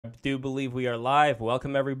do believe we are live.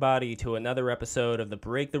 Welcome, everybody, to another episode of the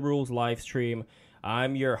Break the Rules live stream.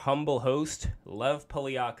 I'm your humble host, Lev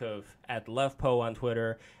Polyakov, at LevPo on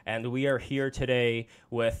Twitter, and we are here today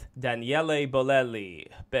with Daniele Bolelli,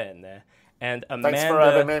 Ben, and Thanks for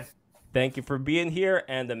having Amanda. me. Thank you for being here,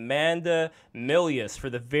 and Amanda Milius for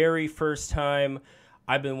the very first time.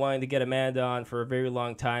 I've been wanting to get Amanda on for a very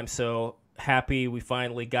long time, so happy we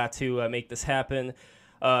finally got to make this happen.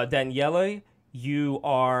 Daniele, you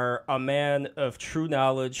are a man of true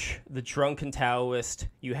knowledge, the drunken Taoist.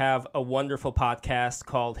 You have a wonderful podcast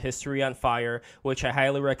called History on Fire, which I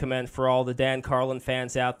highly recommend for all the Dan Carlin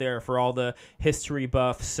fans out there, for all the history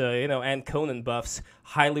buffs, and Conan buffs.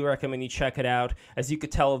 Highly recommend you check it out. As you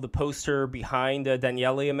could tell of the poster behind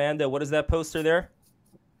Daniele, Amanda, what is that poster there?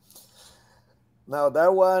 Now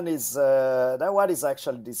that one is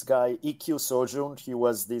actually this guy Ikkyu Sojun. He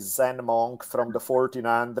was this Zen monk from the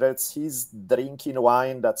 1400s. He's drinking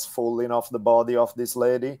wine that's falling off the body of this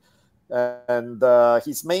lady, and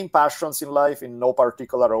his main passions in life, in no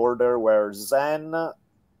particular order, were Zen,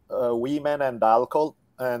 women, and alcohol.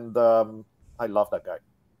 And I love that guy.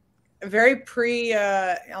 Very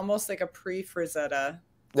almost like a pre-Frazetta.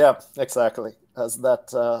 Yeah, exactly. Has that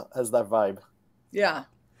vibe. Yeah.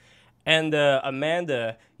 And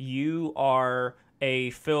Amanda, you are a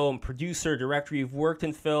film producer, director. You've worked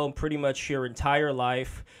in film pretty much your entire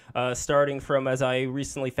life, starting from, as I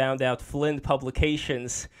recently found out, Flint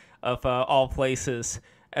Publications, of all places,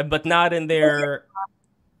 but not in their...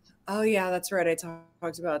 Oh, yeah, that's right. I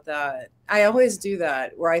talked about that. I always do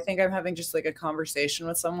that, where I think I'm having just like a conversation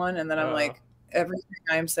with someone, and then I'm like, everything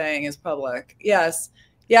I'm saying is public. Yes.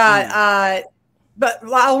 Yeah. But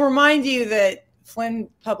I'll remind you that Flynn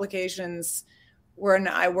Publications, when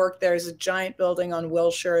I worked there, is a giant building on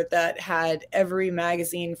Wilshire that had every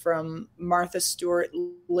magazine from Martha Stewart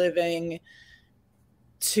Living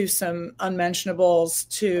to some unmentionables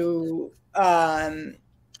to I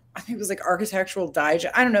think it was like Architectural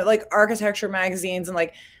Digest. I don't know, like architecture magazines, and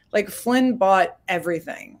like Flynn bought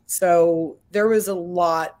everything. So there was a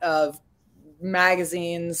lot of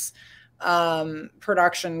magazines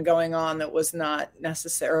production going on that was not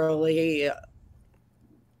necessarily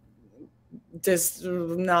just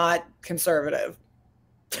not conservative.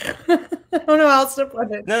 I don't know how else to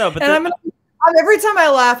put it. No, but every time I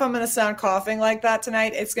laugh, I'm going to sound coughing like that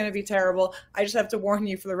tonight. It's going to be terrible. I just have to warn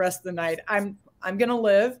you for the rest of the night. I'm going to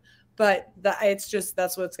live, but that's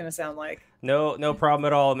what it's going to sound like. No problem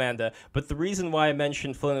at all, Amanda. But the reason why I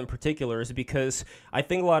mentioned Flynn in particular is because I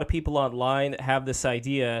think a lot of people online have this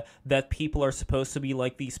idea that people are supposed to be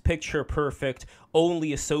like these picture-perfect,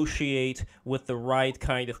 only associate with the right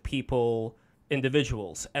kind of people,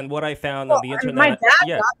 individuals. And what I found on the internet... My dad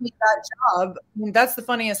got me that job. I mean, that's the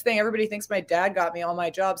funniest thing. Everybody thinks my dad got me all my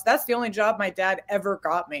jobs. That's the only job my dad ever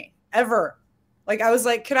got me. Ever. Like, I was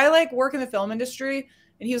like, could I like work in the film industry?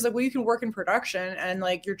 And he was like, well, you can work in production. And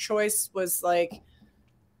like your choice was like,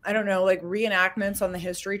 I don't know, like reenactments on the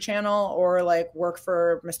History Channel or like work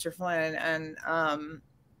for Mr. Flynn and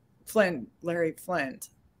Larry Flint.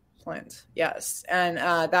 Yes. And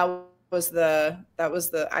that was the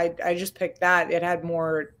I just picked that. It had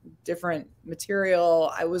more different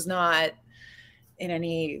material. I was not in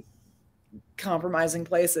any compromising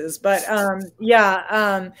places, but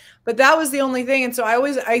but that was the only thing. And so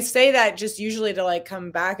I say that just usually to like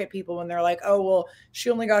come back at people when they're like, oh well, she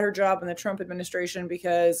only got her job in the Trump administration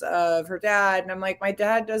because of her dad. And I'm like, my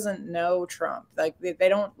dad doesn't know Trump. Like they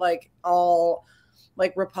don't, like, all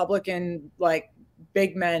like Republican like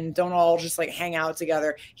big men don't all just like hang out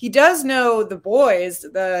together. He does know the boys,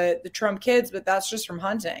 the Trump kids, but that's just from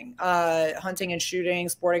hunting and shooting,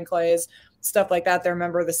 sporting clays, stuff like that. They're a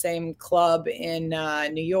member of the same club in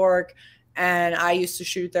New York, and I used to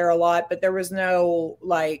shoot there a lot. But there was no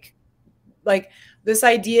like this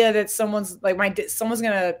idea that someone's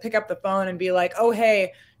gonna pick up the phone and be like, oh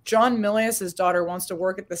hey, John Milius's daughter wants to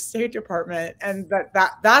work at the State Department, and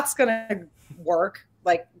that's gonna work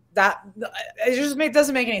like that. It just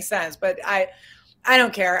doesn't make any sense. But I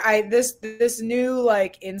don't care. This new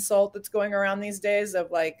like insult that's going around these days of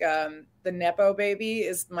like the Nepo baby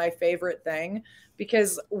is my favorite thing,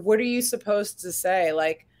 because what are you supposed to say?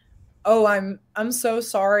 Like, oh, I'm so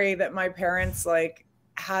sorry that my parents like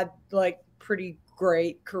had like pretty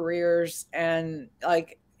great careers and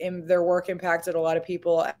like their work impacted a lot of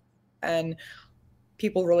people and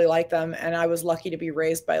people really like them, and I was lucky to be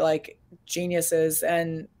raised by like geniuses,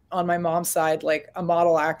 and on my mom's side like a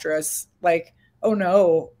model actress. Like, oh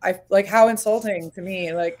no, I like how insulting to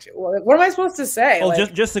me. Like, what am I supposed to say? Well,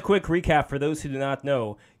 Like, just a quick recap for those who do not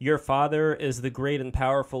know. Your father is the great and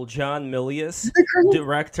powerful John Milius,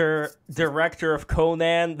 director of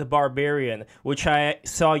Conan the Barbarian, which I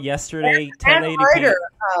saw yesterday. and 1080p. writer.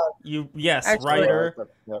 Yes, Actually, writer.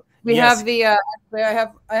 we Yes. have the. Actually,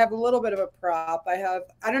 I have a little bit of a prop. I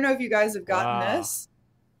don't know if you guys have gotten this,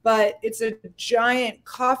 but it's a giant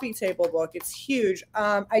coffee table book. It's huge.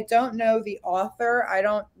 I don't know the author.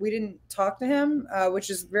 We didn't talk to him, which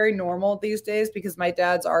is very normal these days because my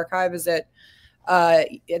dad's archive is at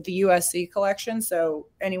the USC collection. So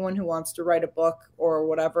anyone who wants to write a book or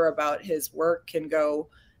whatever about his work can go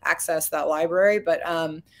access that library. But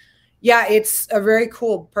yeah, it's a very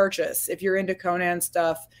cool purchase if you're into Conan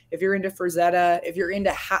stuff, if you're into Frazetta, if you're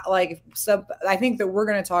into I think that we're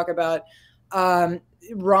going to talk about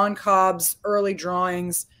Ron Cobb's early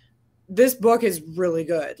drawings. This book is really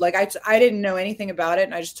good. Like I didn't know anything about it,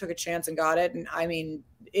 and I just took a chance and got it. And I mean,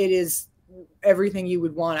 it is everything you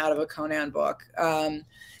would want out of a Conan book.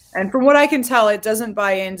 And from what I can tell, it doesn't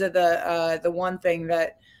buy into the one thing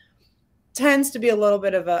that tends to be a little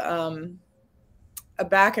bit of a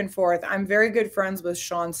back and forth. I'm very good friends with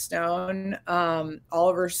Sean Stone,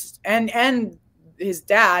 Oliver, and his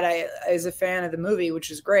dad is a fan of the movie, which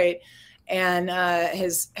is great. And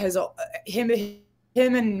him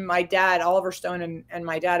and my dad, Oliver Stone and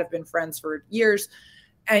my dad have been friends for years,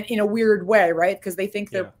 and in a weird way, right? Because they think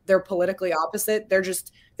they're politically opposite.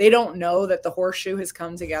 They don't know that the horseshoe has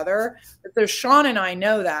come together. But so Sean and I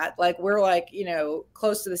know that, like, we're like,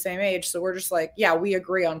 close to the same age. So we're just like, yeah, we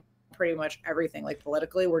agree on pretty much everything. Like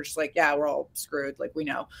politically, we're just like, yeah, we're all screwed. Like we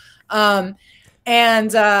know. But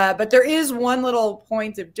there is one little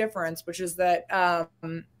point of difference, which is that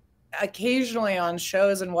occasionally on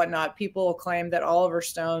shows and whatnot, people claim that Oliver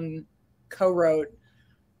Stone co-wrote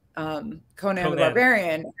Conan the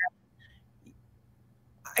Barbarian.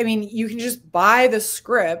 I mean, you can just buy the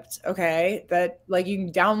script, okay, that like you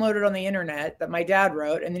can download it on the internet that my dad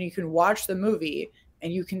wrote, and then you can watch the movie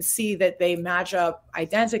and you can see that they match up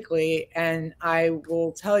identically. And I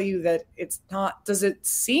will tell you that it's not, does it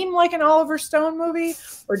seem like an Oliver Stone movie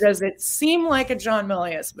or does it seem like a John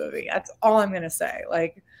Milius movie? That's all I'm going to say.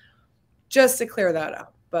 Like, just to clear that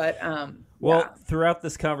up. But throughout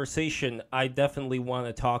this conversation, I definitely want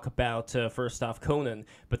to talk about first off Conan,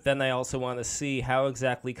 but then I also want to see how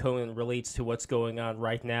exactly Conan relates to what's going on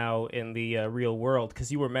right now in the real world. Because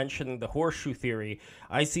you were mentioning the horseshoe theory,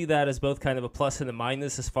 I see that as both kind of a plus and a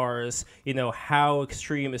minus as far as how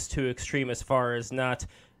extreme is too extreme as far as not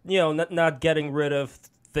getting rid of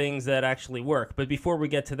things that actually work. But before we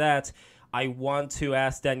get to that, I want to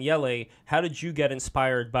ask Daniele, how did you get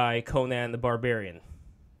inspired by Conan the Barbarian?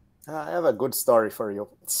 I have a good story for you.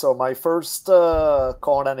 So my first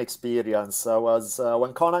Conan experience was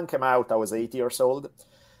when Conan came out, I was 8 years old.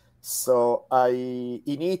 So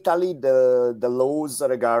in Italy, the laws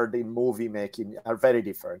regarding movie making are very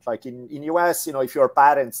different. Like in US, if your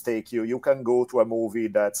parents take you, you can go to a movie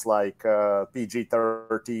that's like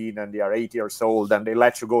PG-13 and they are 8 years old and they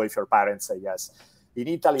let you go if your parents say yes. In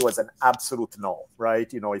Italy, it was an absolute no, right?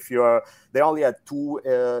 They only had two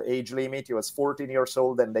age limit. It was 14 years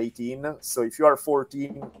old and 18. So if you are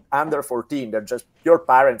under 14, they're just, your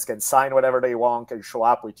parents can sign whatever they want, can show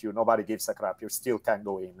up with you. Nobody gives a crap. You still can't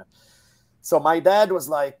go in. So my dad was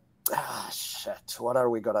like, shit, what are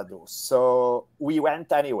we gonna do? So we went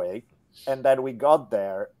anyway. And then we got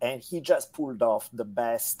there and he just pulled off the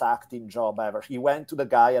best acting job ever. He went to the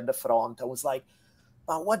guy at the front and was like,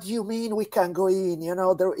 what do you mean we can go in?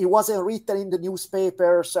 It wasn't written in the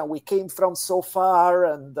newspapers and we came from so far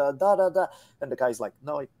and da-da-da. And the guy's like,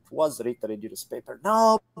 no, it was written in the newspaper.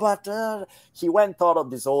 No, but he went out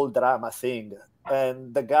of this whole drama thing.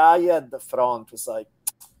 And the guy at the front was like,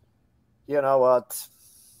 you know what?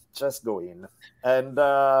 Just go in. And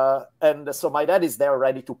so my dad is there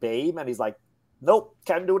ready to pay him. And he's like, nope,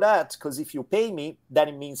 can't do that. Because if you pay me, then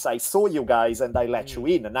it means I saw you guys and I let you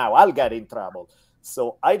in. And now I'll get in trouble.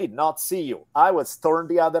 So I did not see you. I was turned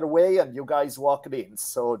the other way and you guys walked in.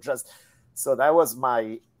 So that was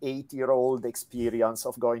my 8-year-old experience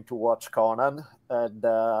of going to watch Conan. And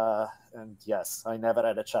yes, I never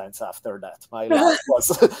had a chance after that. My life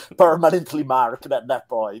was permanently marked at that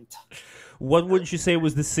point. What would you say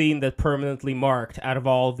was the scene that permanently marked out of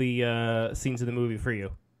all the scenes of the movie for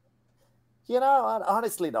you?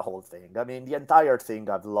 Honestly, the whole thing. I mean, the entire thing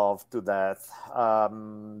I've loved to death.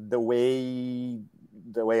 The way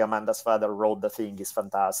the way Amanda's father wrote the thing is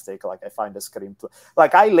fantastic. Like, I find the screenplay.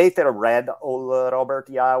 Like, I later read all Robert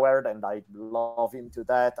E. Howard, and I love him to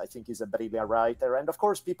that. I think he's a brilliant writer. And of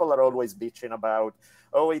course, people are always bitching about,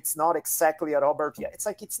 oh, it's not exactly a Robert. Yeah, it's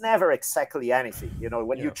like, it's never exactly anything. You know,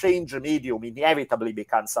 when you change a medium, it inevitably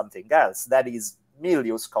becomes something else. That is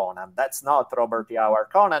Milius Conan. That's not Robert E. Howard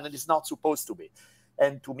Conan, and it's not supposed to be.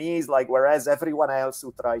 And to me, it's like, whereas everyone else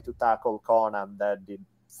who tried to tackle Conan that did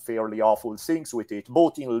fairly awful things with it,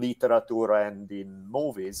 both in literature and in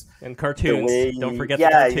movies. And cartoons. Don't forget the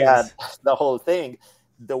cartoons. Yeah, the whole thing.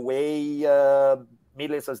 The way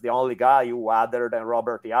Milius is the only guy who, other than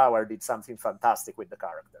Robert E. Howard, did something fantastic with the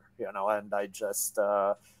character, you know, and I just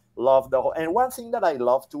love the whole. And one thing that I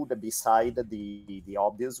love too, beside the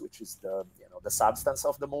obvious, which is the substance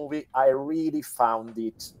of the movie, I really found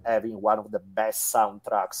it having one of the best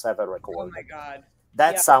soundtracks ever recorded. Oh my God.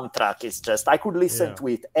 That soundtrack is just, I could listen to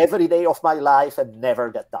it every day of my life and never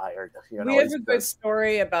get tired. We have a good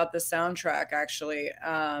story about the soundtrack, actually.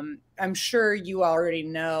 I'm sure you already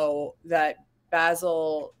know that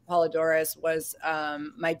Basil Polidorus was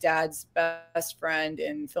my dad's best friend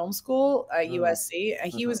in film school at USC.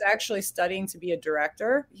 He was actually studying to be a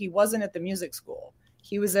director. He wasn't at the music school.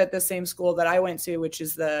 He was at the same school that I went to, which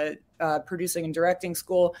is the producing and directing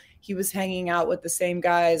school. He was hanging out with the same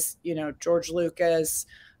guys, you know, George Lucas,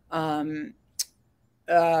 Randall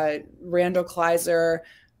Kleiser,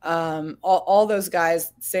 all those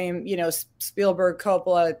guys, same, you know, Spielberg,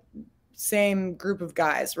 Coppola, same group of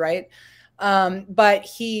guys, right? But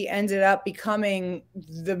he ended up becoming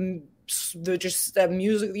just a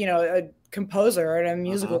music, you know, a composer and a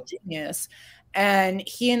musical genius. And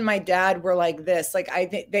he and my dad were like this. Like, I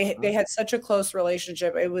think they had such a close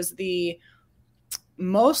relationship. It was the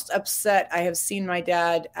most upset I have seen my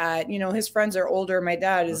dad at. You know, his friends are older. My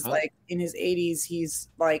dad is like in his 80s. He's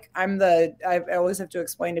like, I always have to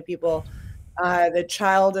explain to people, the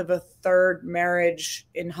child of a third marriage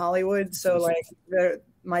in Hollywood. So like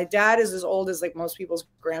my dad is as old as like most people's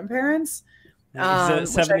grandparents.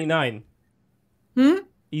 He's 79.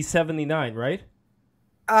 He's 79, right?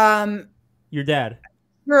 Your dad.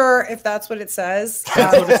 Sure, if that's what it says.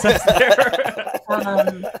 That's what it says there.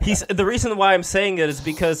 The reason why I'm saying it is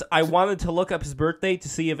because I wanted to look up his birthday to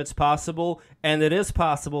see if it's possible, and it is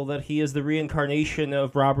possible that he is the reincarnation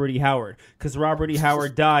of Robert E. Howard, because Robert E.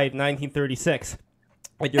 Howard died in 1936.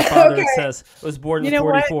 Like your father says, was born in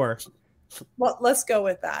 44. Well, let's go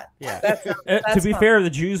with that. Yeah. That's to be fair, the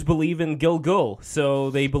Jews believe in Gilgul, so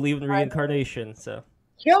they believe in reincarnation. So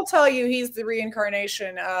he'll tell you he's the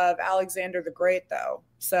reincarnation of Alexander the Great, though.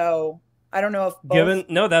 So I don't know if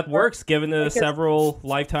that works. Given the several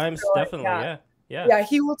lifetimes, definitely, yeah.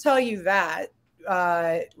 He will tell you that,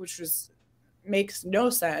 which makes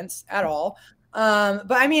no sense at all.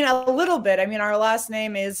 But I mean, a little bit. I mean, our last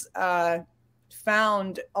name is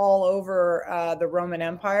found all over the Roman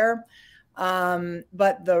Empire,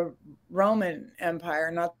 but the Roman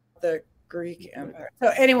Empire, not the Greek Empire. So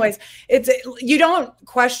anyways, you don't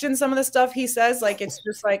question some of the stuff he says. Like, it's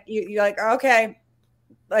just like, you're like, okay,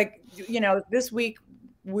 like, you know, this week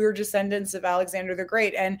we're descendants of Alexander the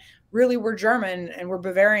Great, and really we're German and we're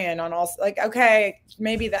Bavarian on all, like, okay,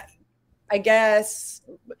 maybe that, I guess,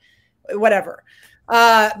 whatever.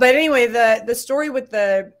 But anyway, the story with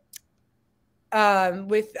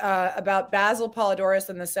about Basil Polidorus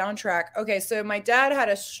and the soundtrack. Okay, so my dad had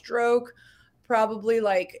a stroke probably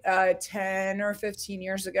like 10 or 15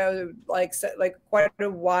 years ago, like quite a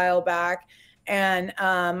while back. And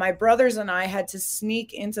my brothers and I had to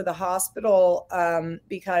sneak into the hospital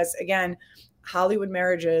because, again, Hollywood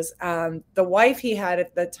marriages. The wife he had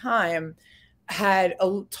at the time had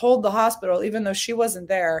told the hospital, even though she wasn't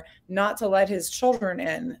there, not to let his children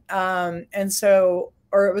in. And so,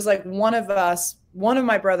 or it was like one of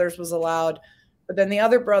my brothers was allowed, but then the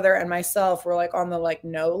other brother and myself were like on the like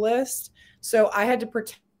no list. So I had to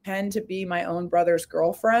pretend to be my own brother's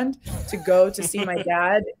girlfriend to go to see my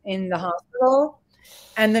dad in the hospital.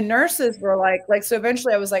 And the nurses were like, so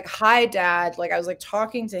eventually I was like, hi, Dad. Like, I was like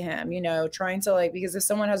talking to him, you know, trying to like, because if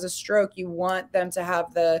someone has a stroke, you want them to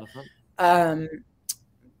have the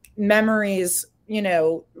memories, you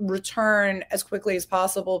know, return as quickly as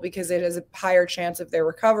possible because it has a higher chance of their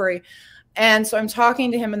recovery. And so I'm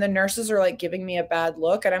talking to him and the nurses are like giving me a bad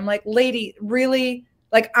look. And I'm like, lady, really?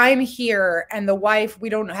 Like, I'm here and the wife,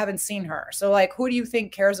 haven't seen her. So like, who do you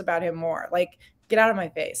think cares about him more? Like, get out of my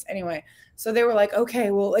face. Anyway, so they were like,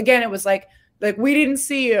 okay, well, again, it was like, we didn't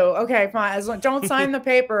see you. Okay, fine. Don't sign the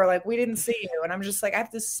paper. Like, we didn't see you. And I'm just like, I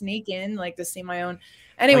have to sneak in, like, to see my own.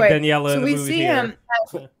 Anyway, like Daniele so we see him.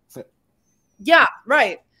 Yeah,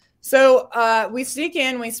 right. So we sneak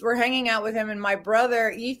in, we're hanging out with him, and my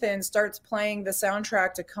brother Ethan starts playing the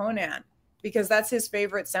soundtrack to Conan because that's his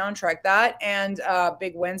favorite soundtrack. That and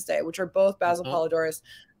Big Wednesday, which are both Basil Polidorus.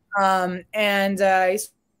 And he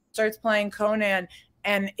starts playing Conan,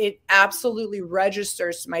 and it absolutely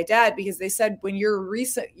registers to my dad because they said when you're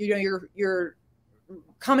you're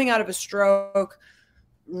coming out of a stroke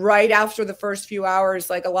right after the first few hours,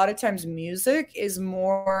 like a lot of times music is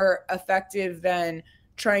more effective than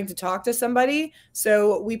trying to talk to somebody.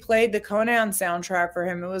 So we played the Conan soundtrack for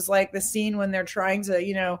him. It was like the scene when they're trying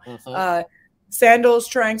to, Sandal's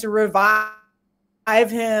trying to revive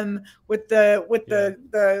him with the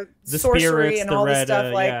sorcery spirits, and all red,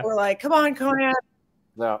 the stuff. We're like, come on, Conan.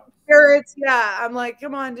 Yeah. Spirits. Yeah. I'm like,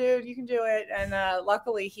 come on, dude, you can do it. And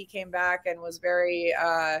luckily he came back and was very,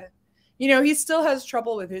 he still has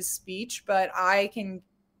trouble with his speech, but I can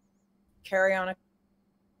carry on a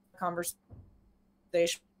conversation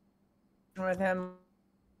with him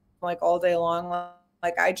like all day long.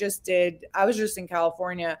 Like I was just in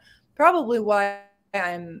California, probably why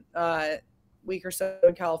I'm a week or so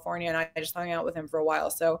in California, and I just hung out with him for a while.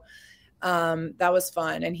 So that was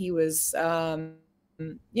fun. And he was,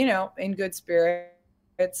 in good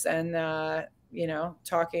spirits and,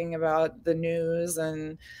 talking about the news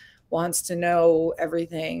and wants to know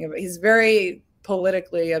everything. He's very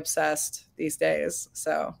politically obsessed these days.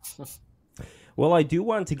 So. Well, I do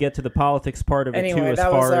want to get to the politics part of it too. As that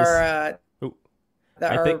far was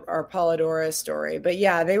as our Polidorus story. But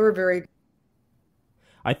yeah, they were very.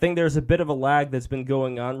 I think there's a bit of a lag that's been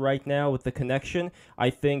going on right now with the connection.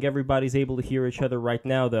 I think everybody's able to hear each other right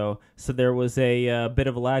now, though. So there was a bit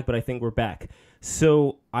of a lag, but I think we're back.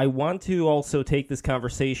 So I want to also take this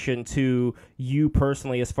conversation to you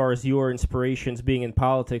personally, as far as your inspirations being in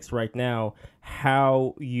politics right now,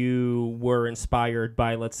 how you were inspired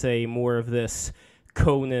by, let's say, more of this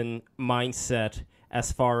Conan mindset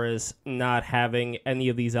as far as not having any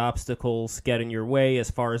of these obstacles get in your way, as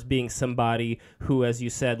far as being somebody who, as you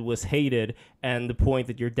said, was hated. And the point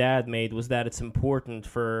that your dad made was that it's important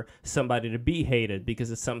for somebody to be hated because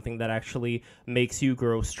it's something that actually makes you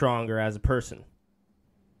grow stronger as a person.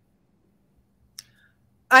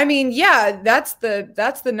 I mean, yeah, that's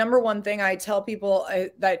the number one thing I tell people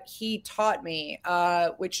that he taught me,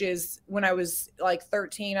 which is when I was like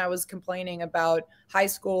 13, I was complaining about high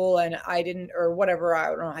school and I didn't, or whatever,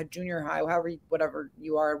 I don't know, junior high, whatever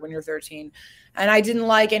you are when you're 13. And I didn't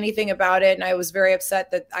like anything about it. And I was very upset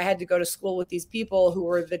that I had to go to school with these people who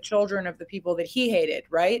were the children of the people that he hated,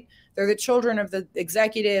 right? They're the children of the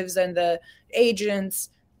executives and the agents.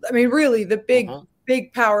 I mean, really the big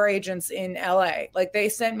power agents in LA. Like they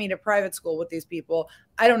sent me to private school with these people.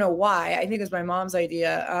 I don't know why. I think it was my mom's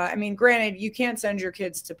idea. I mean, granted, you can't send your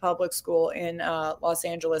kids to public school in Los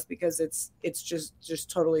Angeles because it's just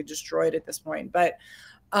totally destroyed at this point. But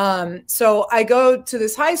so I go to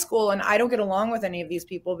this high school and I don't get along with any of these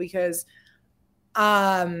people because,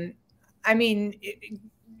 I mean,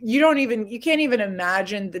 you can't even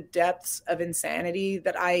imagine the depths of insanity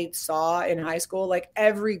that I saw in high school. Like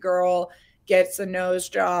every girl gets a nose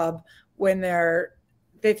job when they're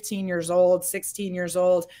 15 years old, 16 years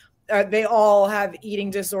old. They all have eating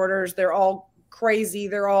disorders. They're all crazy.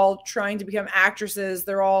 They're all trying to become actresses.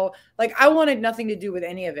 They're all like, I wanted nothing to do with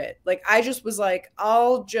any of it. Like, I just was like,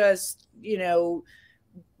 I'll just,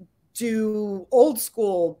 do old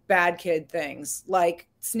school bad kid things, like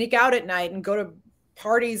sneak out at night and go to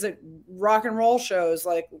parties at rock and roll shows,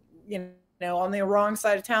 like, on the wrong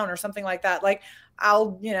side of town or something like that. Like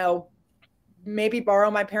I'll, maybe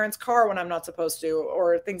borrow my parents' car when I'm not supposed to,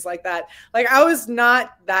 or things like that. Like I was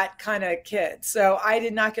not that kind of kid. So I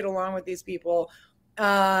did not get along with these people.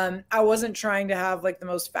 I wasn't trying to have like the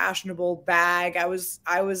most fashionable bag. I was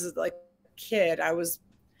like a kid. I was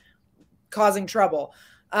causing trouble.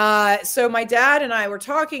 So my dad and I were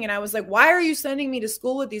talking and I was like, why are you sending me to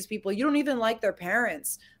school with these people? You don't even like their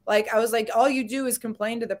parents. Like, I was like, all you do is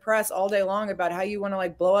complain to the press all day long about how you want to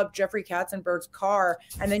like blow up Jeffrey Katzenberg's car.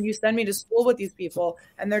 And then you send me to school with these people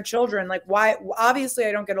and their children. Like, why? Obviously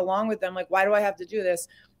I don't get along with them. Like, why do I have to do this?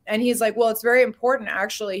 And he's like, well, it's very important.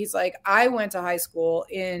 Actually, he's like, I went to high school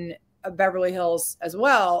in Beverly Hills as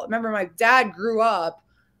well. Remember, my dad grew up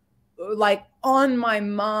like on my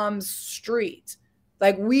mom's street.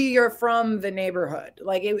 Like we are from the neighborhood.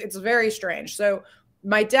 Like it's very strange. So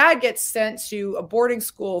my dad gets sent to a boarding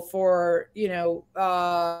school for,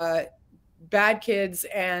 bad kids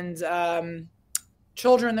and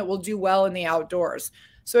children that will do well in the outdoors.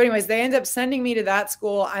 So anyways, they end up sending me to that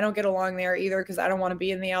school. I don't get along there either because I don't want to be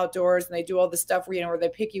in the outdoors. And they do all this stuff where they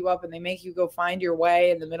pick you up and they make you go find your way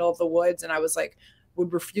in the middle of the woods. And I was like,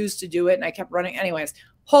 would refuse to do it. And I kept running. Anyways,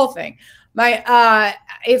 whole thing.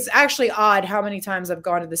 It's actually odd how many times I've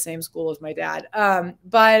gone to the same school as my dad.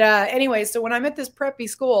 Anyway, so when I'm at this preppy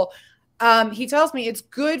school, he tells me it's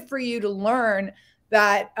good for you to learn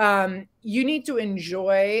that you need to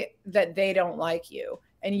enjoy that they don't like you,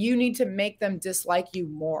 and you need to make them dislike you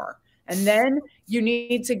more. And then you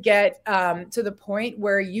need to get to the point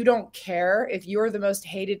where you don't care if you're the most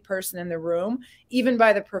hated person in the room, even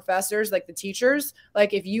by the professors, like the teachers.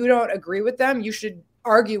 Like if you don't agree with them, you should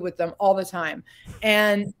argue with them all the time.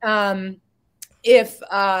 And if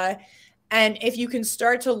you can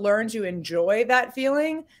start to learn to enjoy that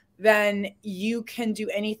feeling, then you can do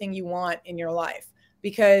anything you want in your life.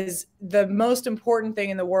 Because the most important thing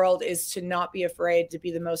in the world is to not be afraid to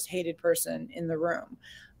be the most hated person in the room.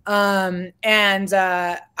 I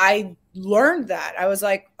learned that. I was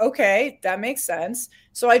like, okay, that makes sense.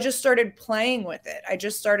 So I just started playing with it. I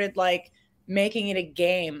just started like making it a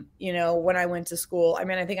game, you know, when I went to school. I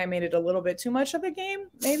mean, I think I made it a little bit too much of a game,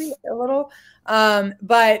 maybe a little. I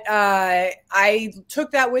took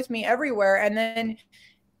that with me everywhere. And then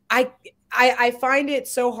I find it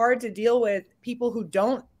so hard to deal with people who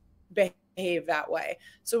don't behave that way.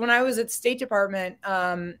 So when I was at State Department,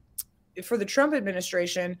 for the Trump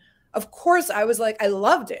administration, of course, I was like, I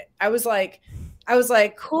loved it. I was like,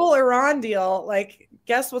 cool Iran deal. Like,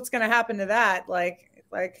 guess what's going to happen to that?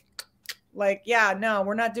 Yeah, no,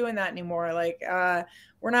 we're not doing that anymore. Like,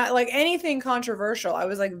 we're not like anything controversial. I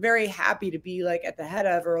was like very happy to be like at the head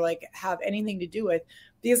of, or like have anything to do with,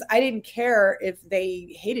 because I didn't care if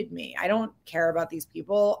they hated me. I don't care about these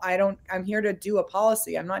people. I'm here to do a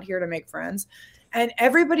policy. I'm not here to make friends. And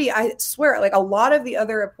everybody, I swear, like a lot of the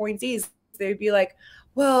other appointees, they'd be like,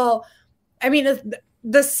 well, I mean,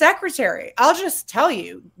 the secretary, I'll just tell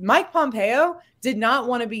you, Mike Pompeo did not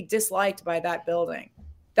want to be disliked by that building.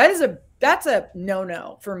 That's a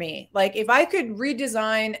no-no for me. Like if I could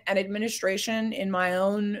redesign an administration in my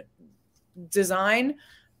own design,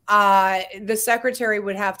 the secretary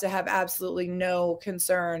would have to have absolutely no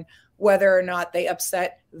concern whether or not they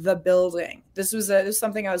upset the building. This was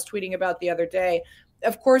something I was tweeting about the other day.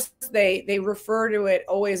 Of course, they refer to it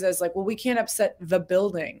always as like, well, we can't upset the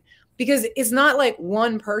building, because it's not like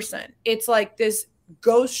one person. It's like this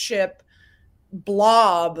ghost ship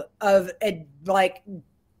blob of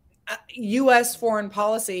U.S. foreign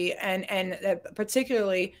policy and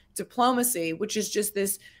particularly diplomacy, which is just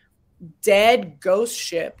this dead ghost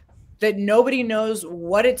ship that nobody knows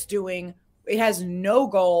what it's doing. It has no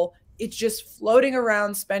goal. It's just floating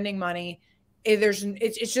around, spending money.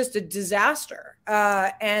 It's just a disaster.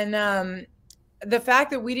 The fact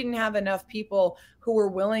that we didn't have enough people who were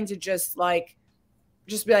willing to just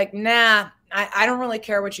be like, nah, I don't really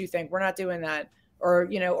care what you think. We're not doing that. Or,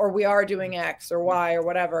 you know, or we are doing X or Y or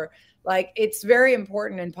whatever. Like, it's very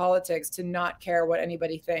important in politics to not care what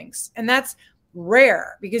anybody thinks. And that's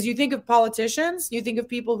rare, because you think of politicians, you think of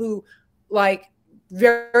people who like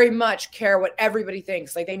very much care what everybody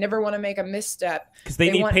thinks. Like they never want to make a misstep. Because they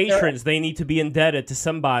need patrons. They need to be indebted to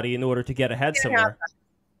somebody in order to get ahead somewhere.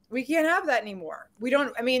 We can't have that anymore. We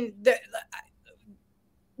don't, I mean,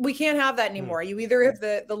 we can't have that anymore. You either have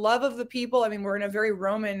the love of the people. I mean, we're in a very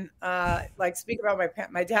Roman, like speak about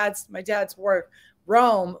my dad's work,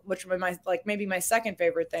 Rome, which was maybe my second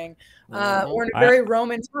favorite thing. We're in a very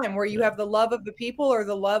Roman time where you have the love of the people or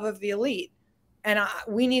the love of the elite. And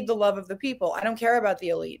we need the love of the people. I don't care about the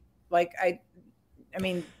elite. Like I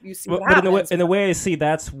mean, you see what happens. But in the way I see,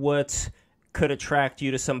 that's what could attract you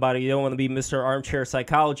to somebody. You don't want to be Mr. Armchair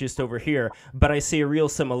Psychologist over here, but I see a real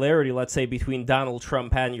similarity, let's say, between Donald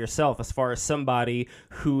Trump and yourself, as far as somebody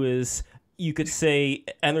who is, you could say,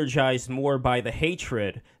 energized more by the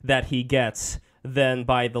hatred that he gets than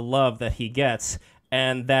by the love that he gets,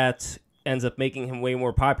 and that ends up making him way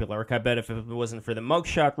more popular. Like, I bet if it wasn't for the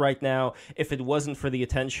mugshot right now, if it wasn't for the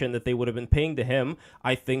attention that they would have been paying to him,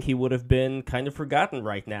 I think he would have been kind of forgotten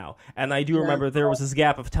right now. And I do remember there was this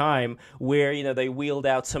gap of time where, you know, they wheeled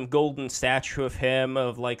out some golden statue of him,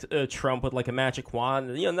 of like Trump with like a magic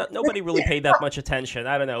wand. And, you know, nobody really paid that much attention.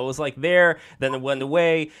 I don't know. It was like there, then it went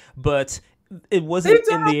away, but it wasn't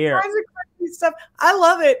in the air. Stuff. I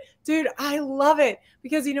love it, dude. I love it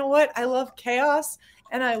because you know what? I love chaos.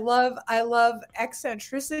 And I love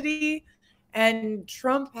eccentricity, and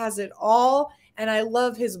Trump has it all. And I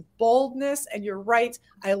love his boldness. And you're right.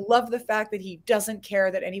 I love the fact that he doesn't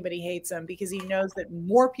care that anybody hates him, because he knows that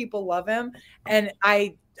more people love him. And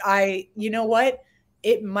you know what?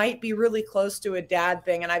 It might be really close to a dad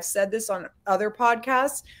thing. And I've said this on other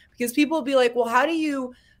podcasts, because people will be like, well, how do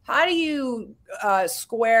you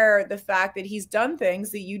square the fact that he's done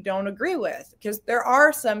things that you don't agree with? Because there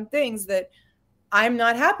are some things that I'm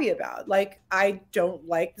not happy about. Like, I don't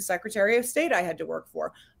like the Secretary of State I had to work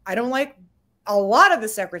for. I don't like a lot of the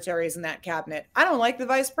secretaries in that cabinet. I don't like the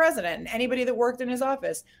vice president and anybody that worked in his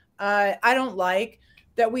office. I don't like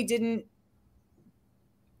that we didn't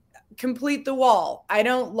complete the wall. I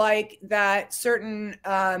don't like that certain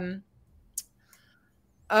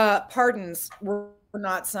pardons were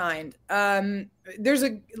not signed. There's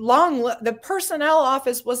a the personnel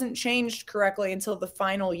office wasn't changed correctly until the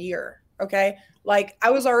final year. Okay. Like,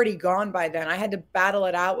 I was already gone by then. I had to battle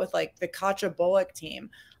it out with like the Katja Bullock team.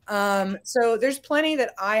 So there's plenty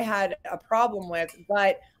that I had a problem with,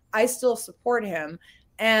 but I still support him.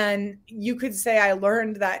 And you could say I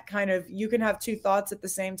learned that kind of, you can have two thoughts at the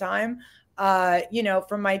same time,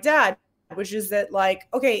 from my dad, which is that, like,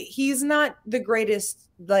 okay, he's not the greatest,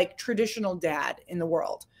 like, traditional dad in the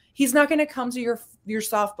world. He's not going to come to your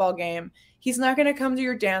softball game. He's not going to come to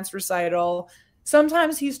your dance recital.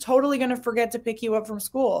 Sometimes he's totally going to forget to pick you up from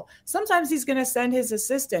school. Sometimes he's going to send his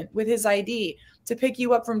assistant with his ID to pick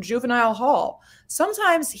you up from juvenile hall.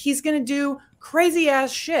 Sometimes he's going to do crazy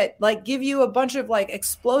ass shit, like give you a bunch of like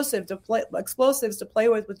explosives to play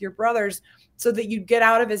with your brothers so that you get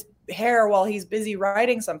out of his hair while he's busy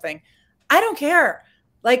writing something. I don't care.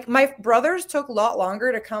 Like, my brothers took a lot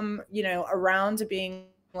longer to come, around to being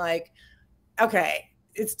like, okay,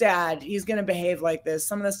 it's dad. He's going to behave like this.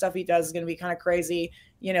 Some of the stuff he does is going to be kind of crazy.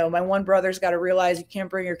 My one brother's got to realize you can't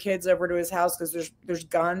bring your kids over to his house because there's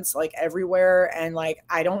guns like everywhere. And like,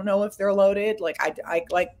 I don't know if they're loaded. Like,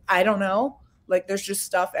 I don't know. Like, there's just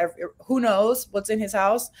stuff. Who knows what's in his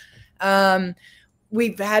house?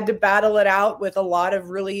 We've had to battle it out with a lot of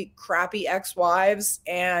really crappy ex-wives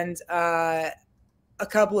and a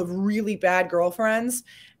couple of really bad girlfriends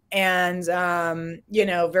and, very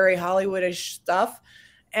Hollywoodish stuff.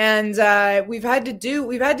 And we've had to deal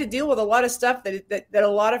with a lot of stuff that a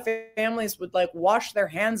lot of families would like wash their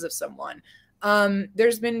hands of someone.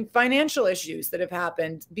 There's been financial issues that have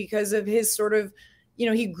happened because of his sort of,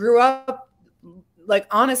 he grew up, like,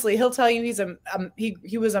 honestly, he'll tell you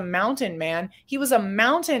he was a mountain man. He was a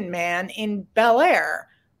mountain man in Bel Air.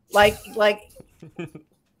 Like,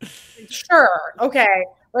 sure. Okay.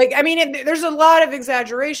 Like, I mean, there's a lot of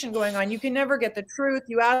exaggeration going on. You can never get the truth.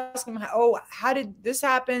 You ask them, how did this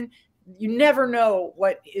happen? You never know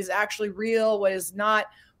what is actually real, what is not,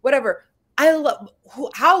 whatever.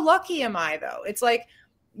 How lucky am I, though? It's like,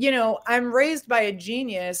 I'm raised by a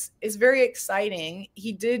genius. It's very exciting.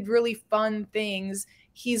 He did really fun things.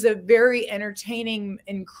 He's a very entertaining,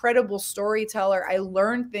 incredible storyteller. I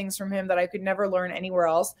learned things from him that I could never learn anywhere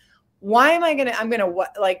else. Why am I'm going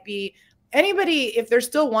to be anybody, if they're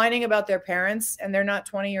still whining about their parents and they're not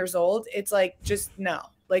 20 years old, it's like, just no,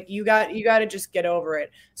 like you got to just get over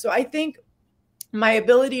it. So I think my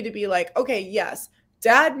ability to be like, okay, yes,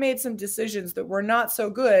 dad made some decisions that were not so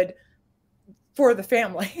good for the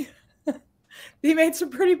family. He made some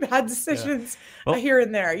pretty bad decisions here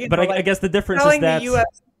and there. I guess the difference is that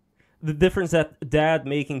the difference that dad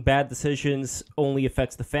making bad decisions only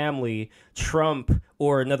affects the family. Trump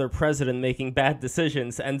or another president making bad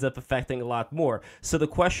decisions ends up affecting a lot more. So the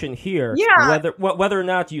question here, whether or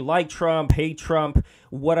not you like Trump, hate Trump,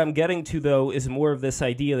 what I'm getting to, though, is more of this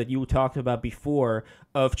idea that you talked about before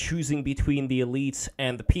of choosing between the elites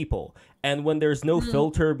and the people. And when there's no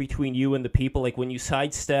filter between you and the people, like when you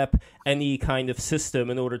sidestep any kind of system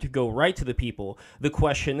in order to go right to the people, the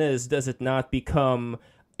question is, does it not become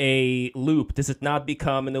a loop? Does it not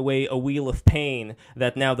become, in a way, a wheel of pain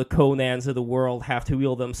that now the Conans of the world have to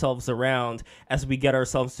wheel themselves around as we get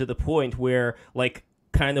ourselves to the point where, like,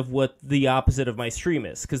 kind of what the opposite of my stream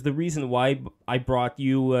is? Because the reason why I brought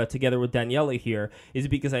you together with Daniele here is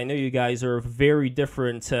because I know you guys are very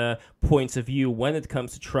different points of view when it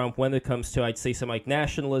comes to Trump, when it comes to, I'd say, some like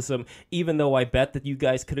nationalism, even though I bet that you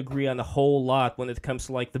guys could agree on a whole lot when it comes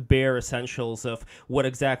to like the bare essentials of what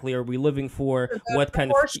exactly are we living for, what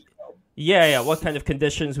kind of... what kind of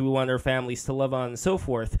conditions we want our families to live on and so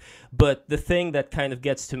forth. But the thing that kind of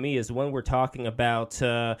gets to me is when we're talking about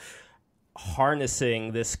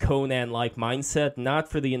harnessing this Conan-like mindset, not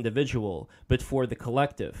for the individual, but for the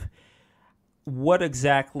collective. What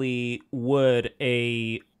exactly would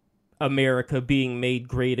a America being made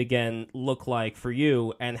great again look like for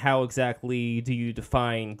you, and how exactly do you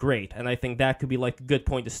define great? And I think that could be like a good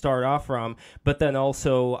point to start off from, but then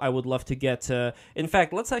also I would love to get to, in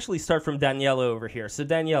fact, let's actually start from Daniele over here. So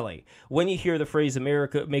Daniele, when you hear the phrase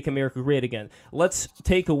America, make America great again, let's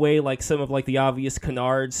take away like some of like the obvious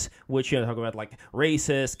canards, which talk about like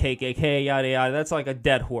racist, KKK, yada yada, that's like a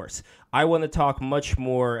dead horse. I want to talk much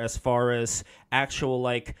more as far as actual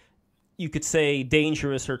like you could say,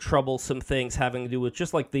 dangerous or troublesome things having to do with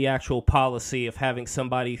just like the actual policy of having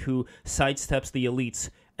somebody who sidesteps the elites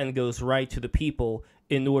and goes right to the people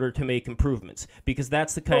in order to make improvements, because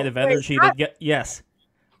that's the kind of energy yes.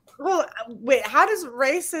 Well, wait, how does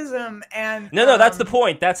racism and no, that's the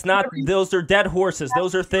point. That's not, those are dead horses.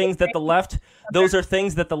 Those are things that the left,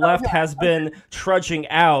 has been trudging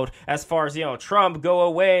out as far as, Trump, go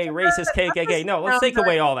away, racist, KKK. No, let's take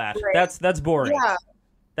away all that. That's boring. Yeah.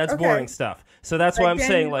 That's boring stuff. So that's why I'm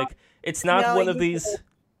saying, like, it's not one of these.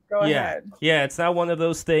 Go ahead. Yeah, it's not one of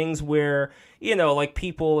those things where, like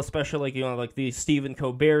people, especially like, like the Stephen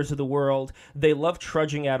Colberts of the world, they love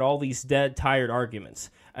trudging out all these dead, tired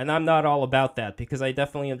arguments. And I'm not all about that, because I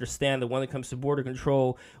definitely understand that when it comes to border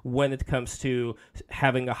control, when it comes to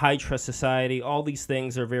having a high-trust society, all these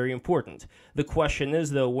things are very important. The question is,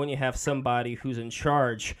 though, when you have somebody who's in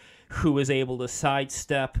charge who is able to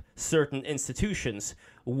sidestep certain institutions,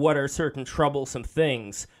 what are certain troublesome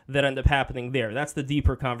things that end up happening there? That's the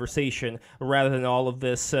deeper conversation, rather than all of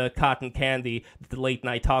this cotton candy that the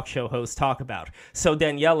late-night talk show hosts talk about. So,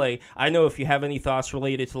 Daniele, I know if you have any thoughts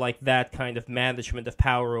related to like that kind of management of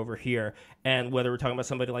power over here, and whether we're talking about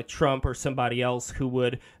somebody like Trump or somebody else who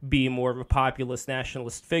would be more of a populist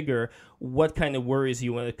nationalist figure, what kind of worries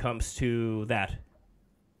you when it comes to that?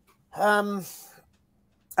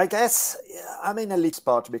 I guess I'm in a elite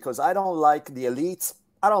spot because I don't like the elites.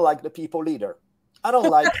 I don't like the people either. I don't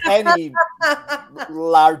like any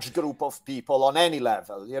large group of people on any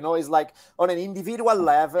level. It's like on an individual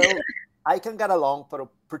level, I can get along for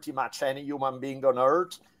pretty much any human being on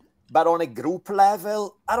earth. But on a group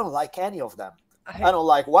level, I don't like any of them. I don't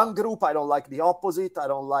like one group. I don't like the opposite. I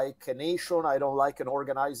don't like a nation. I don't like an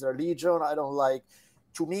organized religion. I don't like...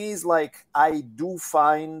 To me, it's like I do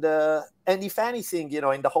find, and if anything,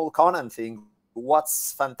 in the whole Conan thing,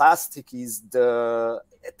 what's fantastic is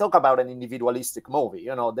talk about an individualistic movie.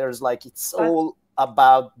 There's like, it's all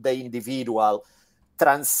about the individual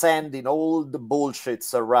transcending all the bullshit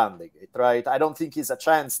surrounding it, right? I don't think it's a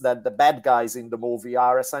chance that the bad guys in the movie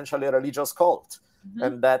are essentially a religious cult. Mm-hmm.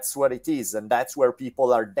 And that's what it is. And that's where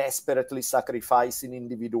people are desperately sacrificing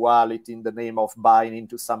individuality in the name of buying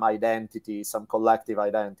into some identity, some collective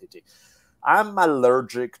identity. I'm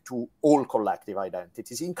allergic to all collective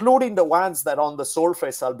identities, including the ones that on the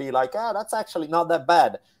surface I'll be like, that's actually not that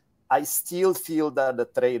bad. I still feel that the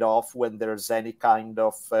trade-off when there's any kind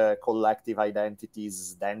of collective identity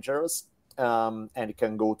is dangerous, and it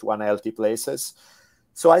can go to unhealthy places.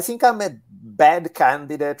 So I think I'm a bad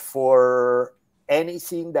candidate for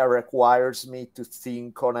anything that requires me to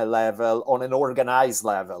think on an organized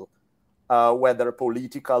level, whether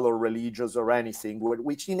political or religious or anything,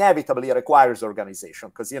 which inevitably requires organization.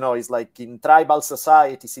 Because, it's like in tribal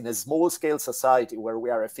societies, in a small-scale society where we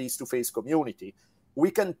are a face-to-face community,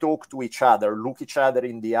 we can talk to each other, look each other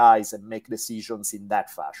in the eyes, and make decisions in that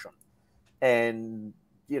fashion. And,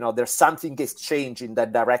 there's something exchange in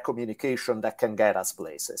that direct communication that can get us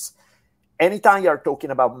places. Anytime you're talking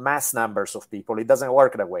about mass numbers of people, it doesn't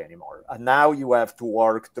work that way anymore. And now you have to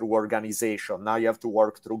work through organization. Now you have to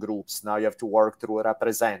work through groups. Now you have to work through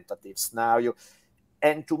representatives.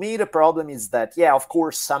 And to me, the problem is that, of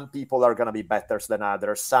course, some people are going to be better than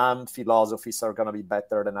others. Some philosophies are going to be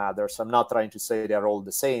better than others. I'm not trying to say they're all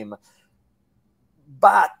the same.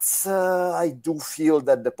 But I do feel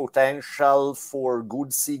that the potential for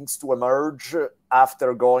good things to emerge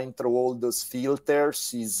after going through all those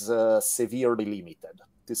filters is severely limited,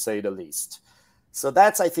 to say the least. So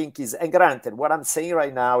that's, I think, and granted, what I'm saying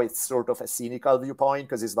right now, it's sort of a cynical viewpoint,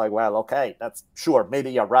 because it's like, well, okay, that's sure,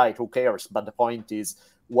 maybe you're right, who cares? But the point is,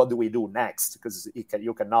 what do we do next? Because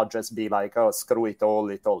you cannot just be like, oh, screw it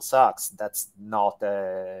all sucks. That's not,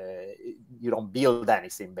 you don't build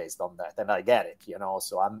anything based on that. And I get it,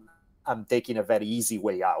 so I'm taking a very easy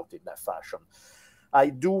way out in that fashion. I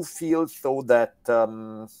do feel, though, that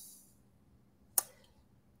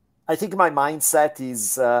I think my mindset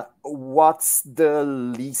is what's the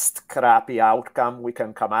least crappy outcome we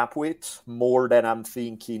can come up with, more than I'm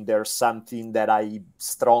thinking there's something that I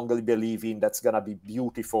strongly believe in that's going to be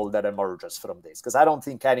beautiful that emerges from this. Because I don't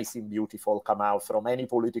think anything beautiful come out from any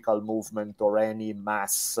political movement or any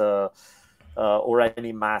mass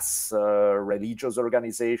religious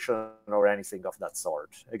organization or anything of that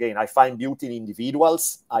sort. Again, I find beauty in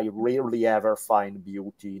individuals. I rarely ever find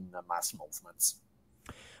beauty in mass movements.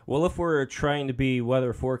 Well, if we're trying to be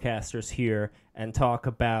weather forecasters here and talk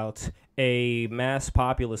about a mass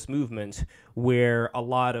populist movement where a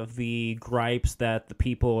lot of the gripes that the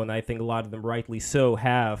people, and I think a lot of them rightly so,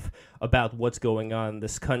 have about what's going on in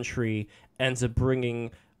this country ends up bringing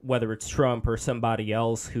whether it's Trump or somebody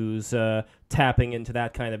else who's tapping into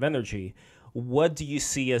that kind of energy. What do you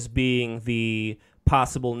see as being the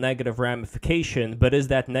possible negative ramification, but is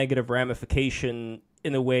that negative ramification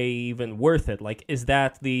in a way even worth it? Like, is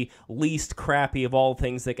that the least crappy of all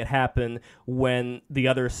things that could happen when the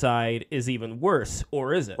other side is even worse,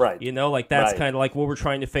 or is it? Right. You know, like that's Right. kind of like what we're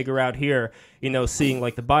trying to figure out here, you know, seeing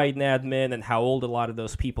like the Biden admin and how old a lot of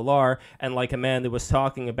those people are. And like Amanda was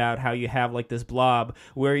talking about how you have like this blob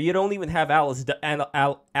where you don't even have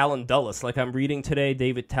Alan Dulles. Like I'm reading today,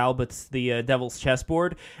 David Talbot's The Devil's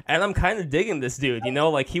Chessboard, and I'm kind of digging this dude, you know,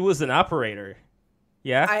 like he was an operator.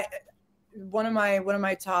 Yeah. One of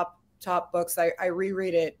my top books, I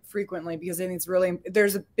reread it frequently because I think it's really,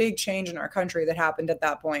 there's a big change in our country that happened at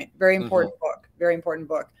that point. Very important book, very important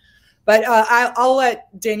book. But I'll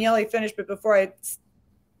let Daniele finish. But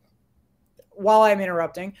while I'm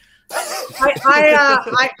interrupting, I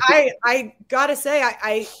gotta say,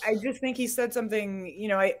 I just think he said something, you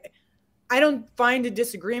know, I don't find a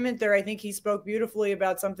disagreement there. I think he spoke beautifully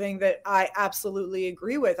about something that I absolutely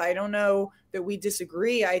agree with. I don't know that we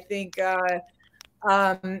disagree. I think,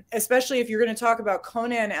 especially if you're going to talk about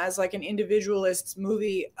Conan as like an individualist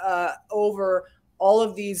movie over all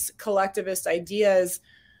of these collectivist ideas,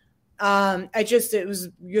 it was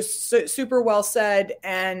just super well said.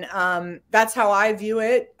 And that's how I view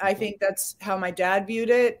it. I think that's how my dad viewed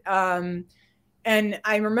it. And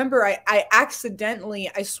I remember I accidentally,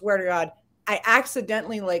 I swear to God, I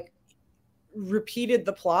accidentally like repeated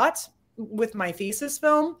the plot with my thesis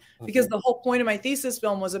film because the whole point of my thesis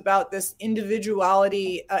film was about this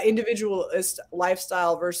individualist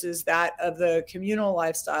lifestyle versus that of the communal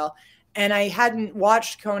lifestyle. And I hadn't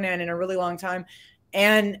watched Conan in a really long time.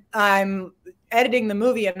 And I'm editing the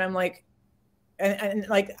movie and I'm like, and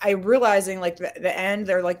like, I realizing like the end,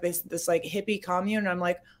 they're like this like hippie commune. And I'm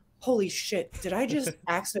like, holy shit, did I just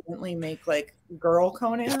accidentally make like girl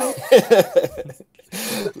Conan? He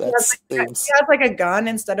has like a gun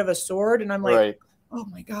instead of a sword. And I'm like, right. Oh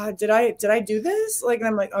my God, did I do this? Like, and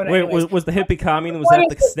I'm like, oh no. Wait, was the hippie commune, was that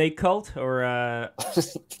the snake cult or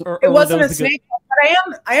it wasn't a snake cult,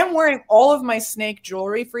 but I am wearing all of my snake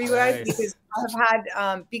jewelry for you guys because I've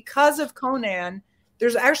had, because of Conan,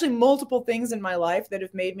 there's actually multiple things in my life that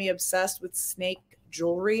have made me obsessed with snake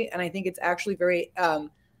jewelry. And I think it's actually very,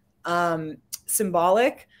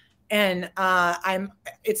 symbolic, and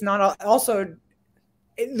it's not also,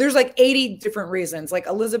 there's like 80 different reasons, like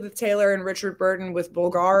Elizabeth Taylor and Richard Burton with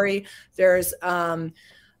Bulgari. There's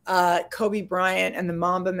Kobe Bryant and the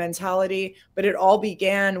Mamba mentality, but it all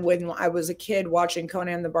began when I was a kid watching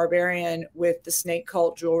Conan the Barbarian with the snake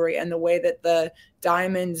cult jewelry and the way that the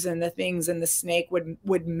diamonds and the things and the snake would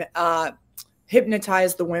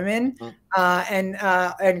hypnotize the women, and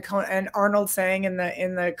Arnold saying in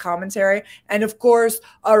the commentary, and of course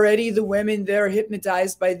already the women, they're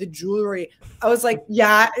hypnotized by the jewelry. I was like,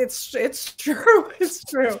 yeah, it's true, it's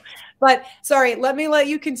true. But sorry, let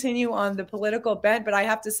you continue on the political bent. But I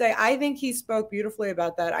have to say, I think he spoke beautifully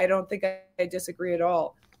about that. I don't think I disagree at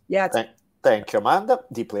all. Yeah. Thank you, Amanda.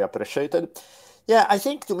 Deeply appreciated. Yeah, I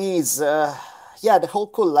think to me is. The whole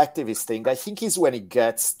collectivist thing, I think, is when it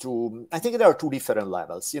gets to, I think there are two different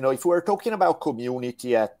levels. You know, if we're talking about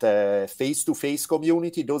community at face-to-face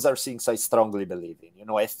community, those are things I strongly believe in. You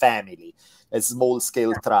know, a family, a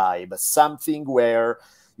small-scale tribe, something where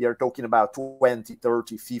you're talking about 20,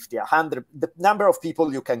 30, 50, 100, the number of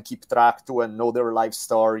people you can keep track to and know their life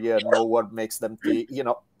story and know what makes them, you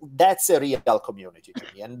know, that's a real community to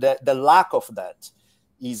me. And the lack of that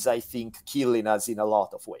is, I think, killing us in a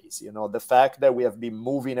lot of ways. You know, the fact that we have been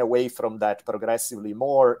moving away from that progressively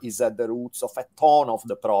more is at the roots of a ton of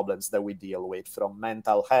the problems that we deal with, from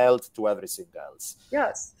mental health to everything else.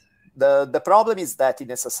 Yes. The problem is that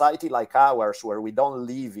in a society like ours, where we don't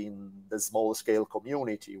live in the small-scale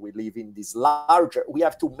community, we live in this larger, we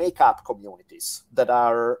have to make up communities that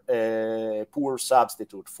are a poor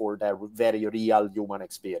substitute for their very real human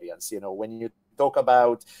experience. You know, when you talk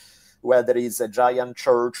about whether it's a giant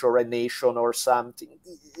church or a nation or something,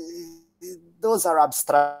 those are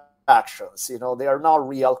abstractions. You know, they are not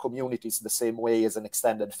real communities the same way as an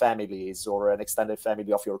extended family is, or an extended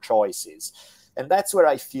family of your choices. And that's where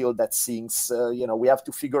I feel that things, you know, we have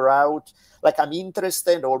to figure out, like, I'm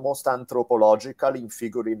interested almost anthropologically in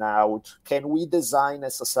figuring out, can we design a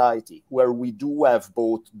society where we do have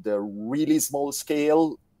both the really small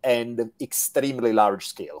scale and extremely large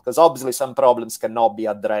scale? Because obviously some problems cannot be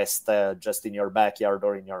addressed just in your backyard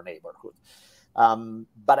or in your neighborhood.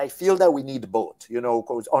 But I feel that we need both, you know,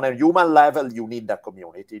 because on a human level, you need a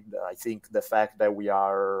community. I think the fact that we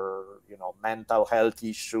are, you know, mental health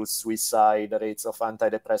issues, suicide rates of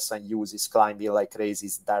antidepressant use is climbing like crazy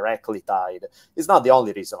is directly tied. It's not the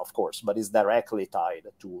only reason, of course, but it's directly tied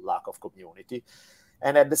to lack of community.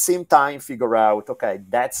 And at the same time, figure out, okay,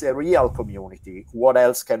 that's a real community. What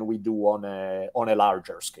else can we do on a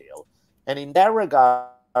larger scale? And in that regard,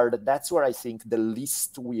 that's where I think the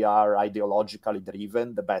least we are ideologically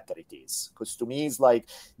driven, the better it is. Because to me, it's like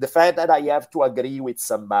the fact that I have to agree with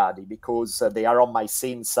somebody because they are on my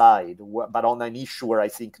same side, but on an issue where I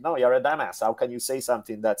think, no, you're a dumbass. How can you say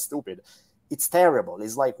something that's stupid? It's terrible.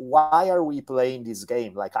 It's like, why are we playing this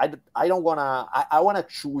game? Like, I don't want to, I want to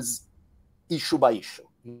choose issue by issue,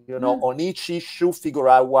 you know, on each issue, figure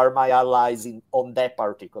out who are my allies on that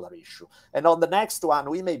particular issue. And on the next one,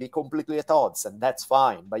 we may be completely at odds, and that's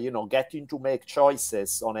fine. But, you know, getting to make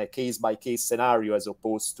choices on a case-by-case scenario as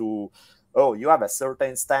opposed to, oh, you have a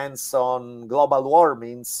certain stance on global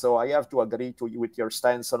warming, so I have to agree with your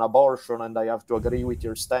stance on abortion, and I have to agree with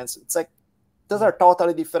your stance. It's like, those are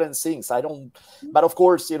totally different things. But of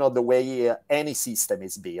course, you know, the way any system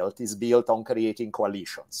is built on creating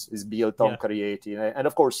coalitions, is built on creating, and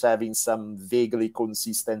of course, having some vaguely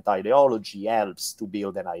consistent ideology helps to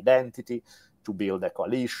build an identity, to build a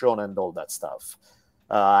coalition and all that stuff.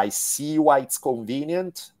 I see why it's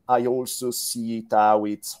convenient. I also see it how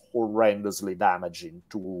it's horrendously damaging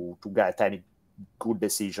to get any good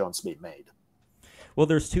decisions being made. Well,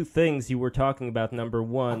 there's two things you were talking about. Number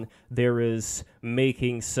one, there is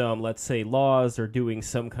making some, let's say, laws or doing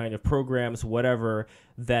some kind of programs, whatever,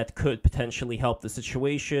 that could potentially help the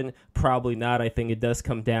situation. Probably not. I think it does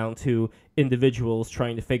come down to individuals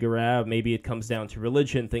trying to figure out. Maybe it comes down to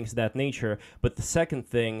religion, things of that nature. But the second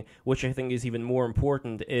thing, which I think is even more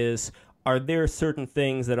important, is are there certain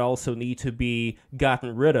things that also need to be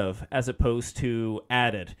gotten rid of as opposed to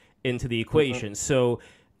added into the equation? So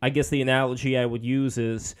I guess the analogy I would use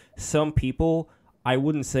is some people, I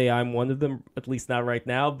wouldn't say I'm one of them, at least not right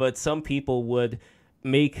now, but some people would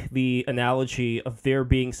make the analogy of there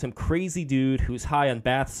being some crazy dude who's high on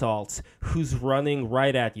bath salts who's running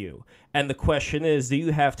right at you. And the question is, do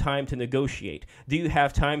you have time to negotiate? Do you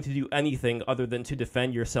have time to do anything other than to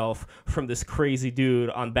defend yourself from this crazy dude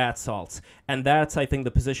on bath salts? And that's, I think,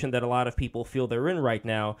 the position that a lot of people feel they're in right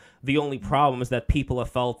now. The only problem is that people have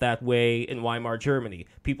felt that way in Weimar Germany.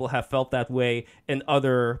 People have felt that way in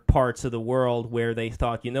other parts of the world where they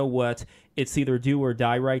thought, you know what, it's either do or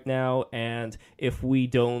die right now, and if we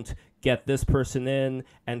don't get this person in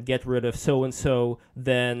and get rid of so-and-so,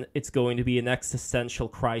 then it's going to be an existential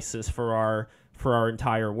crisis for our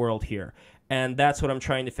entire world here. And that's what I'm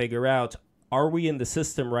trying to figure out. Are we in the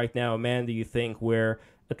system right now, man, do you think, where,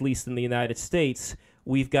 at least in the United States,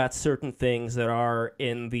 we've got certain things that are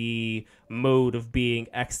in the mode of being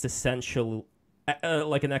existential,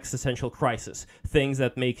 like an existential crisis? Things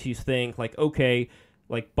that makes you think, like, okay,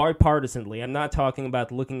 like bipartisanly. I'm not talking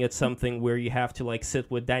about looking at something where you have to like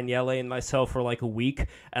sit with Daniele and myself for like a week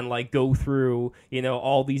and like go through, you know,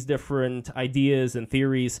 all these different ideas and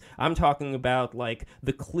theories. I'm talking about like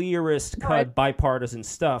the clearest cut bipartisan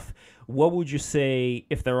stuff. What would you say,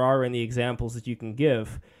 if there are any examples that you can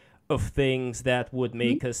give, of things that would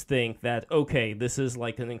make us think that, okay, this is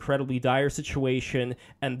like an incredibly dire situation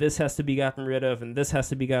and this has to be gotten rid of and this has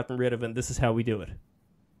to be gotten rid of and this is how we do it?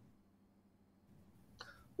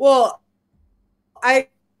 Well, I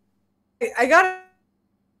gotta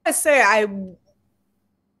say, I'm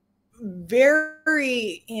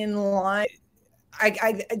very in line.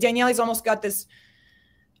 Daniele's almost got this,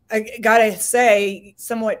 I gotta say,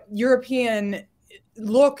 somewhat European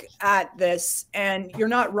look at this, and you're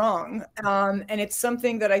not wrong. And it's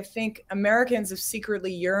something that I think Americans have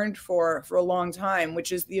secretly yearned for a long time,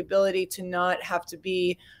 which is the ability to not have to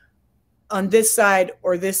be on this side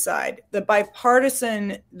or this side. The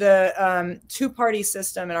bipartisan, the two-party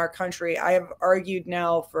system in our country, I have argued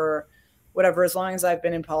now for whatever, as long as I've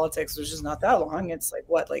been in politics, which is not that long. It's like,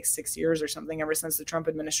 what, like 6 years or something, ever since the Trump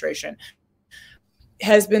administration,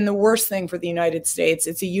 has been the worst thing for the United States.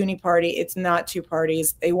 It's a uni-party. It's not two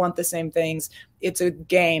parties. They want the same things. It's a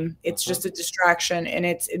game. It's just a distraction, and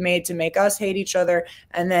it's made to make us hate each other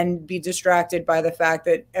and then be distracted by the fact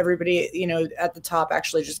that everybody, you know, at the top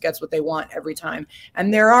actually just gets what they want every time.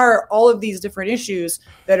 And there are all of these different issues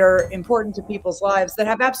that are important to people's lives that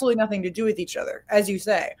have absolutely nothing to do with each other, as you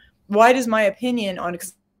say. Why does my opinion on,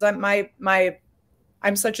 because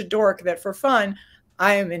I'm such a dork that for fun,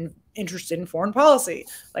 I am interested in foreign policy.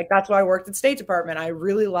 Like, that's why I worked at State Department. I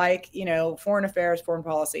really like, you know, foreign affairs, foreign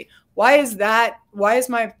policy. Why is that? Why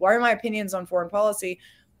are my opinions on foreign policy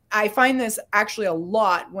I find this actually a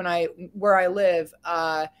lot where I live,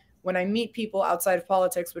 when I meet people outside of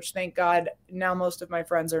politics, which thank God now most of my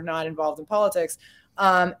friends are not involved in politics.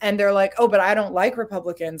 And they're like, oh, but I don't like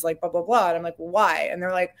Republicans, like blah, blah, blah. And I'm like, well, why? And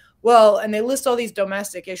they're like, well, and they list all these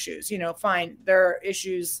domestic issues, you know, fine. There are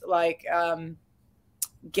issues like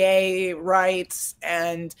gay rights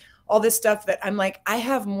and all this stuff that I'm like, I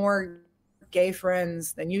have more gay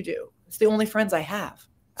friends than you do. It's the only friends I have,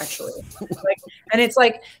 actually. Like, and it's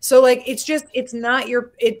like, so like, it's not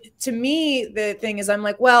to me, the thing is, I'm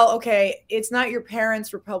like, well, okay, it's not your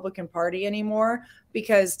parents' Republican Party anymore,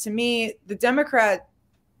 because to me,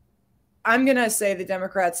 I'm going to say the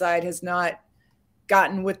Democrat side has not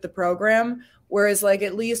gotten with the program. Whereas like,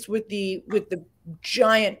 at least with the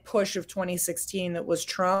giant push of 2016 that was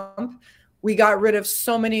Trump, we got rid of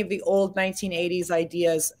so many of the old 1980s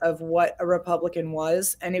ideas of what a Republican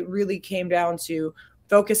was. And it really came down to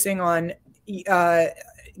focusing on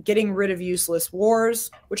getting rid of useless wars,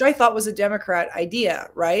 which I thought was a Democrat idea,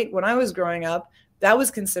 right? When I was growing up, that was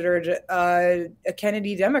considered a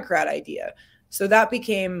Kennedy Democrat idea. So that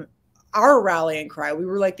became our rallying cry. We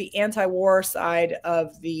were like the anti-war side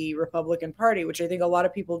of the Republican Party, which I think a lot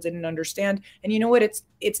of people didn't understand. And you know what?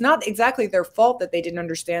 It's not exactly their fault that they didn't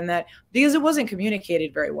understand that, because it wasn't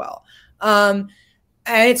communicated very well.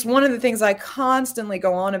 And it's one of the things I constantly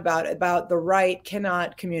go on about the right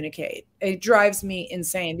cannot communicate. It drives me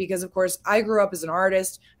insane because, of course, I grew up as an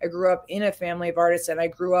artist. I grew up in a family of artists, and I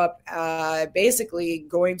grew up basically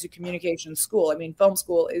going to communication school. I mean, film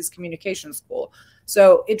school is communication school.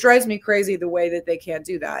 So it drives me crazy the way that they can't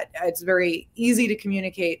do that. It's very easy to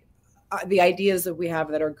communicate the ideas that we have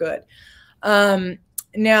that are good.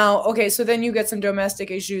 Now, okay, so then you get some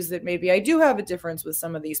domestic issues that maybe I do have a difference with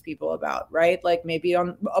some of these people about, right? Like maybe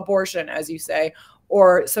on abortion, as you say,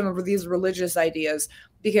 or some of these religious ideas,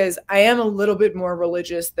 because I am a little bit more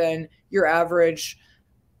religious than your average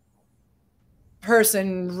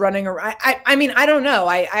person running around. I mean, I don't know.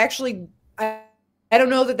 I don't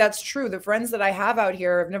know that that's true. The friends that I have out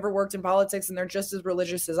here have never worked in politics, and they're just as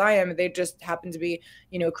religious as I am. They just happen to be,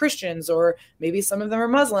 you know, Christians, or maybe some of them are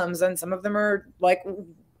Muslims, and some of them are like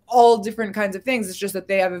all different kinds of things. It's just that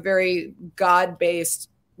they have a very God-based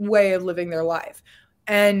way of living their life.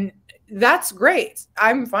 And that's great.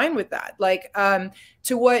 I'm fine with that. Like,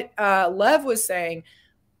 to what Lev was saying,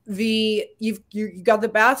 you've got the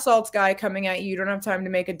bath salts guy coming at you. You don't have time to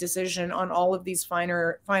make a decision on all of these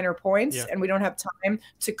finer points. Yeah. And we don't have time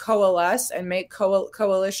to coalesce and make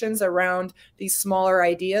coalitions around these smaller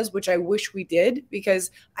ideas, which I wish we did,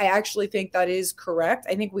 because I actually think that is correct.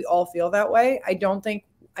 I think we all feel that way. I don't think,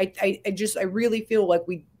 I really feel like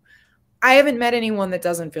I haven't met anyone that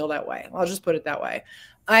doesn't feel that way. I'll just put it that way.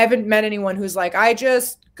 I haven't met anyone who's like, I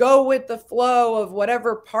just go with the flow of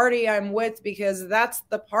whatever party I'm with because that's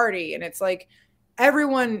the party. And it's like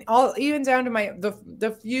everyone, even down to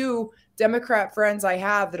the few Democrat friends I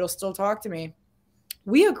have that'll still talk to me,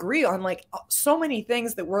 we agree on like so many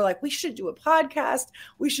things that we're like, we should do a podcast.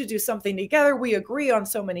 We should do something together. We agree on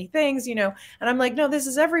so many things, you know? And I'm like, no, this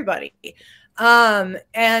is everybody. And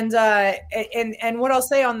what I'll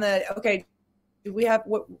say on do we have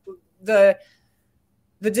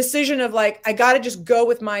the decision of like, I got to just go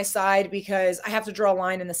with my side because I have to draw a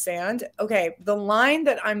line in the sand. Okay. The line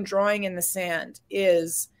that I'm drawing in the sand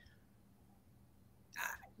is,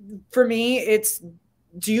 for me, it's,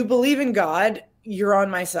 do you believe in God? You're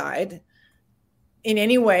on my side in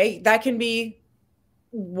any way. That can be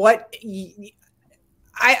what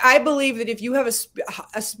I believe that if you have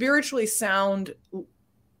a spiritually sound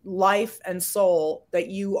life and soul, that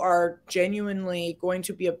you are genuinely going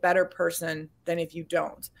to be a better person than if you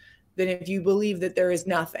don't, than if you believe that there is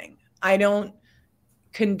nothing. I don't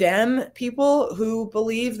condemn people who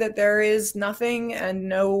believe that there is nothing and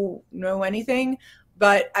know anything,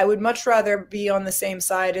 but I would much rather be on the same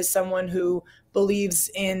side as someone who believes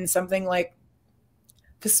in something like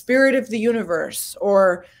the spirit of the universe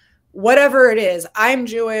or whatever it is. I'm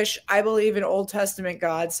Jewish. I believe in Old Testament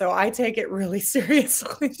God, so I take it really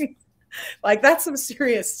seriously. Like, that's some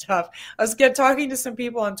serious stuff. I was talking to some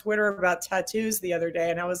people on Twitter about tattoos the other day,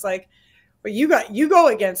 and I was like, "But you go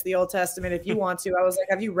against the Old Testament if you want to." I was like,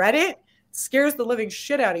 "Have you read it? It scares the living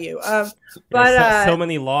shit out of you." But so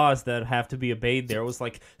many laws that have to be obeyed. There was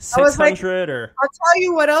like 600 or. I'll tell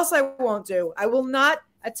you what else I won't do. I will not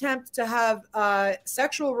attempt to have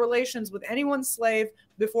sexual relations with anyone's slave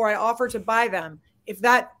before I offer to buy them. If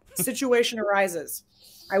that situation arises,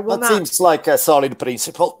 I will not. That seems like a solid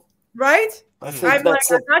principle, right? I'm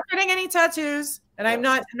not getting any tattoos, and I'm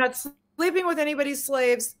not sleeping with anybody's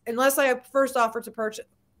slaves unless I first offer to purchase.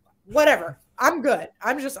 whatever. I'm good.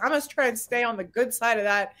 I'm just trying to stay on the good side of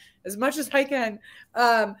that as much as I can.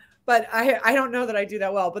 But I don't know that I do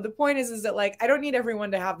that well. But the point is that like, I don't need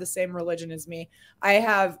everyone to have the same religion as me. I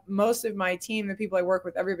have most of my team, the people I work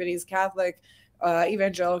with, everybody's Catholic,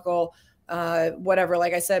 evangelical, whatever.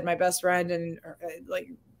 Like I said, my best friend and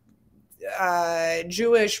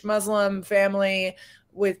Jewish, Muslim family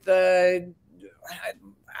with the,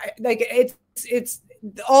 like it's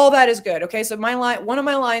all that is good. Okay. So one of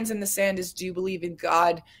my lines in the sand is, do you believe in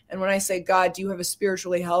God? And when I say God, do you have a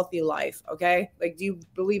spiritually healthy life? Okay. Like, do you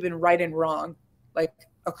believe in right and wrong, like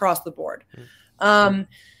across the board?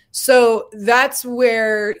 So that's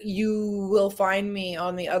where you will find me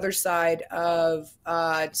on the other side of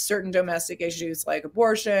certain domestic issues like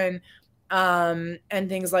abortion and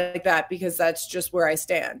things like that, because that's just where I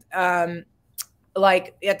stand.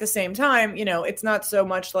 Like at the same time, you know, it's not so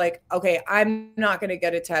much like, okay, I'm not going to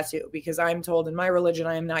get a tattoo because I'm told in my religion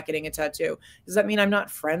I am not getting a tattoo. Does that mean I'm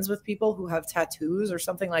not friends with people who have tattoos or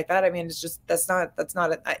something like that? I mean, it's just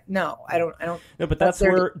no, I don't. No, but that's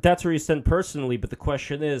where you stand personally. But the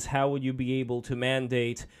question is, how would you be able to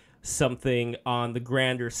mandate something on the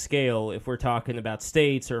grander scale if we're talking about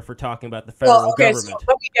states or if we're talking about the federal government? So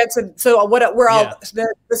let me get to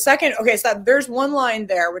the second. Okay, so there's one line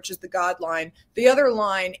there, which is the God line. The other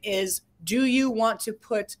line is, do you want to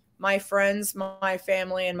put my friends, my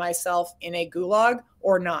family, and myself in a gulag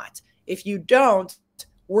or not? If you don't,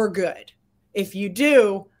 we're good. If you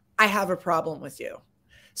do, I have a problem with you.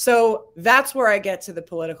 So that's where I get to the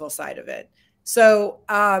political side of it. So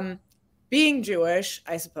being Jewish,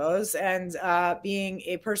 I suppose, and being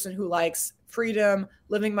a person who likes freedom,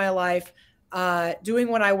 living my life, doing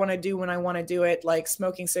what I want to do when I want to do it, like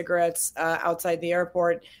smoking cigarettes outside the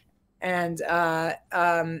airport, and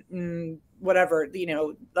whatever, you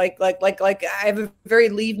know, like I have a very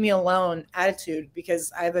leave me alone attitude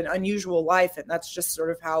because I have an unusual life, and that's just sort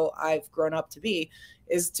of how I've grown up to be,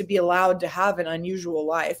 is to be allowed to have an unusual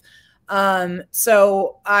life.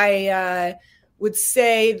 So I would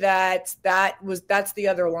say that's the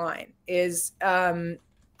other line is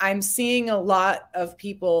I'm seeing a lot of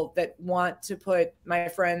people that want to put my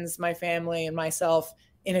friends, my family, and myself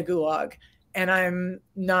in a gulag, and I'm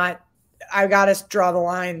not. I got to draw the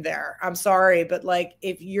line there. I'm sorry, but like,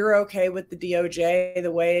 if you're okay with the DOJ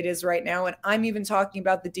the way it is right now, and I'm even talking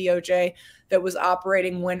about the DOJ that was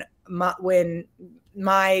operating when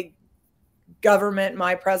my government,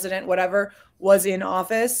 my president, whatever, was in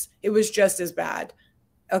office, it was just as bad.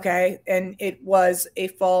 Okay. And it was a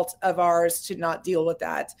fault of ours to not deal with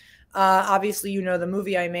that. Obviously, you know, the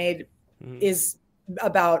movie I made is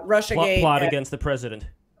about Russiagate. Plot against the president.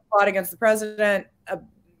 Plot against the president,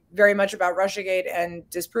 very much about Russiagate and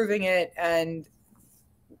disproving it. And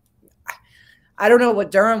I don't know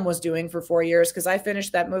what Durham was doing for 4 years, because I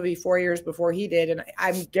finished that movie 4 years before he did, and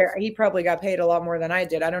he probably got paid a lot more than I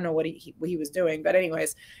did. I don't know what he was doing, but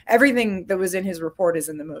anyways, everything that was in his report is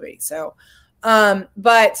in the movie. So,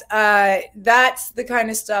 but that's the kind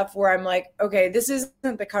of stuff where I'm like, okay, this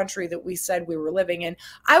isn't the country that we said we were living in.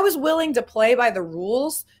 I was willing to play by the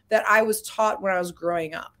rules that I was taught when I was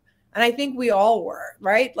growing up. And I think we all were,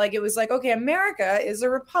 right? Like, it was like, okay, America is a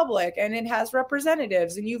republic and it has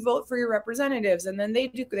representatives, and you vote for your representatives, and then they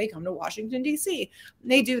come to Washington, D.C. and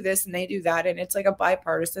they do this and they do that. And it's like a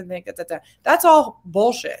bipartisan thing. That's all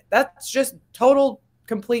bullshit. That's just total,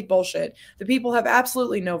 complete bullshit. The people have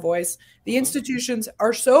absolutely no voice. The institutions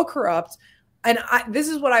are so corrupt. And this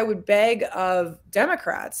is what I would beg of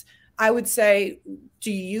Democrats. I would say,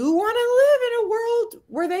 do you want to live in a world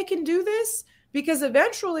where they can do this? Because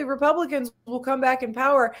eventually Republicans will come back in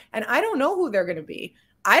power, and I don't know who they're going to be.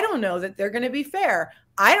 I don't know that they're going to be fair.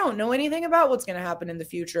 I don't know anything about what's going to happen in the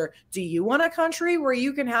future. Do you want a country where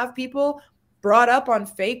you can have people brought up on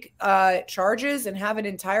fake charges and have an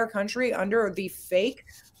entire country under the fake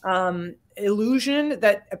illusion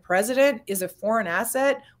that a president is a foreign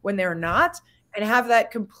asset when they're not, and have that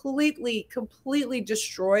completely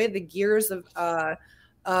destroy the gears of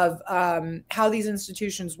how these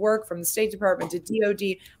institutions work, from the State Department to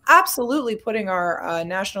DOD, absolutely putting our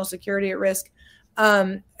national security at risk.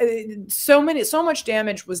 So much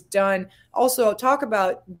damage was done. Also, talk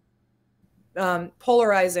about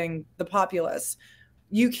polarizing the populace.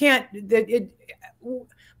 You can't.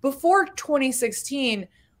 Before 2016,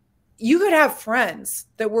 you could have friends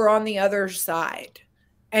that were on the other side,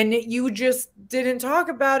 and you just didn't talk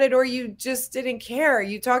about it, or you just didn't care.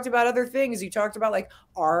 You talked about other things. You talked about like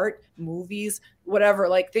art, movies, whatever,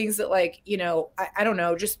 like things that, like, you know, I don't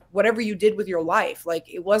know, just whatever you did with your life.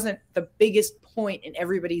 Like, it wasn't the biggest point in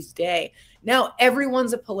everybody's day. Now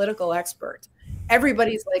everyone's a political expert.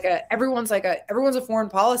 everyone's a foreign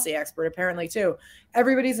policy expert apparently too.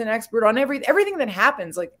 Everybody's an expert on everything that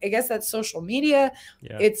happens. Like, I guess that's social media.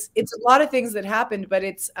 Yeah. It's a lot of things that happened, but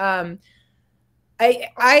it's I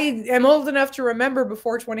am old enough to remember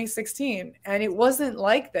before 2016, and it wasn't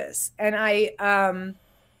like this. And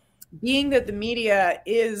being that the media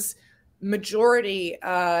is majority,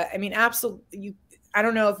 I mean, absolutely, I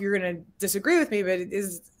don't know if you're going to disagree with me, but it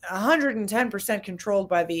is 110% controlled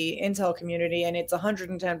by the intel community, and it's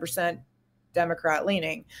 110% Democrat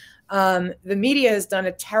leaning. The media has done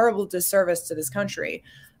a terrible disservice to this country.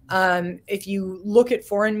 If you look at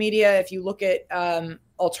foreign media, if you look at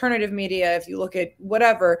alternative media, if you look at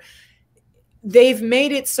whatever, they've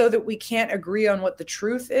made it so that we can't agree on what the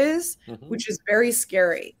truth is, which is very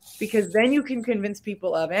scary, because then you can convince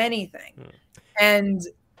people of anything. And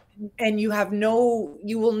you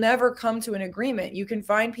will never come to an agreement. You can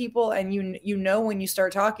find people, and you know when you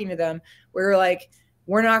start talking to them, where you're like,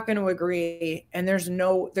 we're not going to agree, and there's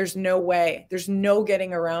no way, there's no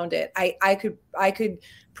getting around it. I could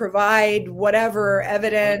provide whatever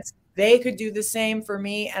evidence, they could do the same for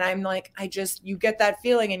me, and I'm like, you get that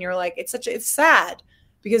feeling, and you're like, it's sad,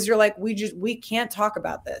 because you're like, we can't talk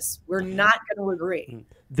about this. We're not going to agree.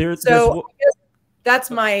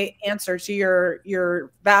 That's my answer to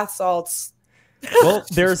your bath salts. Well,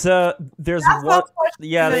 there's one,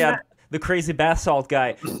 yeah, the crazy bath salt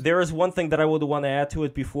guy. There is one thing that I would want to add to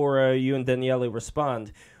it before you and Daniele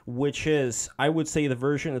respond, which is, I would say, the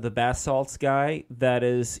version of the bath salts guy that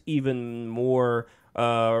is even more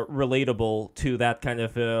relatable to that kind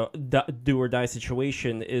of do or die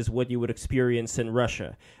situation is what you would experience in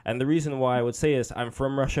Russia. And the reason why I would say is, I'm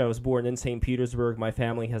from Russia. I was born in St. Petersburg. My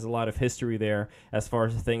family has a lot of history there as far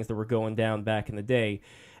as the things that were going down back in the day.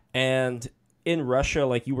 And in Russia,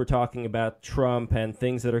 like you were talking about Trump and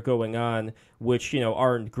things that are going on, which,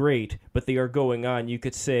 aren't great, but they are going on, you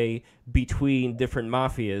could say, between different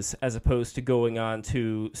mafias as opposed to going on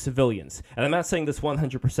to civilians. And I'm not saying this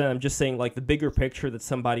 100%, I'm just saying, like, the bigger picture that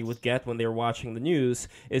somebody would get when they're watching the news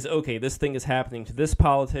is, okay, this thing is happening to this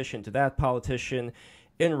politician, to that politician.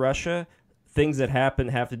 In Russia, things that happen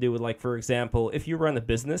have to do with, like, for example, if you run a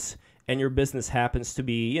business and your business happens to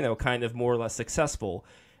be, kind of more or less successful,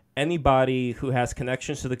 anybody who has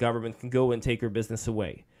connections to the government can go and take your business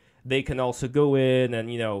away. They can also go in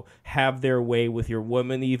and, have their way with your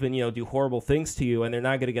woman, even, do horrible things to you, and they're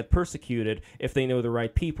not going to get persecuted if they know the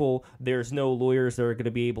right people. There's no lawyers that are going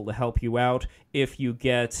to be able to help you out if you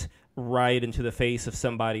get right into the face of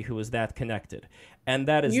somebody who is that connected. And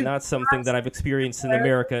that is not something that I've experienced in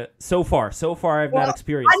America so far. So far, I've not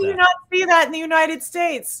experienced that. How do you not see that in the United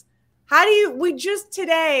States?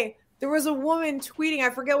 Today, there was a woman tweeting, I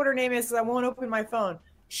forget what her name is, so I won't open my phone.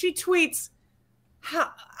 She tweets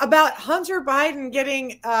about Hunter Biden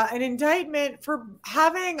getting an indictment for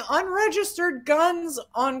having unregistered guns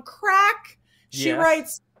on crack. She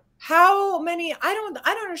writes, how many, I don't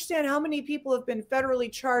understand how many people have been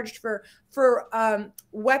federally charged for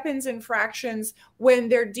weapons infractions when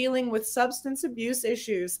they're dealing with substance abuse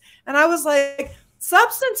issues. And I was like,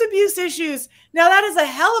 substance abuse issues? Now that is a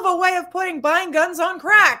hell of a way of buying guns on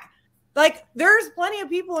crack. Like, there's plenty of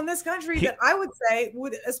people in this country that I would say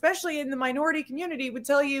especially in the minority community, would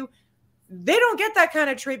tell you they don't get that kind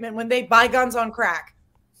of treatment when they buy guns on crack.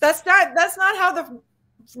 That's not how the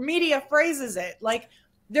media phrases it. Like,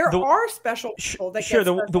 there are special people that get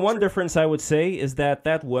the one difference I would say is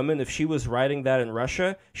that woman, if she was writing that in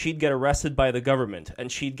Russia, she'd get arrested by the government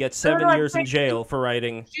and she'd get 7 years in jail for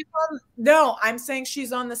writing. I'm saying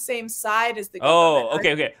she's on the same side as the government. Oh,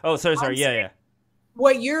 okay. Oh, sorry. Yeah.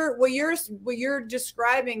 What you're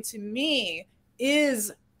describing to me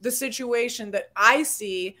is the situation that I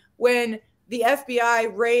see when the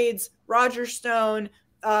FBI raids Roger Stone,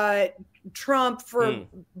 Trump for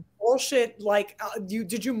bullshit. Like,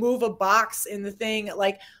 did you move a box in the thing?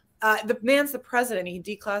 Like, the man's the president; he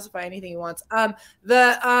can declassify anything he wants.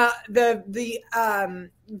 The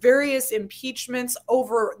various impeachments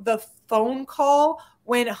over the phone call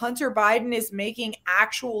when Hunter Biden is making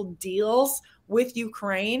actual deals with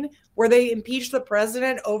Ukraine, where they impeach the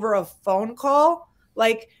president over a phone call.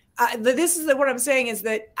 Like, this is what I'm saying is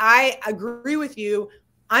that I agree with you.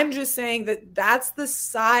 I'm just saying that that's the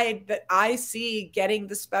side that I see getting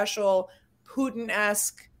the special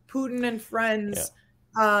Putin-esque, Putin and friends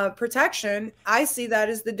protection. I see that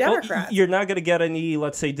as the Democrats. Well, you're not going to get any,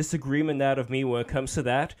 let's say, disagreement out of me when it comes to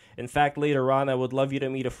that. In fact, later on, I would love you to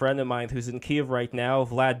meet a friend of mine who's in Kiev right now,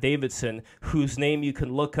 Vlad Davidson, whose name you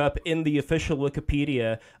can look up in the official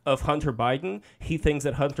Wikipedia of Hunter Biden. He thinks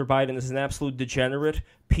that Hunter Biden is an absolute degenerate,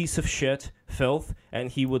 piece of shit, filth,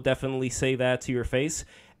 and he would definitely say that to your face.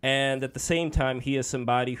 and at the same time, he is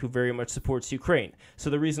somebody who very much supports Ukraine. So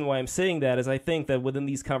the reason why I'm saying that is I think that within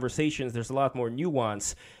these conversations, there's a lot more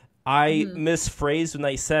nuance. I misphrased when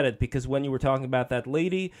I said it, because when you were talking about that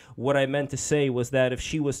lady, what I meant to say was that if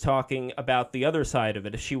she was talking about the other side of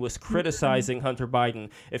it, if she was criticizing Hunter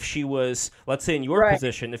Biden, if she was, let's say in your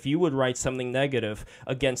position, if you would write something negative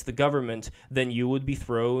against the government, then you would be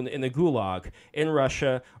thrown in a gulag in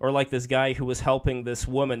Russia, or like this guy who was helping this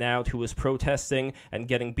woman out who was protesting and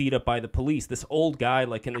getting beat up by the police. This old guy,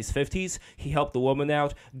 like in his 50s, he helped the woman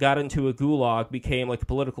out, got into a gulag, became like a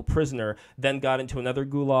political prisoner, then got into another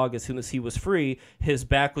gulag. As soon as he was free, his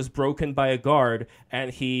back was broken by a guard,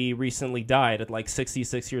 and he recently died at like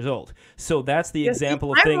 66 years old. So that's the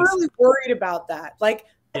example of things. I'm really worried about that. Like,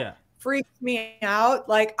 freaks me out.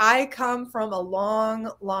 Like, I come from a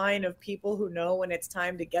long line of people who know when it's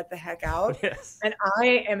time to get the heck out. Yes. And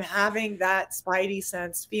I am having that spidey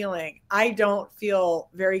sense feeling. I don't feel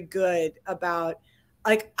very good about,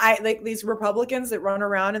 like these Republicans that run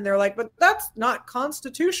around and they're like, but that's not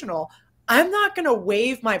constitutional. I'm not going to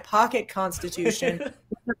waive my pocket constitution.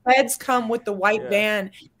 The feds come with the white van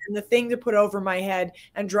and the thing to put over my head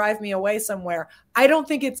and drive me away somewhere. I don't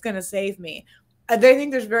think it's going to save me. I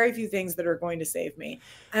think there's very few things that are going to save me.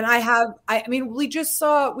 And I mean, we just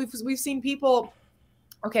saw, we've seen people,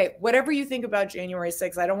 okay, whatever you think about January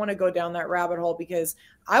 6th, I don't want to go down that rabbit hole because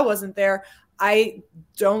I wasn't there. We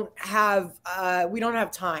don't have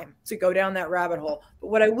time to go down that rabbit hole. But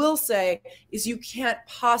what I will say is you can't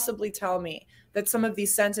possibly tell me that some of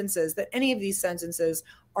these sentences, that any of these sentences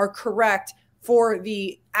are correct for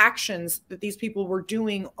the actions that these people were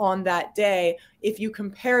doing on that day if you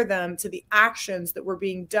compare them to the actions that were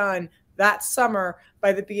being done that summer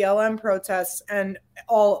by the BLM protests and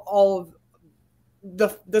all of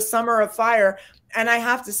the summer of fire. And I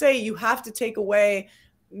have to say, you have to take away,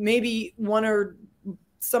 maybe one or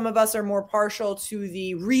some of us are more partial to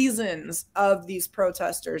the reasons of these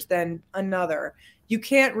protesters than another. You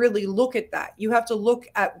can't really look at that. You have to look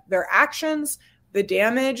at their actions, the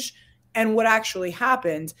damage, and what actually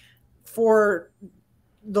happened for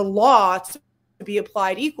the law to be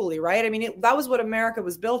applied equally, right? I mean, that was what America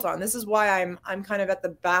was built on. This is why I'm kind of at the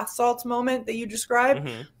bath salts moment that you described,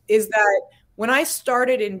 is that when I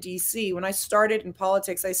started in DC, when I started in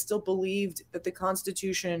politics, I still believed that the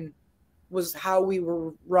Constitution was how we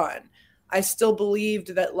were run. I still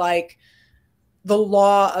believed that, like, the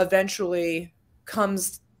law eventually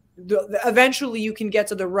you can get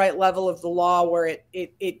to the right level of the law where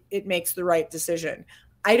it makes the right decision.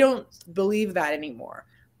 I don't believe that anymore.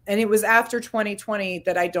 And it was after 2020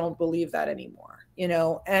 that I don't believe that anymore, you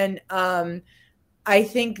know? And I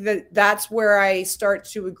think that that's where I start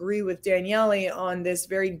to agree with Daniele on this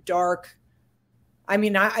very dark. I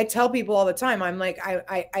mean, I tell people all the time, I'm like,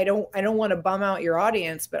 I don't want to bum out your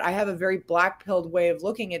audience, but I have a very black-pilled way of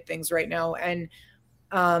looking at things right now. And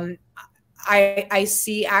I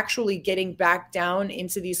see actually getting back down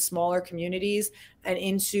into these smaller communities and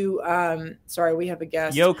into, sorry, we have a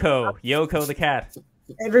guest. Yoko the cat.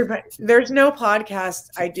 Everybody, there's no podcast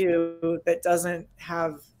I do that doesn't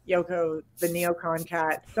have Yoko the neocon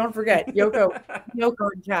cat. Don't forget Yoko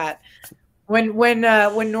neocon cat.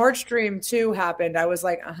 When Nord Stream 2 happened, I was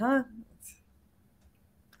like, I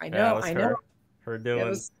know. Her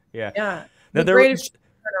doing, yeah. No, the greatest to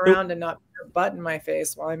turn around and not put a butt in my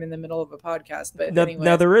face while I'm in the middle of a podcast. But anyway.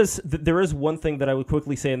 Now there is one thing that I would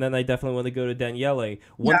quickly say, and then I definitely want to go to Daniele.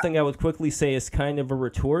 One thing I would quickly say is kind of a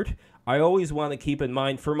retort. I always want to keep in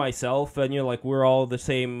mind for myself, and like we're all the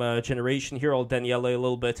same generation here. All Daniele a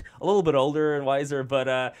little bit older and wiser,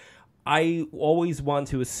 but I always want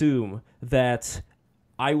to assume that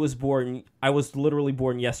I was literally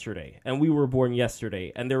born yesterday, and we were born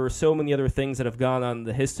yesterday, and there were so many other things that have gone on in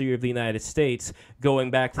the history of the United States, going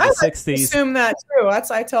back to the 60s. I assume that too.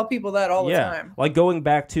 I tell people that all the time. Like going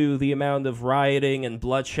back to the amount of rioting and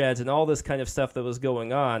bloodsheds and all this kind of stuff that was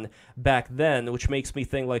going on back then, which makes me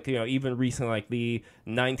think, like, even recently, like the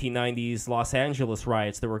 1990s Los Angeles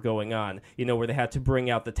riots that were going on, where they had to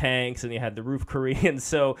bring out the tanks and you had the roof Koreans.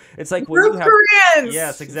 So it's like Koreans!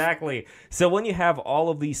 Yes, exactly. So when you have all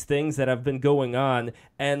of these things that have been going on,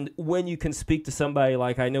 and when you can speak to somebody,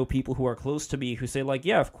 like I know people who are close to me who say, like,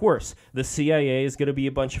 yeah, of course, the CIA is going to be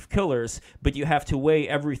a bunch of killers, but you have to weigh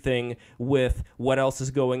everything with what else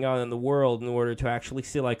is going on in the world in order to actually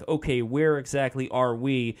see, like, okay, where exactly are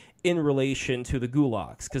we in relation to the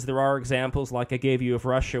gulags? Because there are examples, like I gave you, of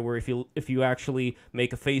Russia, where if you actually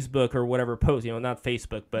make a Facebook or whatever post, not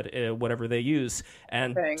Facebook, but whatever they use,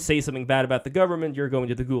 and say something bad about the government, you're going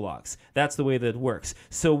to the gulags. That's the way that it works.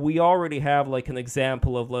 So we already have like an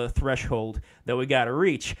example of a threshold that we got to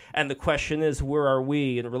reach. And the question is, where are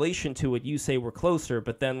we in relation to it? You say we're closer,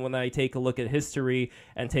 but then when I take a look at history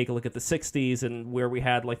and take a look at the 60s and where we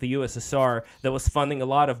had like the USSR that was funding a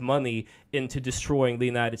lot of money into destroying the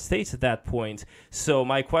United States at that point. So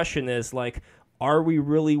my question is, like, are we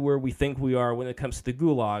really where we think we are when it comes to the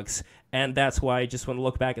gulags? And that's why I just want to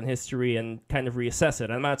look back in history and kind of reassess it.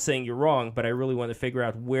 I'm not saying you're wrong, but I really want to figure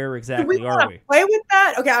out where exactly are we. Play with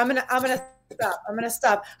that? Okay, I'm gonna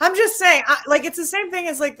stop. I'm just saying, like, it's the same thing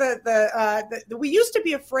as like the we used to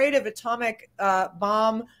be afraid of atomic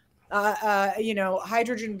bomb,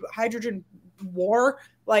 hydrogen war.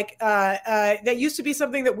 Like that used to be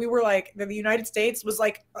something that we were like, that the United States was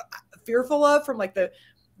like fearful of from like the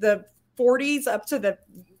 40s up to the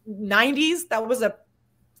 90s. That was a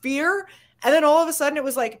fear. And then all of a sudden it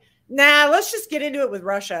was like, nah, let's just get into it with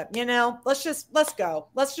Russia. Let's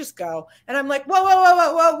go. And I'm like,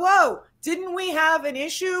 whoa. Didn't we have an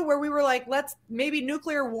issue where we were like, maybe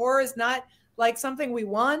nuclear war is not like something we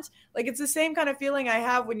want? Like, it's the same kind of feeling I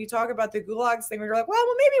have when you talk about the gulags thing, where you're like, well,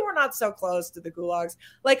 maybe we're not so close to the gulags.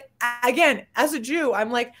 Like, again, as a Jew,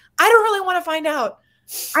 I'm like, I don't really want to find out.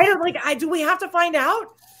 Do we have to find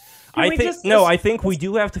out? I think we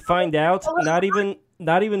do have to find out, not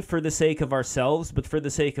even for the sake of ourselves, but for the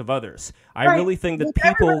sake of others. I really think that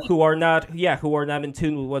people who are not in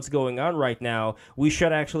tune with what's going on right now, we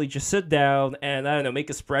should actually just sit down and, I don't know, make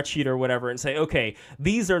a spreadsheet or whatever and say, okay,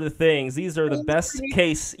 these are the things, these are the best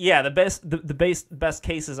case, the best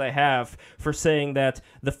cases I have for saying that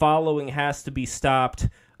the following has to be stopped.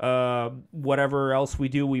 Whatever else we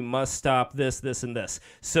do, we must stop this, and this.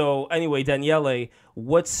 So anyway, Daniele,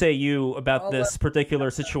 what say you about this particular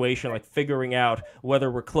situation, like figuring out whether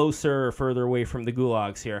we're closer or further away from the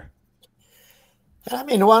gulags here? I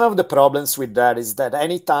mean, one of the problems with that is that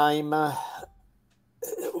anytime,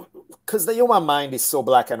 because the human mind is so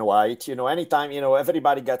black and white, anytime,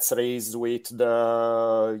 everybody gets raised with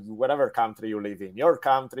whatever country you live in. Your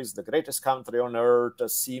country is the greatest country on earth, a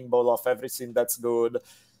symbol of everything that's good.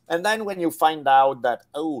 And then when you find out that,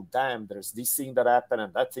 oh, damn, there's this thing that happened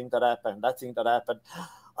and that thing that happened and that thing that happened.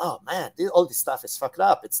 Oh, man, all this stuff is fucked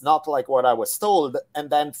up. It's not like what I was told. And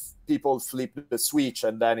then people flip the switch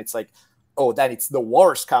and then it's like, oh, then it's the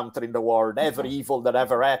worst country in the world. Every evil that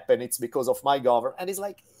ever happened, it's because of my government. And it's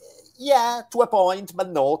like, yeah, to a point, but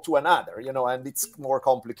no, to another, and it's more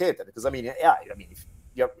complicated. Because, if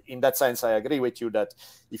you're, in that sense, I agree with you that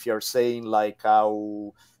if you're saying like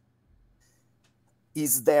how...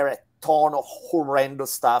 Is there a ton of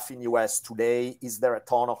horrendous stuff in U.S. today? Is there a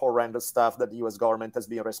ton of horrendous stuff that the U.S. government has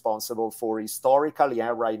been responsible for historically?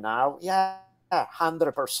 Yeah, right now? Yeah,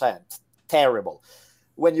 100%. Terrible.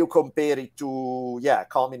 When you compare it to,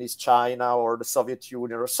 communist China or the Soviet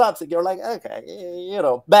Union or something, you're like, okay,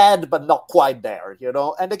 bad, but not quite there,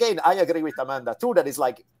 And again, I agree with Amanda too, that is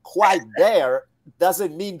like quite there.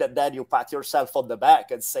 Doesn't mean that then you pat yourself on the back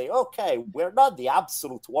and say, okay, we're not the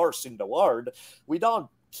absolute worst in the world. We don't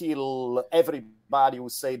kill everybody who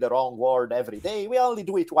say the wrong word every day. We only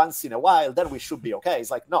do it once in a while. Then we should be okay. It's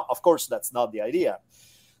like, no, of course, that's not the idea.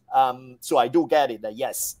 So I do get it that,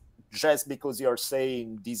 yes, just because you're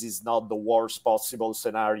saying this is not the worst possible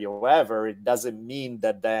scenario ever, it doesn't mean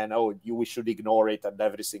that then, we should ignore it and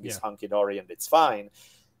everything is hunky-dory and it's fine.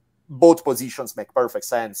 Both positions make perfect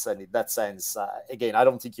sense. And in that sense, again, I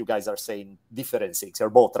don't think you guys are saying different things. You're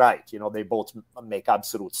both right. They both make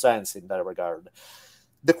absolute sense in that regard.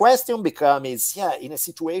 The question becomes, in a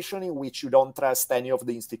situation in which you don't trust any of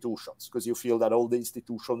the institutions because you feel that all the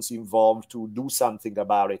institutions involved to do something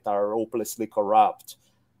about it are hopelessly corrupt,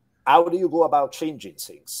 how do you go about changing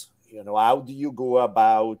things? How do you go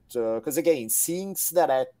about, because again, things that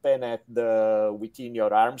happen within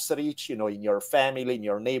your arm's reach, in your family, in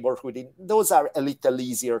your neighborhood, those are a little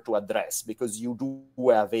easier to address because you do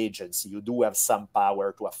have agency, you do have some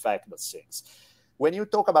power to affect those things. When you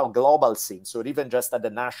talk about global things, or even just at the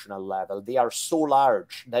national level, they are so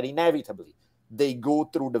large that inevitably they go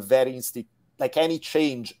through the very like any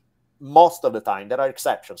change, most of the time, there are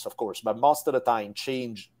exceptions, of course, but most of the time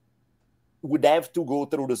change would have to go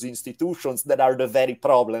through those institutions that are the very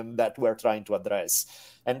problem that we're trying to address.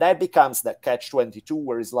 And that becomes that catch-22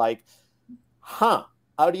 where it's like, how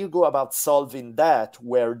do you go about solving that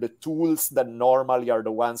where the tools that normally are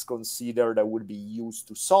the ones considered that would be used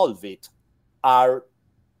to solve it are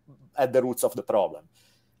at the roots of the problem?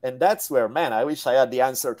 And that's where, man, I wish I had the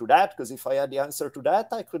answer to that, because if I had the answer to that,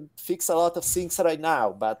 I could fix a lot of things right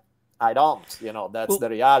now, but I don't. That's the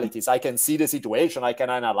realities. I can see the situation, I can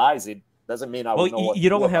analyze it. Doesn't mean I will know what you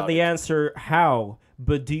to do don't have the it. answer how,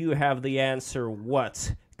 but do you have the answer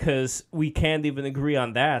what? because we can't even agree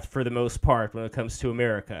on that for the most part when it comes to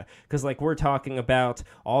America. Because, like, we're talking about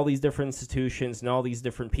all these different institutions and all these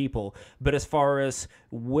different people. But as far as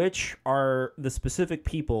which are the specific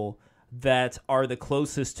people that are the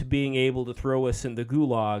closest to being able to throw us in the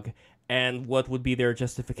gulag, and what would be their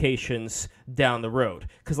justifications down the road.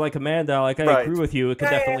 Because, like, Amanda, like, I agree with you, it could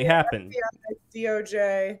definitely happen.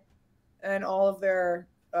 DOJ and all of their...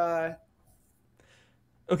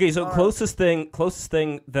 Okay, so closest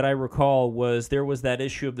thing that I recall was there was that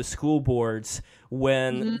issue of the school boards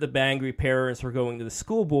when the angry parents were going to the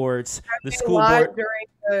school boards. The school board during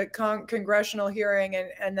the congressional hearing,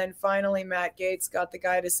 and then finally Matt Gaetz got the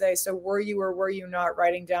guy to say, so were you or were you not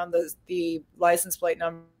writing down the license plate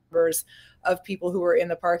numbers of people who were in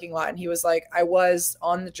the parking lot? And he was like, I was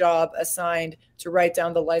on the job assigned to write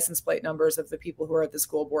down the license plate numbers of the people who are at the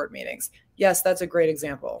school board meetings. Yes, that's a great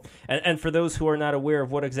example. And for those who are not aware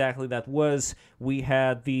of what exactly that was, we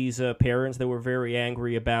had these parents that were very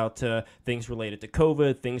angry about things related to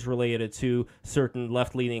COVID, things related to certain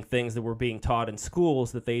left-leaning things that were being taught in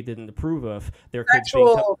schools that they didn't approve of. Their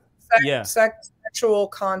sexual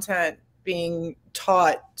content being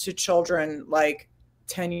taught to children like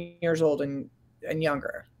 10 years old and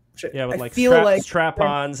younger. Yeah, with like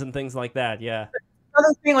strap-ons and things like that. Yeah.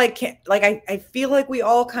 Another thing, I feel like we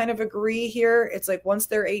all kind of agree here. It's like once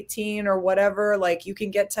they're 18 or whatever, like you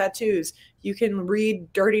can get tattoos, you can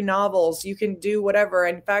read dirty novels, you can do whatever.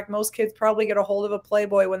 In fact, most kids probably get a hold of a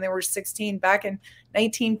Playboy when they were 16 back in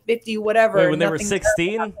 1950, whatever. Wait, when they were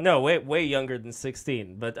 16? No, way younger than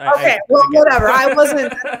 16. But whatever. I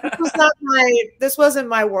wasn't. This wasn't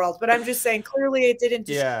my world. But I'm just saying, clearly, it didn't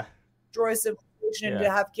destroy civilization to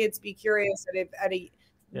have kids be curious at a.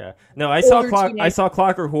 Yeah. No, I saw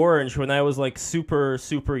Clockwork Orange when I was like super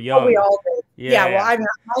young. Oh, we all did. Yeah.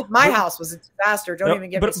 Well, my house was a disaster. Don't even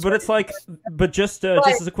get me started. But it's like, just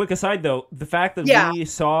as a quick aside though, the fact that we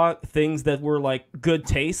saw things that were like good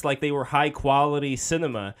taste, like they were high quality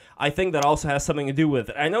cinema, I think that also has something to do with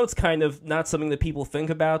it. I know it's kind of not something that people think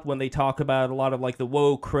about when they talk about a lot of like the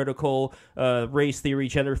woke, critical, race theory,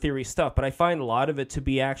 gender theory stuff, but I find a lot of it to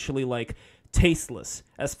be actually like tasteless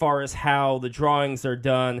as far as how the drawings are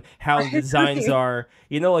done, how the designs are,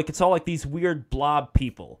 like it's all like these weird blob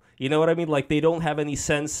people, you know what I mean? Like they don't have any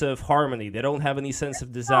sense of harmony, they don't have any sense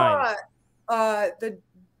of design. The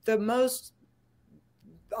most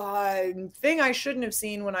thing I shouldn't have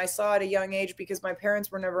seen when I saw at a young age, because my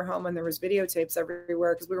parents were never home and there was videotapes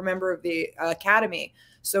everywhere, because we were a member of the academy,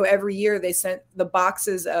 so every year they sent the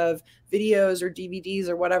boxes of videos or DVDs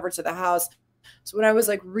or whatever to the house. So when I was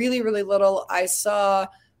like really, really little, I saw,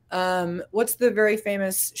 what's the very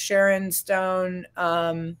famous Sharon Stone?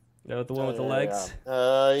 The one with the legs?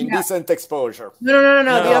 Indecent Exposure. No.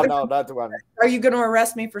 No, that one. Are you going to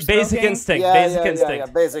arrest me for smoking? Basic Instinct. Basic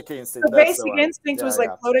Instinct. So Basic Instinct was like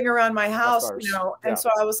floating around my house, and so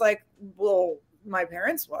I was like, well, my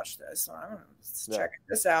parents watched this, so I'm checking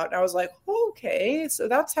this out. And I was like, okay, so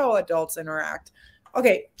that's how adults interact.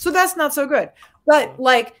 Okay, so that's not so good. But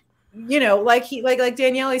like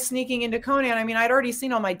Daniele sneaking into Conan. I mean, I'd already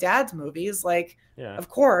seen all my dad's movies. Like, of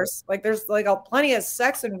course, like there's like plenty of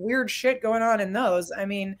sex and weird shit going on in those. I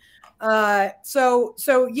mean, so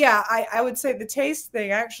yeah, I would say the taste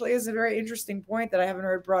thing actually is a very interesting point that I haven't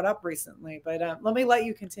heard brought up recently. But let me let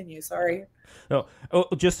you continue. Sorry. No,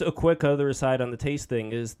 just a quick other aside on the taste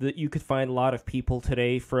thing is that you could find a lot of people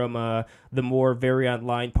today from the more very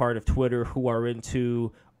online part of Twitter who are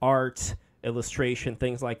into art, illustration,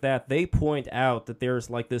 things like that. They point out that there's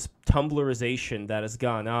like this Tumblrization that has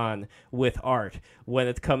gone on with art when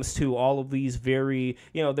it comes to all of these very,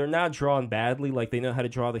 they're not drawn badly, like they know how to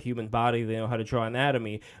draw the human body, they know how to draw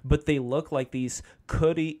anatomy, but they look like these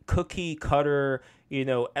cookie cutter,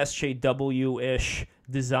 SJW-ish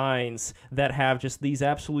designs that have just these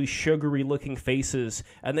absolutely sugary looking faces,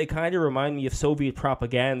 and they kind of remind me of Soviet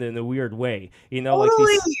propaganda in a weird way, like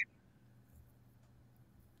these.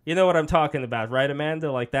 You know what I'm talking about, right,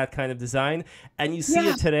 Amanda? Like that kind of design. And you see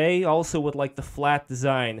it today also with like the flat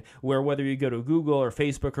design, where whether you go to Google or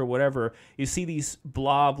Facebook or whatever, you see these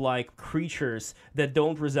blob-like creatures that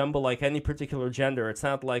don't resemble like any particular gender. It's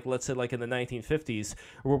not like, let's say, like in the 1950s,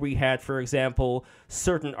 where we had, for example,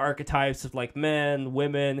 certain archetypes of like men,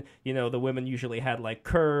 women. The women usually had like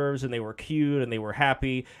curves and they were cute and they were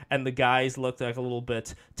happy, and the guys looked like a little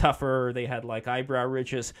bit tougher. They had like eyebrow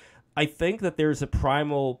ridges. I think that there's a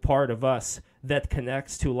primal part of us that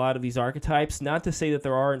connects to a lot of these archetypes. Not to say that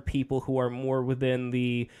there aren't people who are more within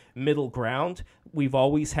the middle ground. We've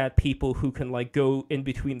always had people who can like go in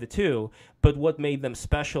between the two. But what made them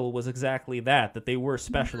special was exactly that they were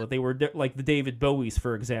special, that they were like the David Bowies,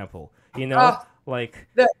 for example. Like,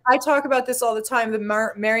 I talk about this all the time.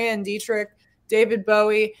 The Marianne Dietrich, David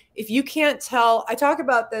Bowie. If you can't tell, I talk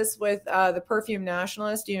about this with the Perfume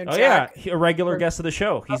Nationalist. Jack, a regular guest of the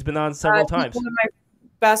show. He's been on several times. He's one of my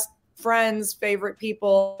best friends, favorite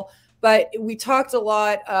people. But we talked a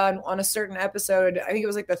lot on a certain episode. I think it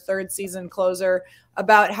was like the 3rd season closer,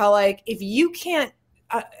 about how, like, if you can't,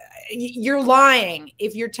 you're lying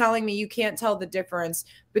if you're telling me you can't tell the difference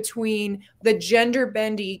between the gender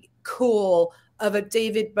bendy cool of a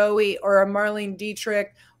David Bowie or a Marlene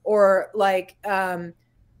Dietrich, or like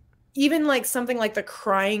even like something like The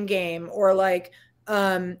Crying Game, or like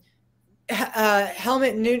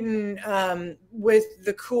Helmut Newton with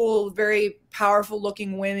the cool, very powerful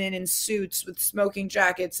looking women in suits with smoking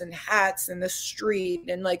jackets and hats in the street,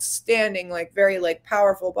 and like standing like very like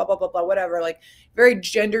powerful, blah, blah, blah, blah, whatever, like very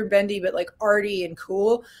gender bendy, but like arty and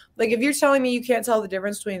cool. Like, if you're telling me you can't tell the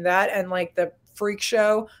difference between that and like the freak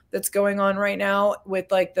show that's going on right now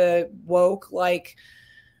with like the woke, like,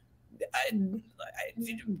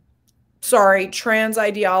 trans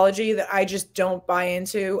ideology that I just don't buy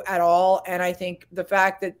into at all. And I think the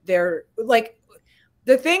fact that they're like,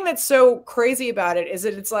 the thing that's so crazy about it is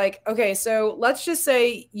that it's like, okay, so let's just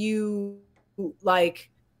say you like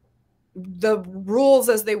the rules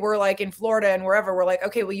as they were like in Florida and wherever were like,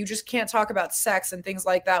 okay, well, you just can't talk about sex and things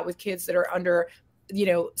like that with kids that are under,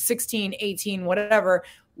 16, 18, whatever.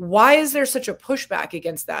 Why is there such a pushback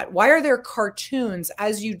against that? Why are there cartoons,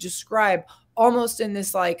 as you describe, almost in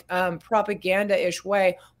this like propaganda-ish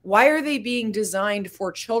way? Why are they being designed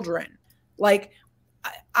for children? Like,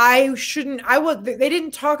 they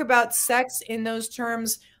didn't talk about sex in those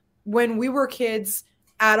terms when we were kids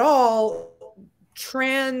at all.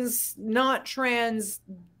 Trans, not trans,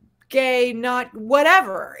 gay, not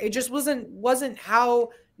whatever. It just wasn't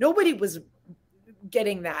how, nobody was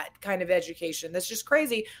getting that kind of education. That's just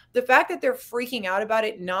crazy. The fact that they're freaking out about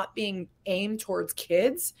it not being aimed towards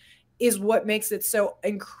kids is what makes it so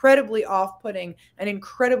incredibly off-putting and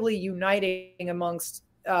incredibly uniting amongst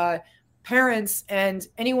parents and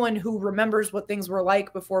anyone who remembers what things were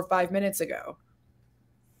like before 5 minutes ago.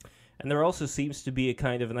 And there also seems to be a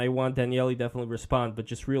kind of, and I want Daniele definitely respond, but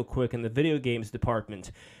just real quick, in the video games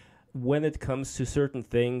department, when it comes to certain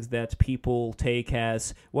things that people take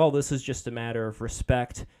as, well, this is just a matter of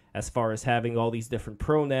respect, as far as having all these different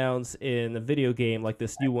pronouns in a video game like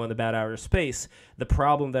this new one about outer space, the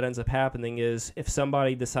problem that ends up happening is if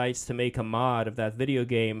somebody decides to make a mod of that video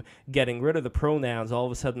game, getting rid of the pronouns, all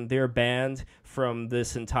of a sudden they're banned from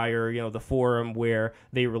this entire, the forum where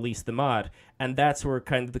they release the mod. And that's where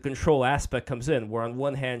kind of the control aspect comes in, where on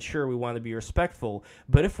one hand, sure, we want to be respectful,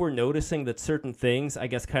 but if we're noticing that certain things, I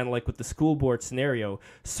guess kind of like with the school board scenario,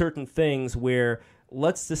 certain things where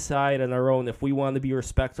let's decide on our own if we want to be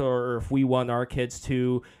respectful or if we want our kids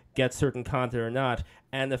to get certain content or not.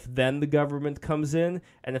 And if then the government comes in,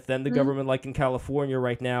 and if then the government, like in California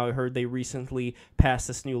right now, I heard they recently passed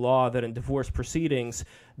this new law that in divorce proceedings,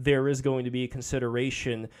 there is going to be a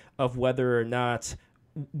consideration of whether or not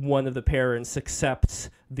one of the parents accepts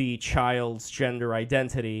the child's gender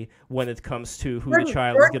identity when it comes to who the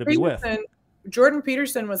child is going to be with. Jordan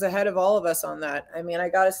Peterson was ahead of all of us on that. I mean, I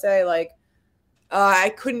got to say, like, I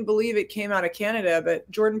couldn't believe it came out of Canada,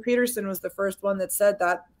 but Jordan Peterson was the first one that said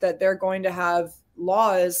that they're going to have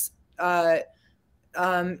laws. We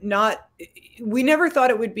never thought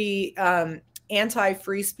it would be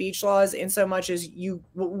anti-free speech laws in so much as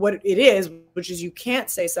what it is, which is you can't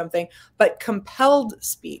say something, but compelled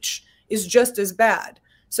speech is just as bad.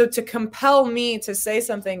 So to compel me to say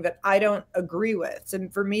something that I don't agree with,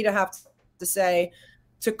 and for me to have to say,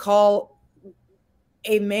 to call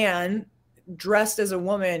a man dressed as a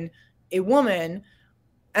woman,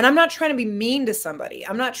 and I'm not trying to be mean to somebody.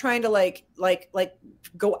 I'm not trying to like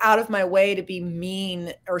go out of my way to be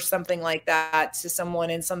mean or something like that to someone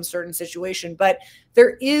in some certain situation. But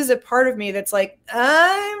there is a part of me that's like,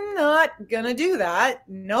 I'm not going to do that.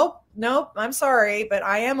 Nope. I'm sorry, but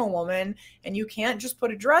I am a woman, and you can't just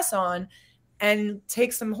put a dress on and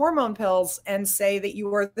take some hormone pills and say that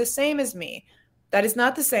you are the same as me. That is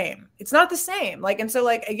not the same. It's not the same. Like, and so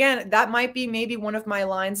like, again, that might be maybe one of my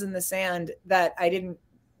lines in the sand that I didn't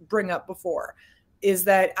bring up before, is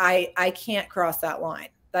that I can't cross that line.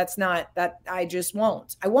 That's not that. I just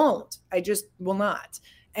won't. I just will not.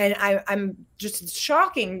 And I'm just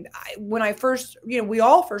shocking. When I first, we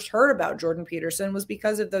all first heard about Jordan Peterson was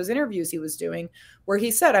because of those interviews he was doing where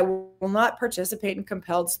he said, I will not participate in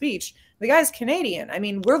compelled speech. The guy's Canadian. I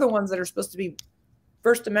mean, we're the ones that are supposed to be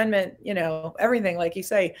First Amendment, you know, everything, like you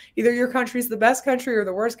say, either your country's the best country or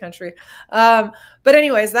the worst country. But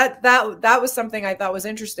anyways, that was something I thought was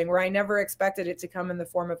interesting, where I never expected it to come in the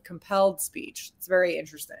form of compelled speech. It's very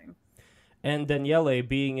interesting. And Daniele,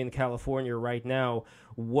 being in California right now,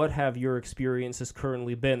 what have your experiences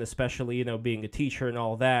currently been, especially, you know, being a teacher and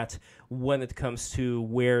all that, when it comes to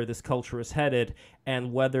where this culture is headed,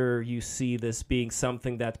 and whether you see this being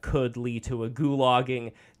something that could lead to a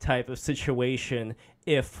gulagging type of situation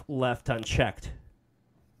if left unchecked?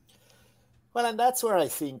 Well, and that's where I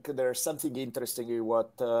think there's something interesting in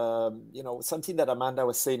what, something that Amanda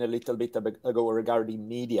was saying a little bit ago regarding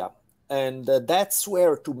media. And that's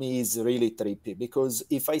where, to me, is really trippy, because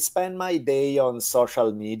if I spend my day on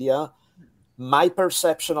social media, my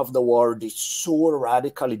perception of the world is so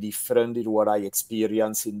radically different in what I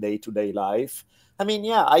experience in day-to-day life. I mean,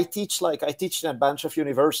 yeah, I teach in a bunch of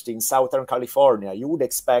universities in Southern California. You would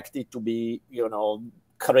expect it to be, you know,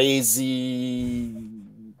 crazy,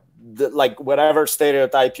 like whatever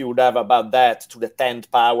stereotype you would have about that to the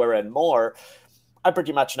 10th power and more. I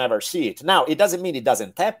pretty much never see it. Now, it doesn't mean it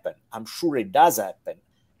doesn't happen. I'm sure it does happen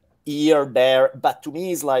here, there. But to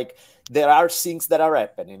me, it's like there are things that are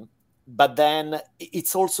happening, but then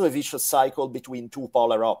it's also a vicious cycle between two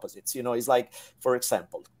polar opposites. You know, it's like, for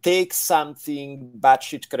example, take something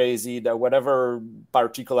batshit crazy, that whatever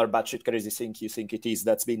particular batshit crazy thing you think it is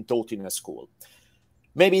that's been taught in a school.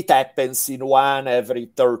 Maybe it happens in 1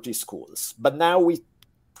 every 30 schools. But now we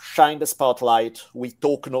shine the spotlight, we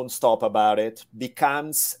talk nonstop about it,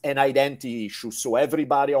 becomes an identity issue. So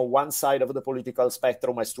everybody on one side of the political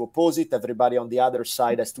spectrum has to oppose it, everybody on the other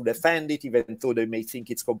side has to defend it, even though they may think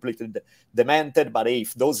it's completely demented. But hey,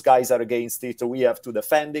 if those guys are against it, we have to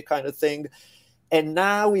defend it, kind of thing. And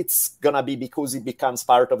now it's going to be, because it becomes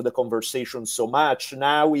part of the conversation so much,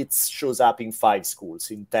 now it shows up in 5 schools,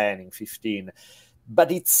 in 10, in 15.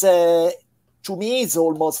 But it's... to me, it's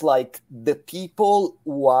almost like the people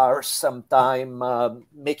who are sometimes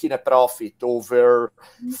making a profit over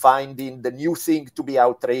finding the new thing to be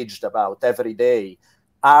outraged about every day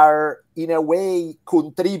are, in a way,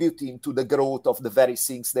 contributing to the growth of the very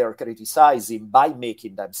things they are criticizing by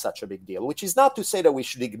making them such a big deal, which is not to say that we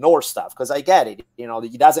should ignore stuff, because I get it. You know,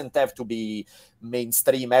 it doesn't have to be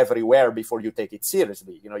mainstream everywhere before you take it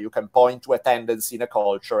seriously. You know, you can point to a tendency in a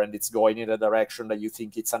culture and it's going in a direction that you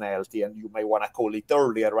think it's unhealthy, and you may want to call it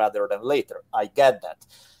earlier rather than later. I get that.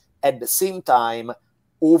 At the same time,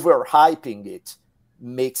 overhyping it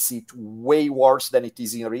makes it way worse than it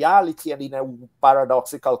is in reality, and in a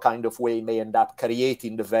paradoxical kind of way may end up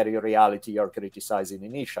creating the very reality you're criticizing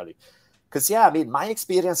initially. Because, yeah, I mean, my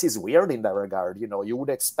experience is weird in that regard. You know, you would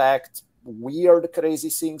expect weird, crazy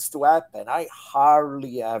things to happen. I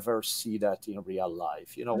hardly ever see that in real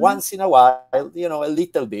life. You know, once in a while, you know, a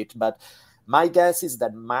little bit, but my guess is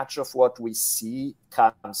that much of what we see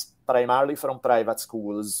comes primarily from private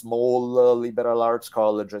schools, small liberal arts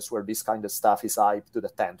colleges, where this kind of stuff is hyped to the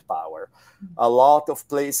 10th power. A lot of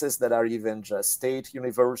places that are even just state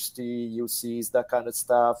university, UCs, that kind of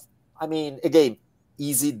stuff. I mean, again,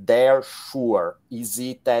 is it there? Sure. Is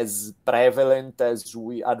it as prevalent as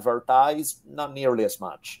we advertise? Not nearly as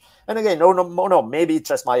much. And again, no, maybe it's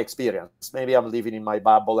just my experience. Maybe I'm living in my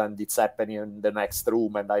bubble and it's happening in the next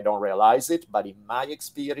room and I don't realize it. But in my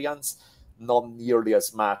experience, not nearly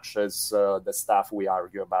as much as the stuff we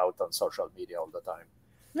argue about on social media all the time.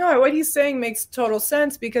 No, what he's saying makes total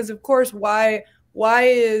sense, because, of course, why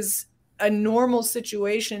is a normal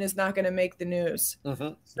situation is not going to make the news.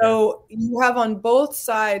 So you have on both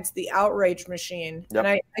sides the outrage machine. Yep.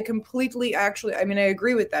 And I completely I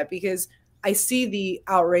agree with that, because I see the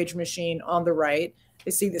outrage machine on the right.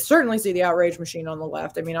 Certainly see the outrage machine on the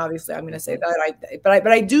left. I mean, obviously, I'm going to say that,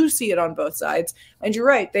 but I do see it on both sides. And you're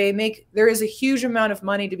right; there is a huge amount of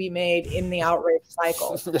money to be made in the outrage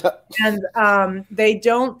cycle, and they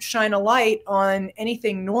don't shine a light on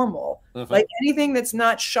anything normal. Like anything that's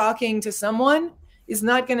not shocking to someone is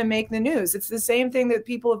not going to make the news. It's the same thing that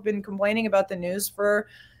people have been complaining about the news for.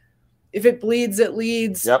 If it bleeds, it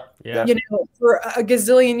leads. Yep. Yeah. You know, for a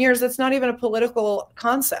gazillion years. That's not even a political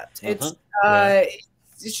concept.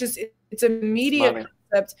 It's just it's a media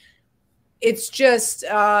concept. It's just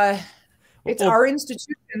it's our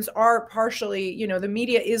institutions are partially, you know, the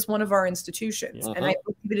media is one of our institutions, and I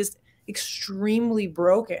believe it is extremely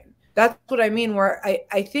broken. That's what I mean, where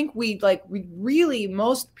I think we really,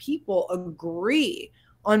 most people agree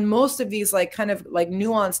on most of these like kind of like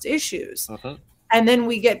nuanced issues. And then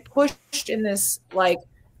we get pushed in this like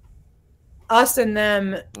us and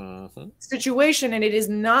them situation, and it is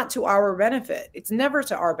not to our benefit. It's never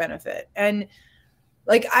to our benefit. And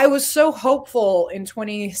like I was so hopeful in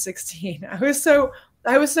 2016. I was so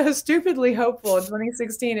I was so stupidly hopeful in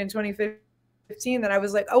 2016 and 2015 that I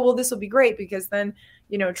was like, oh, well, this will be great because then,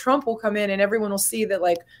 Trump will come in and everyone will see that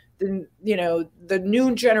like the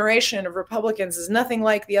new generation of Republicans is nothing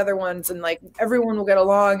like the other ones, and like everyone will get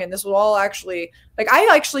along, and this will all actually, like, I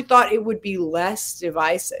actually thought it would be less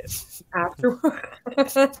divisive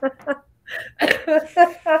afterwards.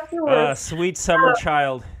 Sweet summer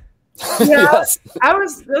child. Yes. I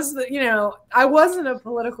wasn't a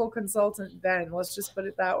political consultant then. Let's just put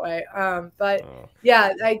it that way. But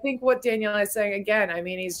yeah, I think what Daniele is saying again, I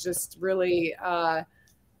mean, he's just really,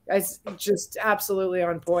 just absolutely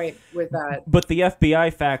on point with that. But the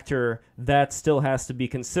FBI factor, that still has to be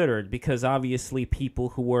considered, because obviously people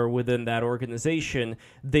who were within that organization,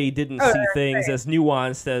 they didn't see things as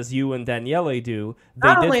nuanced as you and Daniele do. They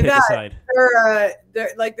Not did only pick a that, side.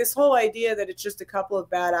 they're like this whole idea that it's just a couple of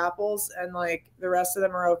bad apples and like the rest of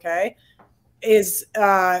them are okay is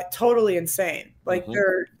totally insane. Like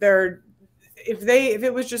they're if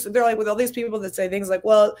it was just, they're like with all these people that say things like,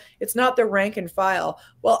 well, it's not the rank and file.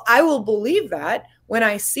 Well, I will believe that when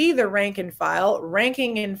I see the rank and file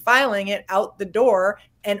ranking and filing it out the door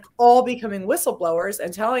and all becoming whistleblowers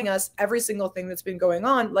and telling us every single thing that's been going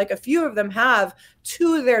on. Like a few of them have,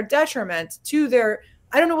 to their detriment,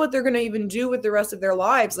 I don't know what they're going to even do with the rest of their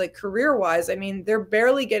lives, like career-wise. I mean, they're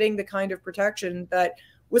barely getting the kind of protection that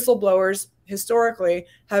whistleblowers historically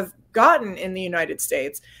have gotten in the United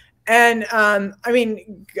States. And I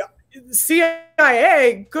mean,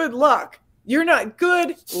 CIA, good luck. You're not,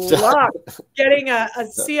 good luck getting a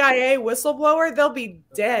CIA whistleblower. They'll be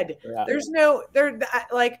dead. Yeah. They're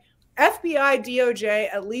like FBI,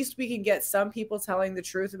 DOJ, at least we can get some people telling the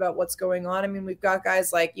truth about what's going on. I mean, we've got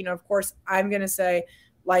guys like, of course, I'm going to say,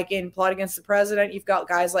 like in Plot Against the President, you've got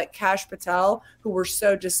guys like Kash Patel who were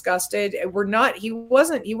so disgusted. He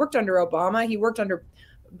worked under Obama. He worked under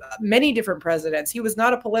many different presidents. He was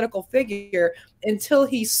not a political figure until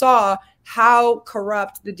he saw how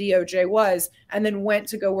corrupt the DOJ was, and then went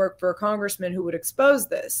to go work for a congressman who would expose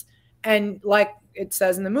this. And like it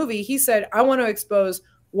says in the movie, he said, I want to expose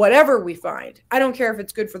whatever we find. I don't care if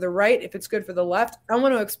it's good for the right, if it's good for the left. I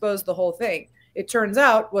want to expose the whole thing. It turns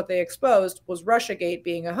out what they exposed was Russiagate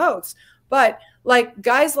being a hoax. But like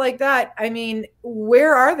guys like that, I mean,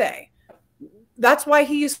 where are they? That's why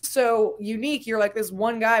he's so unique. You're like this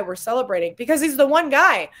one guy we're celebrating because he's the one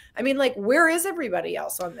guy. I mean, like, where is everybody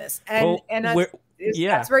else on this? And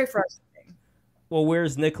that's very frustrating. Well,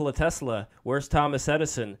 where's Nikola Tesla? Where's Thomas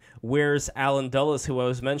Edison? Where's Alan Dulles, who I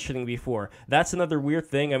was mentioning before? That's another weird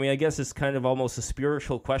thing. I mean, I guess it's kind of almost a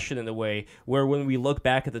spiritual question in a way, where when we look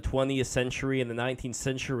back at the 20th century and the 19th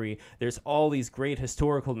century, there's all these great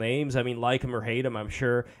historical names. I mean, like him or hate him, I'm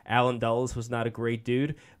sure Alan Dulles was not a great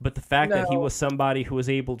dude. But the fact that he was somebody who was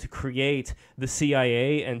able to create the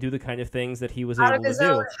CIA and do the kind of things that he was able to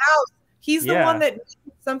do. He's the one that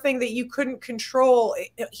something that you couldn't control.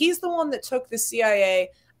 He's the one that took the CIA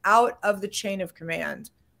out of the chain of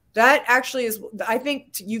command. That actually is, I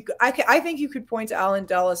think you could point to Alan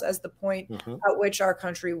Dulles as the point at which our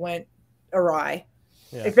country went awry.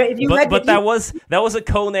 Yeah. But that was a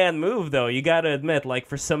Conan move, though. You got to admit, like,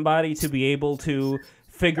 for somebody to be able to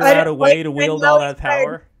figure out a way to wield all that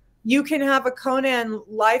power. You can have a Conan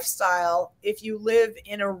lifestyle if you live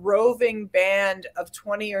in a roving band of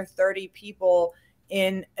 20 or 30 people.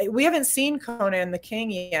 We haven't seen Conan the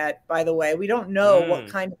King yet, by the way. We don't know what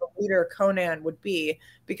kind of a leader Conan would be,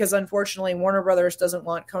 because unfortunately Warner Brothers doesn't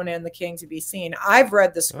want Conan the King to be seen. I've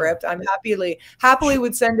read the script. I'm happily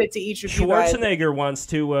would send it to each of you guys. Schwarzenegger wants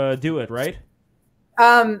to do it, right?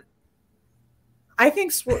 I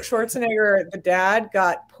think Schwarzenegger, the dad,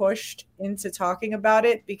 got pushed into talking about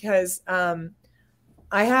it because I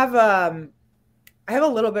have a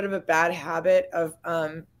little bit of a bad habit of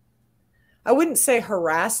I wouldn't say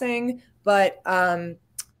harassing, but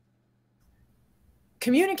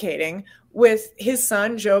communicating with his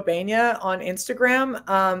son Joe Bania on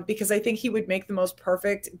Instagram because I think he would make the most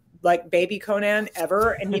perfect like baby Conan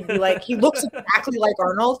ever, and he'd be like, he looks exactly like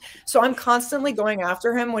Arnold. So I'm constantly going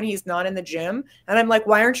after him when he's not in the gym, and I'm like,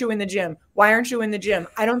 why aren't you in the gym? Why aren't you in the gym?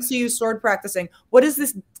 I don't see you sword practicing. What is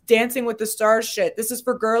this Dancing with the Stars shit? This is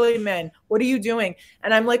for girly men. What are you doing?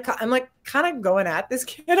 And I'm like kind of going at this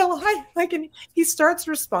kid a lot. Like, and he starts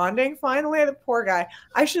responding finally. The poor guy.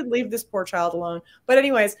 I should leave this poor child alone. But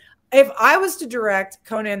anyways, if I was to direct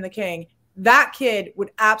Conan the King, that kid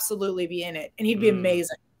would absolutely be in it, and he'd be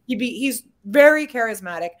amazing. He's very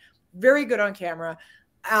charismatic, very good on camera.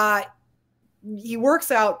 He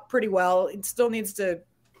works out pretty well. It still needs to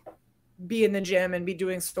be in the gym and be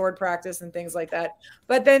doing sword practice and things like that.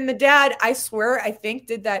 But then the dad, I swear, I think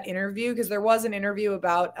did that interview, because there was an interview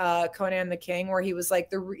about Conan the King where he was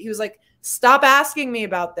like, stop asking me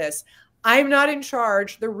about this. I'm not in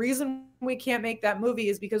charge. The reason we can't make that movie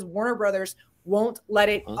is because Warner Brothers won't let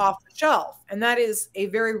it off the shelf. And that is a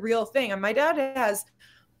very real thing. And my dad has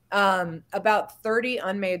about 30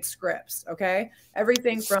 unmade scripts. Okay.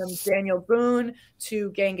 Everything from Daniel Boone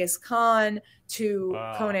to Genghis Khan to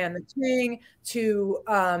Conan the King to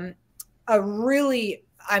a really,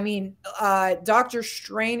 Dr.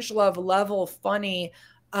 Strangelove level funny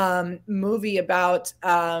movie about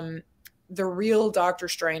the real Dr.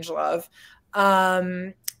 Strangelove.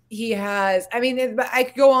 He has, I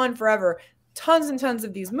could go on forever. Tons and tons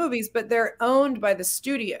of these movies, but they're owned by the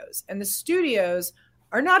studios, and the studios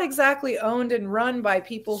are not exactly owned and run by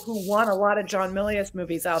people who want a lot of John Milius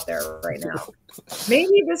movies out there right now.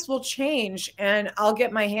 Maybe this will change and I'll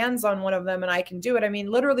get my hands on one of them and I can do it. I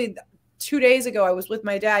mean, literally 2 days ago, I was with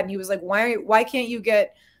my dad and he was like, why can't you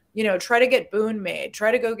get, try to get Boone made,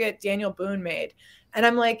 try to go get Daniel Boone made. And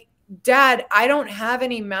I'm like, Dad, I don't have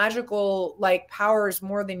any magical powers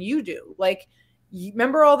more than you do.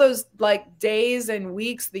 Remember all those days and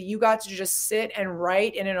weeks that you got to just sit and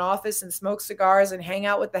write in an office and smoke cigars and hang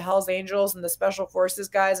out with the Hells Angels and the Special Forces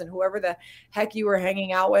guys and whoever the heck you were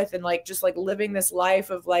hanging out with, and just living this life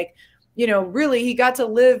of really he got to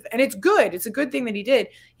live, and it's good. It's a good thing that he did.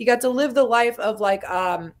 He got to live the life of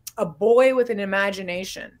a boy with an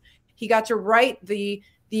imagination. He got to write the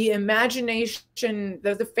imagination,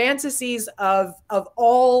 the fantasies of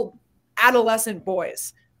all adolescent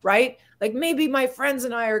boys, right? Maybe my friends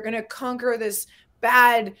and I are going to conquer this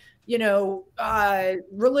bad,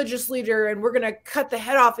 religious leader, and we're going to cut the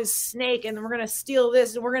head off his snake, and we're going to steal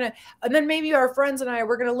this, and then maybe our friends and I,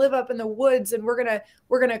 we're going to live up in the woods, and we're going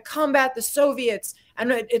to combat the Soviets,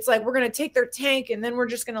 and it's we're going to take their tank, and then we're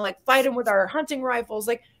just going to fight them with our hunting rifles.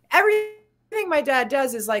 Everything my dad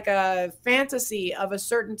does is a fantasy of a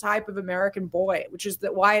certain type of American boy, which is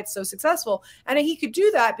why it's so successful. And he could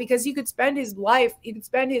do that because he could spend his life in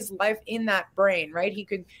that brain, right? He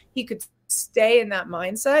could stay in that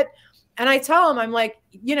mindset. And I tell him, I'm like,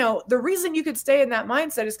 the reason you could stay in that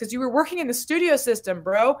mindset is because you were working in the studio system,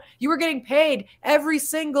 bro. You were getting paid every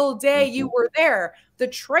single day you were there. The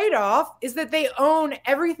trade-off is that they own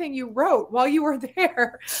everything you wrote while you were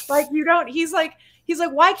there. You don't, he's like,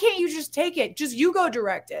 why can't you just take it? Just you go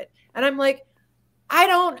direct it. And I'm like, I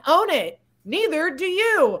don't own it. Neither do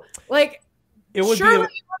you. It would surely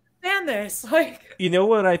you understand this. You know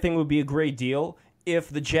what I think would be a great deal? If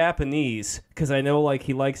the Japanese, because I know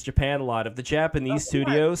he likes Japan a lot, if the Japanese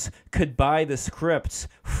studios could buy the scripts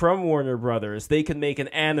from Warner Brothers, they could make an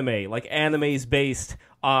anime, animes based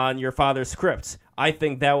on your father's scripts. I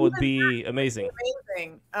think that would be amazing.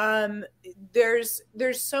 There's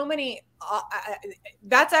so many.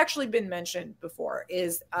 That's actually been mentioned before.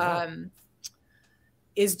 Is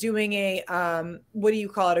doing a what do you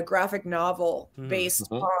call it? A graphic novel based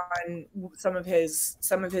on some of his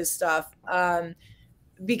stuff.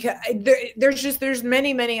 Because there's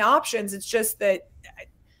many options. It's just that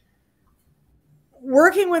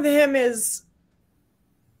working with him is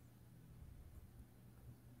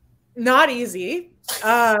not easy.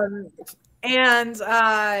 There's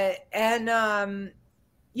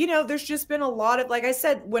just been a lot of, like I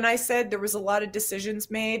said, when I said there was a lot of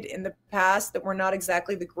decisions made in the past that were not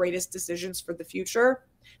exactly the greatest decisions for the future.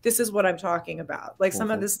 This is what I'm talking about.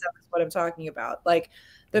 Some of this stuff is what I'm talking about.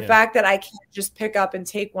 The fact that I can't just pick up and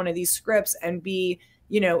take one of these scripts and be,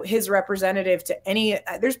 his representative to any,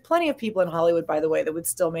 there's plenty of people in Hollywood, by the way, that would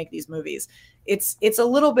still make these movies. It's a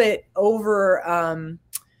little bit overshooting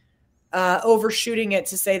it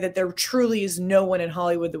to say that there truly is no one in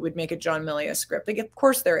Hollywood that would make a John Milius script. Of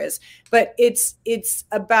course there is, but it's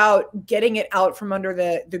about getting it out from under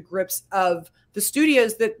the grips of the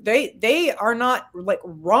studios, that they are not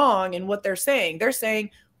wrong in what they're saying. They're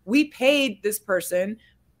saying, we paid this person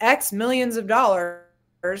X millions of dollars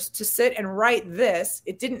to sit and write this.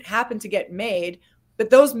 It didn't happen to get made, but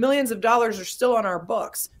those millions of dollars are still on our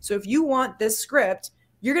books. So if you want this script,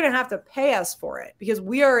 you're going to have to pay us for it because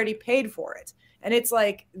we already paid for it. And it's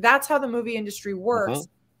that's how the movie industry works.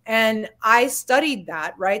 And I studied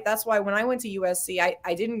that, right? That's why when I went to USC, I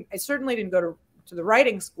certainly didn't go to the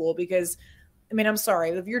writing school because, I'm sorry,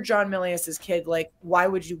 if you're John Milius's kid, why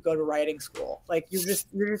would you go to writing school? You're just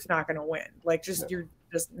not going to win. You're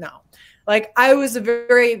just no. I was a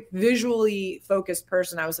very visually focused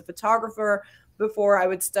person. I was a photographer before. I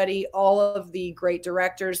would study all of the great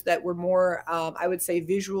directors that were more, I would say,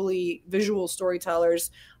 visual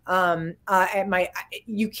storytellers.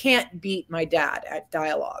 You can't beat my dad at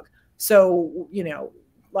dialogue. So,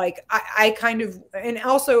 like I kind of, and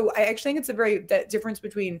also I actually think it's a very difference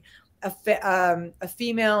between a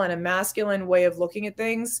female and a masculine way of looking at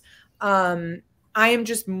things. I am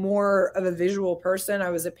just more of a visual person. I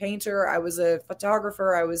was a painter. I was a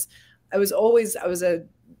photographer. I was a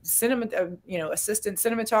assistant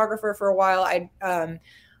cinematographer for a while.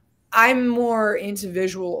 I'm more into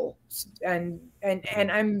visual and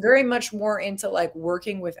I'm very much more into like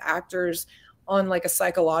working with actors on like a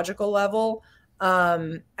psychological level,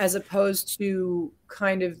 as opposed to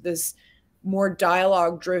kind of this more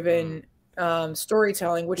dialogue driven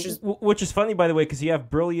storytelling, which is funny, by the way, because you have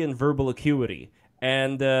brilliant verbal acuity.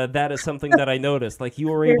 And that is something that I noticed. Like, you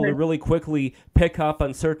were able to really quickly pick up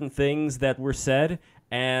on certain things that were said,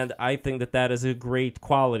 and I think that is a great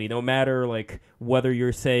quality. No matter like whether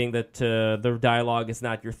you're saying that the dialogue is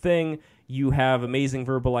not your thing, you have amazing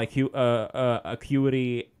verbal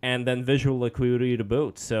acuity and then visual acuity to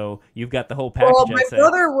boot. So you've got the whole package. Well, my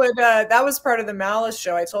brother would. That was part of the Malice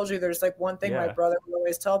show. I told you there's like one thing my brother would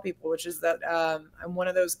always tell people, which is that I'm one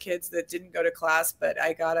of those kids that didn't go to class, but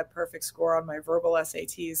I got a perfect score on my verbal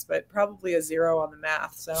SATs, but probably a 0 on the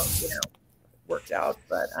math. So worked out.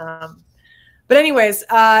 But anyways,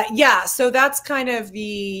 so that's kind of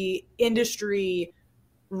the industry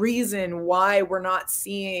reason why we're not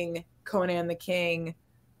seeing Conan the King,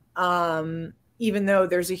 even though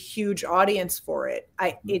there's a huge audience for it.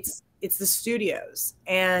 It's the studios,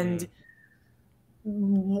 and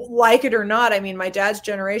like it or not, I mean, my dad's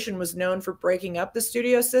generation was known for breaking up the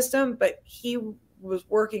studio system, but he was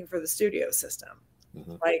working for the studio system.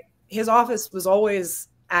 Like, his office was always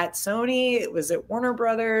at Sony, it was at Warner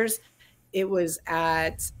Brothers, it was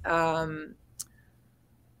at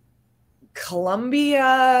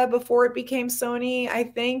Columbia before it became Sony, I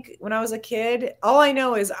think, when I was a kid. All I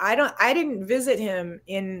know is I didn't visit him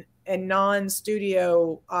in a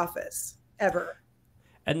non-studio office ever.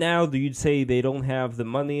 And now you'd say they don't have the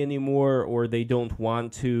money anymore, or they don't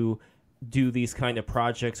want to do these kind of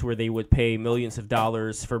projects where they would pay millions of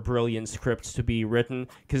dollars for brilliant scripts to be written?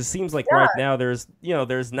 Because it seems like right now there's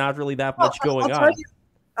not really that much going on.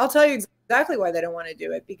 I'll tell you exactly why they don't want to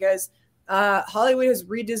do it, because Hollywood has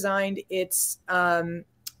redesigned its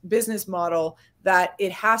business model that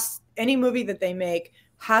any movie that they make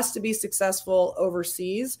has to be successful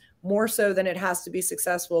overseas more so than it has to be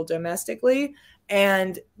successful domestically.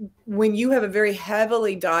 And when you have a very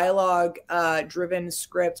heavily dialogue driven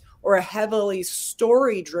script or a heavily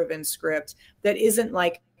story driven script that isn't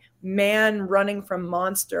like man running from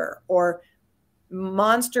monster or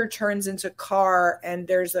monster turns into car and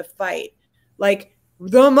there's a fight, like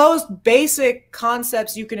the most basic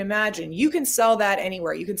concepts you can imagine, you can sell that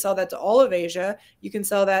anywhere. You can sell that to all of Asia. You can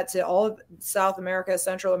sell that to all of South America,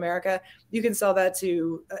 Central America. You can sell that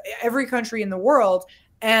to every country in the world.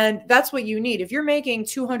 And that's what you need. If you're making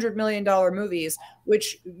 $200 million movies,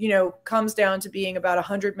 which, comes down to being about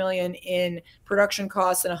 $100 million in production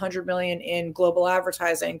costs and $100 million in global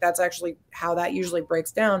advertising, that's actually how that usually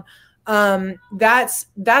breaks down. That's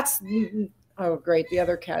oh, great. The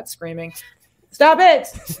other cat screaming. Stop it.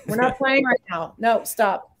 We're not playing right now. No,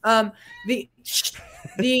 stop.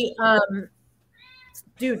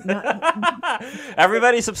 Dude.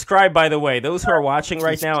 Everybody subscribe, by the way. Those who are watching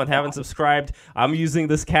right now and haven't subscribed, I'm using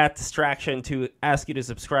this cat distraction to ask you to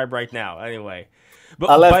subscribe right now. Anyway.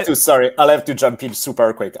 I'll have to jump in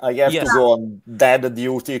super quick. I have to go on dad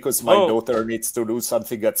duty because my daughter needs to do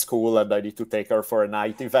something at school and I need to take her for a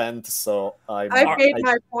night event. So I made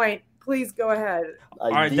my point. Please go ahead. All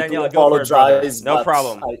right, Daniele, go for it, brother. No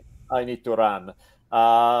problem. I need to run. It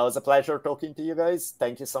was a pleasure talking to you guys.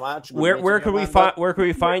 Thank you so much. Where can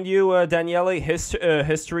we find you, Daniele?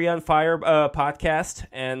 History on Fire podcast,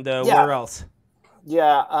 and where else?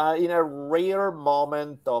 Yeah, in a rare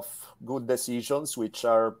moment of good decisions, which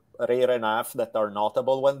are rare enough that are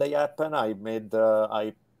notable when they happen,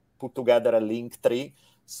 I put together a link tree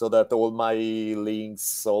so that all my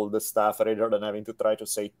links, all the stuff, rather than having to try to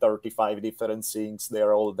say 35 different things,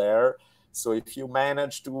 they're all there. So if you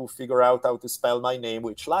manage to figure out how to spell my name,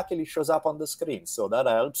 which luckily shows up on the screen, so that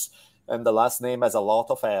helps. And the last name has a lot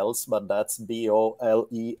of L's, but that's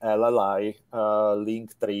Bolelli,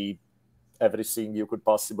 Linktree. Everything you could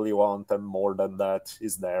possibly want and more than that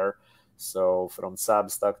is there. So from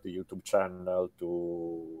Substack to YouTube channel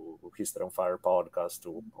to History on Fire podcast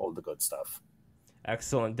to all the good stuff.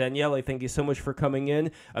 Excellent. Daniele, thank you so much for coming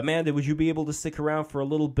in. Amanda, would you be able to stick around for a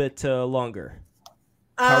little bit longer?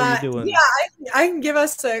 How are you doing? Yeah, I can give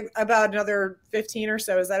us about another 15 or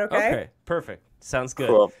so. Is that okay? Okay, perfect. Sounds good.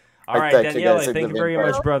 Cool. All right, Daniele, thank you very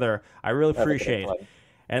much, brother. I really appreciate it.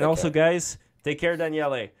 And also, guys, take care,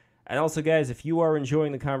 Daniele. And also, guys, if you are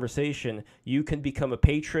enjoying the conversation, you can become a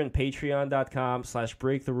patron,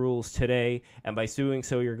 patreon.com/breaktherules today. And by doing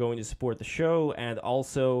so, you're going to support the show. And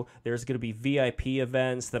also, there's going to be VIP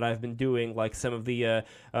events that I've been doing, like some of the,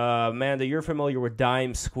 Amanda, you're familiar with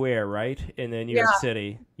Dime Square, right? In New York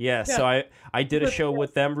City. Yeah, so I did a show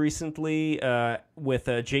with them recently with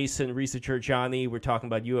Jason, researcher Johnny. We're talking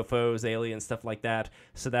about UFOs, aliens, stuff like that.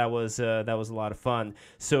 So that was a lot of fun.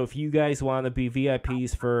 So if you guys want to be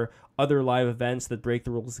VIPs for other live events that Break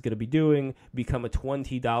the Rules is going to be doing, become a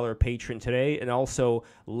 $20 patron today. And also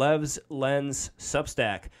Lev's Lens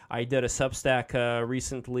Substack. I did a Substack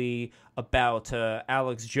recently about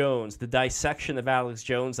Alex Jones, the dissection of Alex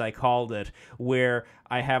Jones, I called it, where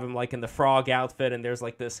I have him like in the frog outfit and there's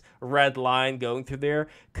like this red line going through there,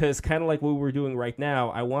 because kind of like what we're doing right now,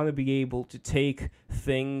 I want to be able to take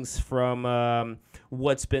things from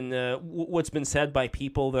what's been said by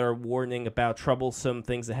people that are warning about troublesome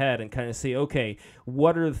things ahead and kind of say, okay,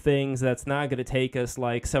 what are the things that's not going to take us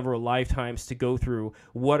like several lifetimes to go through?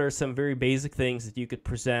 What are some very basic things that you could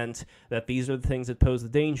present, that these are the things that pose the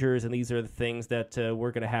dangers and these are the things that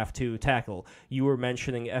we're going to have to tackle? You were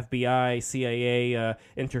mentioning FBI, CIA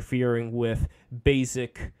interfering with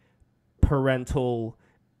basic parental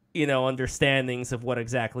understandings of what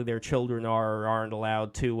exactly their children are or aren't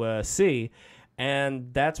allowed to see.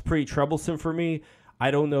 And that's pretty troublesome for me. I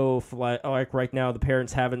don't know if, like right now, the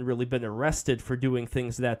parents haven't really been arrested for doing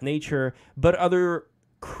things of that nature, but other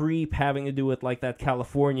creep having to do with, like, that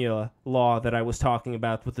California law that I was talking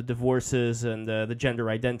about with the divorces and the gender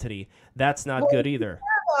identity, that's not good either.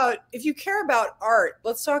 If you care about art,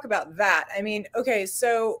 let's talk about that. I mean, okay,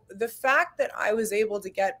 so the fact that I was able to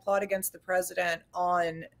get Plot Against the President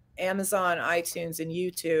on Amazon, iTunes, and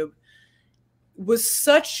YouTube was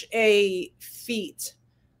such a feat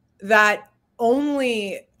that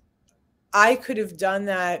only I could have done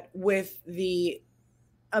that with the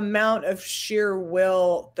amount of sheer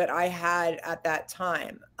will that I had at that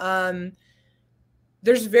time.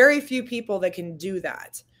 There's very few people that can do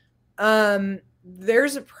that.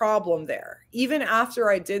 There's a problem there. Even after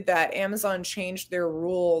I did that, Amazon changed their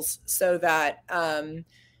rules so that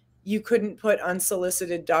you couldn't put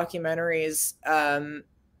unsolicited documentaries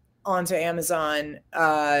onto Amazon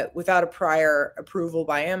without a prior approval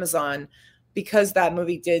by Amazon, because that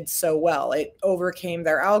movie did so well. It overcame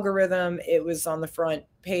their algorithm. It was on the front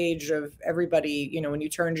page of everybody. When you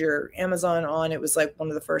turned your Amazon on, it was like one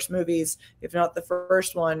of the first movies, if not the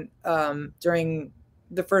first one, during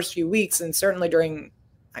the first few weeks, and certainly during,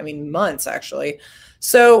 months actually.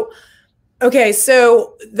 So, okay,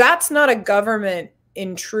 so that's not a government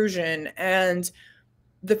intrusion. And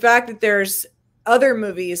the fact that there's other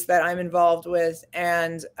movies that I'm involved with,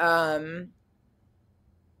 and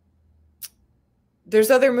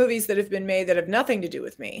there's other movies that have been made that have nothing to do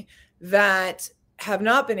with me that have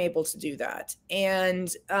not been able to do that.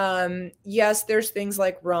 And yes, there's things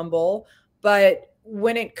like Rumble, but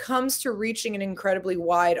when it comes to reaching an incredibly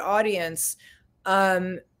wide audience,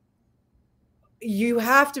 you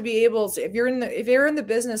have to be able to, if you're in the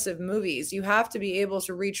business of movies, you have to be able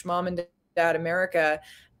to reach mom and dad America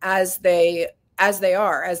as they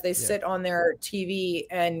sit on their TV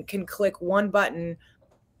and can click one button,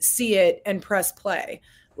 see it, and press play.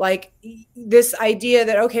 Like this idea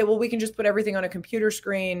that, okay, well, we can just put everything on a computer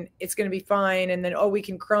screen, it's going to be fine. And then, we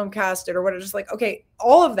can Chromecast it or whatever. Just like, okay,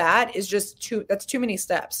 all of that is that's too many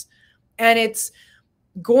steps. And it's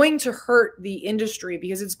going to hurt the industry,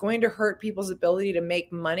 because it's going to hurt people's ability to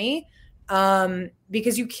make money.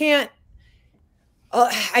 Because you can't,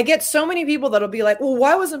 I get so many people that'll be like, well,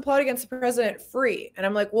 why wasn't Plot Against the President free? And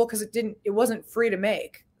I'm like, well, because it wasn't free to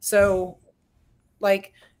make. So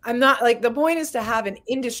like, I'm not like, the point is to have an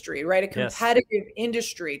industry, right? A competitive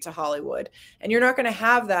industry to Hollywood. And you're not going to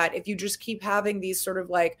have that if you just keep having these sort of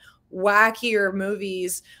like wackier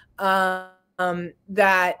movies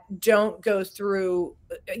that don't go through,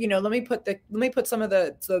 let me put some of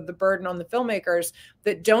the burden on the filmmakers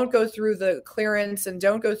that don't go through the clearance and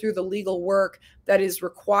don't go through the legal work that is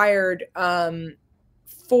required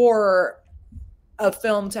for a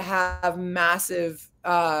film to have massive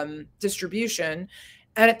distribution.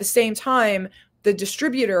 And at the same time, the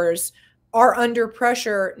distributors are under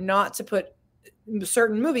pressure not to put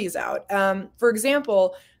certain movies out. For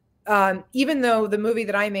example, even though the movie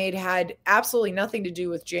that I made had absolutely nothing to do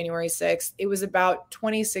with January 6th, it was about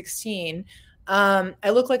 2016. I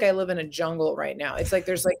look like I live in a jungle right now. It's like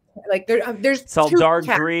there's it's all dark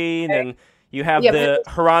green, and you have the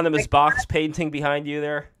Hieronymus Box painting behind you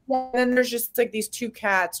there. And then there's just like these two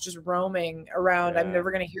cats just roaming around. I'm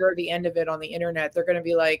never going to hear the end of it on the internet. They're going to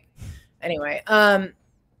be like, anyway,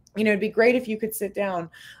 it'd be great if you could sit down.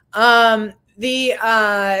 The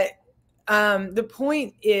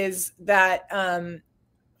point is that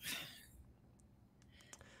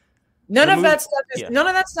none of that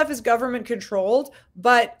stuff is government controlled,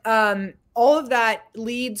 but all of that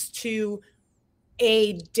leads to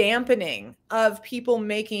a dampening of people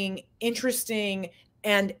making interesting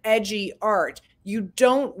and edgy art. You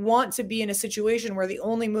don't want to be in a situation where the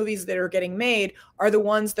only movies that are getting made are the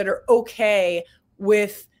ones that are okay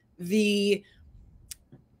with the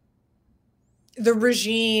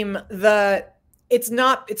regime. It's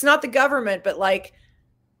not the government, but like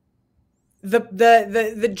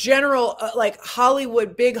the general like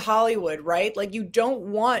Hollywood, big Hollywood, right? Like we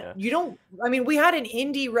had an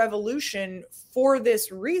indie revolution for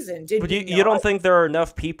this reason. But you don't think there are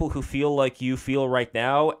enough people who feel like you feel right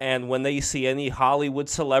now, and when they see any Hollywood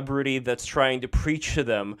celebrity that's trying to preach to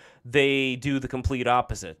them, they do the complete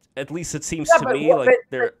opposite? At least it seems to me like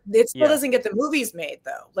it still doesn't get the movies made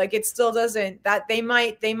though. Like it still doesn't. That they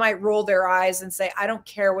might roll their eyes and say, I don't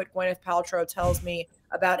care what Gwyneth Paltrow tells me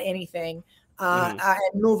about anything, and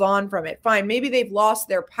move on from it. Fine, maybe they've lost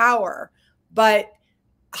their power, but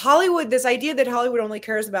Hollywood, this idea that Hollywood only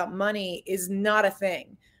cares about money is not a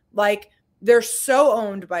thing. Like they're so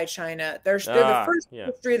owned by China. They're the first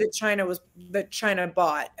industry that China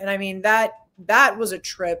bought, and I mean that was a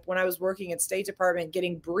trip when I was working at State Department,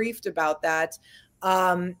 getting briefed about that.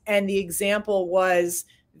 And the example was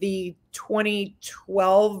the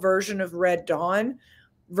 2012 version of Red Dawn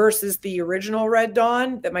versus the original Red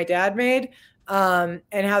Dawn that my dad made, and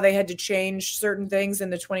how they had to change certain things in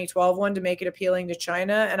the 2012 one to make it appealing to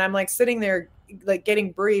China. And I'm like sitting there, like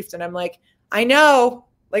getting briefed, and I'm like, I know,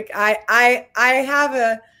 like I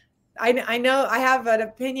know I have an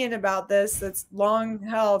opinion about this that's long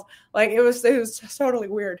held. Like it was totally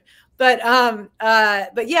weird, but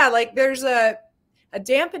yeah, like there's a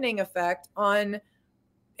dampening effect on.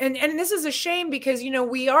 And this is a shame because,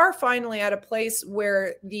 we are finally at a place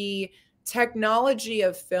where the technology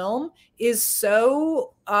of film is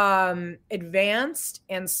so advanced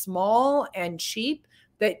and small and cheap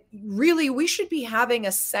that really we should be having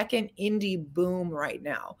a second indie boom right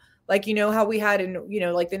now. Like, how we had in,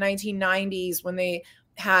 like the 1990s when they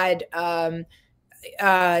had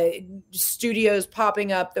studios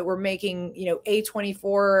popping up that were making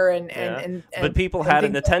A24 and but people had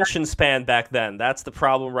an attention span back then. That's the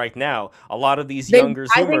problem right now. A lot of these younger Zoomers,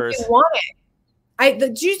 I think they want it.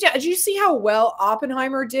 Did you see how well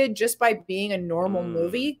Oppenheimer did just by being a normal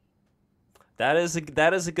movie? That is a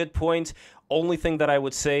good point. Only thing that I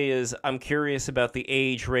would say is I'm curious about the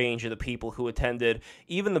age range of the people who attended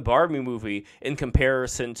even the Barbie movie in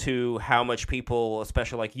comparison to how much people,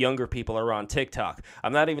 especially like younger people, are on TikTok.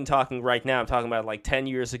 I'm not even talking right now. I'm talking about like 10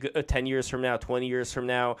 years ago, 10 years from now, 20 years from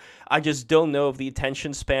now. I just don't know if the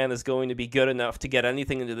attention span is going to be good enough to get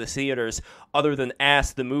anything into the theaters other than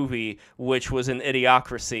Ass the Movie, which was an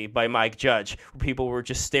Idiocracy by Mike Judge. People were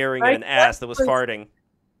just staring at an ass that was farting.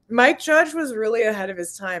 Mike Judge was really ahead of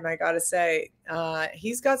his time, I gotta say.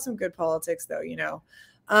 He's got some good politics, though,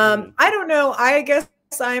 I don't know. I guess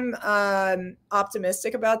I'm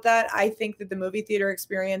optimistic about that. I think that the movie theater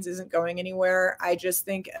experience isn't going anywhere. I just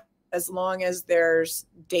think as long as there's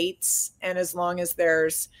dates and as long as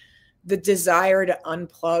there's the desire to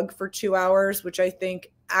unplug for 2 hours, which I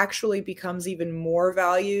think actually becomes even more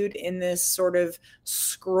valued in this sort of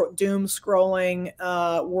doom scrolling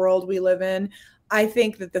world we live in, I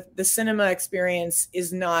think that the cinema experience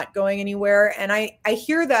is not going anywhere. And I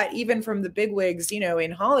hear that even from the bigwigs,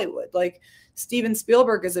 in Hollywood. Like Steven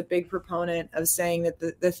Spielberg is a big proponent of saying that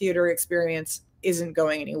the theater experience isn't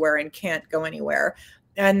going anywhere and can't go anywhere.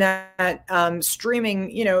 And that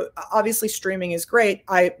streaming, obviously streaming is great.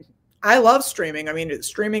 I love streaming. I mean,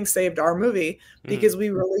 streaming saved our movie because we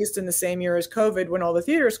released in the same year as COVID when all the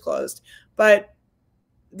theaters closed. But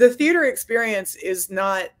the theater experience is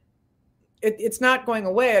not... It's not going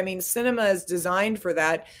away. I mean, cinema is designed for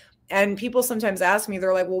that. And people sometimes ask me,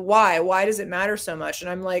 they're like, well, why? Why does it matter so much? And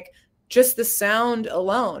I'm like, just the sound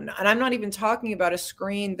alone. And I'm not even talking about a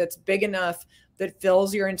screen that's big enough that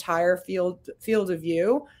fills your entire field of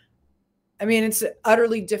view. I mean, it's an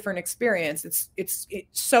utterly different experience. It's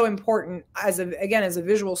so important as a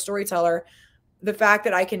visual storyteller. The fact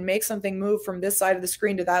that I can make something move from this side of the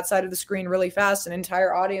screen to that side of the screen really fast, an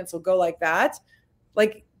entire audience will go like that.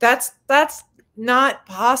 Like that's not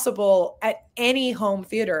possible at any home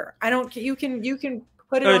theater. You can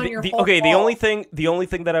put it on your whole wall. The only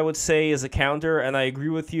thing that I would say is a counter, and I agree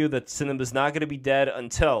with you that cinema is not going to be dead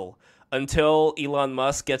until until Elon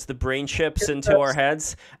Musk gets the brain chips into our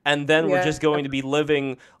heads, and then we're just going to be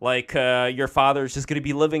living like your father's just going to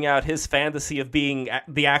be living out his fantasy of being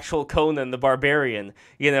the actual Conan the Barbarian,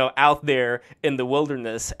 out there in the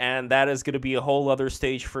wilderness, and that is going to be a whole other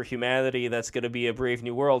stage for humanity. That's going to be a brave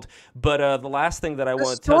new world. But the last thing that I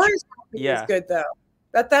want to touch, is good though.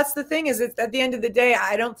 That's the thing, is it's at the end of the day,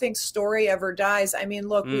 I don't think story ever dies. I mean,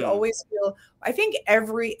 look, we always feel, I think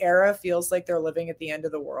every era feels like they're living at the end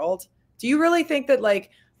of the world. Do you really think that like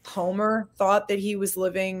Homer thought that he was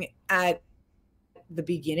living at the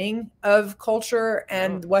beginning of culture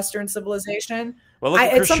and Western civilization? Well, look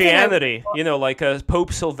at Christianity, like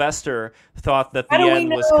Pope Sylvester thought that the end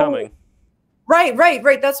was coming. Right.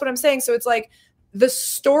 That's what I'm saying. So it's like the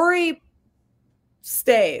story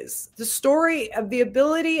stays. The story of the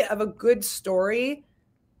ability of a good story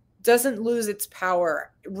doesn't lose its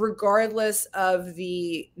power regardless of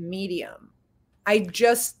the medium. I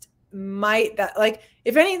just might that like,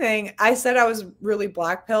 if anything, I said I was really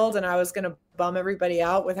black-pilled and I was going to bum everybody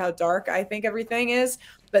out with how dark I think everything is.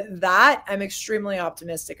 But that I'm extremely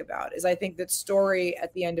optimistic about, is I think that story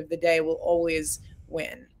at the end of the day will always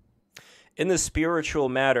win. In the spiritual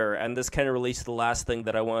matter, and this kind of relates to the last thing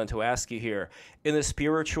that I wanted to ask you here, in the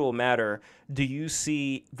spiritual matter, do you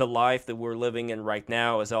see the life that we're living in right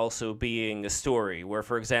now as also being a story where,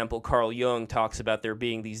 for example, Carl Jung talks about there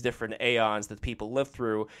being these different aeons that people live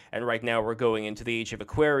through, and right now we're going into the age of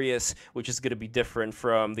Aquarius, which is going to be different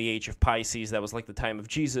from the age of Pisces that was like the time of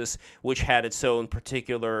Jesus, which had its own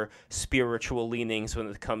particular spiritual leanings when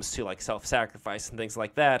it comes to like self-sacrifice and things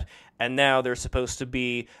like that, and now there's supposed to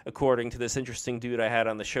be, according to this interesting dude I had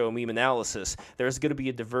on the show, Meme Analysis, there's going to be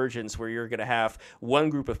a divergence where you're going to have one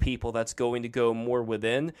group of people that's going to go more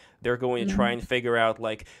within. They're going to try and figure out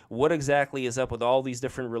like what exactly is up with all these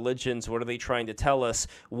different religions. What are they trying to tell us?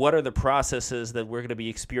 What are the processes that we're going to be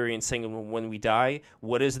experiencing when we die?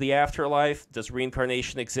 What is the afterlife? Does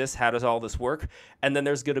reincarnation exist? How does all this work? And then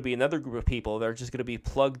there's going to be another group of people that are just going to be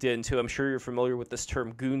plugged into, I'm sure you're familiar with this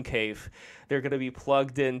term, goon cave. They're going to be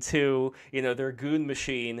plugged into, their goon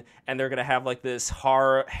machine, and they're going to have like this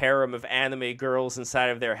harem of anime girls inside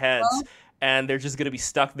of their heads. And they're just going to be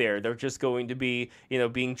stuck there. They're just going to be,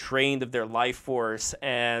 being drained of their life force,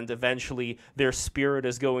 and eventually their spirit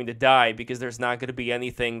is going to die because there's not going to be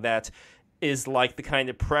anything that is like the kind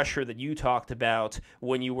of pressure that you talked about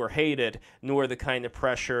when you were hated, nor the kind of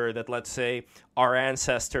pressure that, let's say, our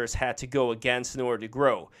ancestors had to go against in order to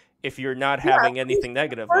grow. If you're not having anything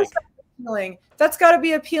negative, that's got to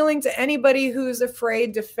be appealing to anybody who's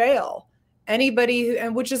afraid to fail. Anybody who,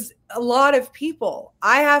 and which is a lot of people.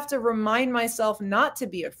 I have to remind myself not to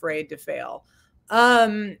be afraid to fail.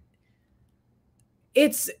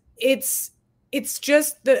 It's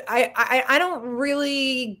just that I don't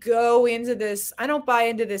really go into this. I don't buy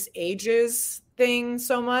into this ages thing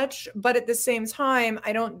so much, but at the same time,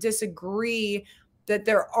 I don't disagree that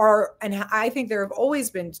there are, and I think there have always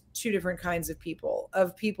been two different kinds of people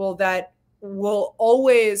that will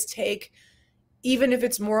always take, even if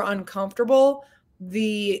it's more uncomfortable,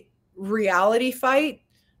 the reality fight,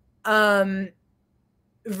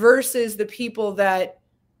 versus the people that,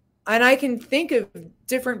 and I can think of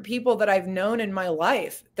different people that I've known in my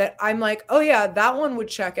life that I'm like, oh yeah, that one would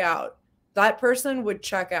check out. That person would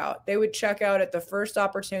check out. They would check out at the first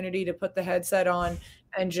opportunity to put the headset on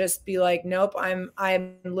and just be like, nope, I'm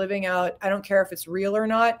living out. I don't care if it's real or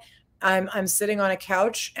not. I'm sitting on a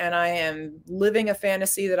couch and I am living a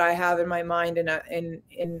fantasy that I have in my mind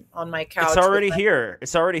in on my couch. It's already here.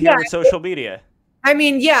 It's already here in social media. I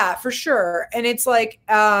mean, yeah, for sure. And it's like,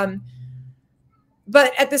 but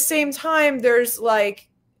at the same time, there's a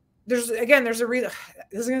reason. This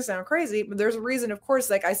is going to sound crazy, but there's a reason, of course.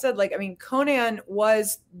 Like I said, Conan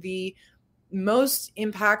was the most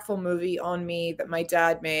impactful movie on me that my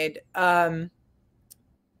dad made. And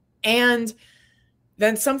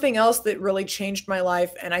then something else that really changed my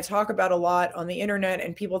life, and I talk about a lot on the internet,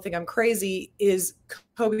 and people think I'm crazy, is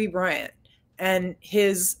Kobe Bryant and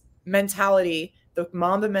his mentality, the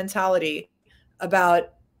Mamba mentality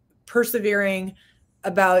about persevering,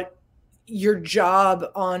 about your job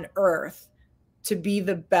on earth to be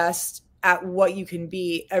the best at what you can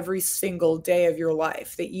be every single day of your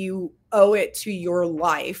life, that you owe it to your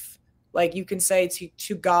life. Like you can say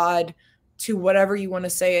to God, to whatever you want to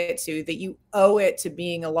say it to, that you owe it to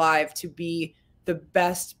being alive, to be the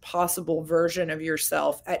best possible version of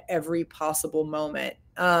yourself at every possible moment.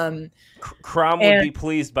 Crom would be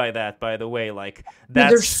pleased by that, by the way. Like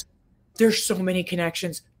that's there's so many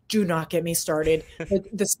connections. Do not get me started.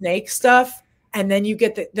 The snake stuff, and then you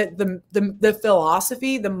get the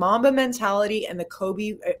philosophy, the Mamba mentality, and the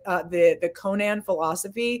Kobe, the Conan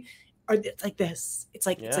philosophy it's like this. It's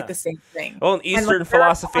like the same thing. Well, in Eastern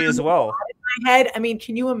philosophy as well. In my head, I mean,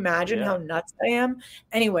 can you imagine how nuts I am?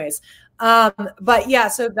 Anyways, but yeah,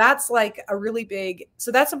 so that's like a really big.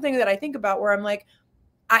 So that's something that I think about where I'm like,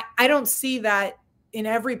 I don't see that in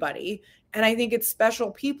everybody, and I think it's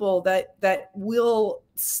special people that will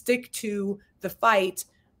stick to the fight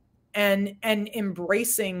and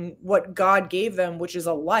embracing what God gave them, which is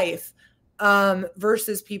a life,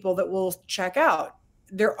 versus people that will check out.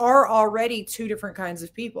 There are already two different kinds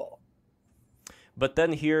of people. But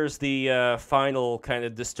then here's the final kind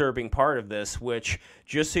of disturbing part of this, which,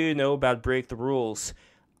 just so you know about Break the Rules,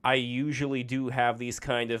 I usually do have these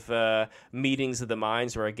kind of meetings of the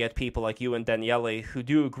minds where I get people like you and Daniele who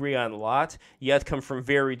do agree on a lot, yet come from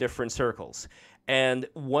very different circles. And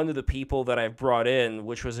one of the people that I've brought in,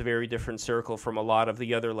 which was a very different circle from a lot of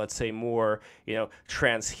the other, let's say, more,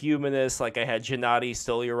 transhumanists, like I had Gennady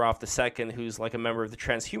Stoliarov II, who's like a member of the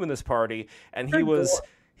Transhumanist Party, and he was...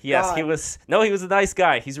 Yes, God. He was a nice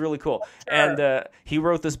guy. He's really cool. Sure. And he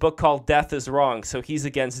wrote this book called Death is Wrong, so he's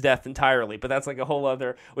against death entirely. But that's like a whole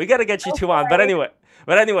other... We got to get you two on. But anyway,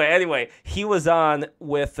 he was on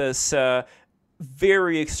with this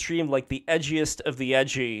very extreme, like the edgiest of the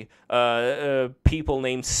edgy people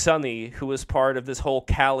named Sonny, who was part of this whole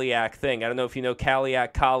Kaliak thing. I don't know if you know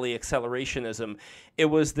Kaliak, Kali, accelerationism. It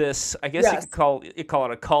was this, I guess you could call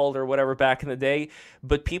it a cult or whatever back in the day,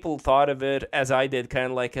 but people thought of it, as I did, kind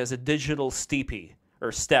of like as a digital steepy.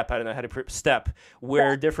 Or step, I don't know how to step,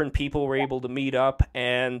 where different people were able to meet up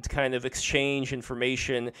and kind of exchange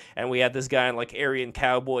information. And we had this guy like Aryan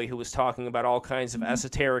Cowboy who was talking about all kinds of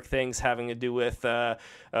esoteric things having to do with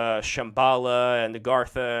Shambhala and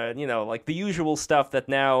Agartha, and, like the usual stuff that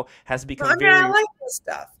now has become very... I like this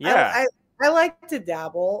stuff. Yeah. I like to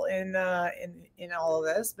dabble in all of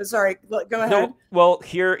this, but sorry, go ahead. No, well,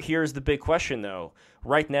 here's the big question, though.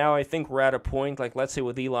 Right now, I think we're at a point, like let's say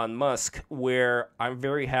with Elon Musk, where I'm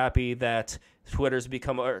very happy that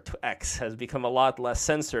X has become a lot less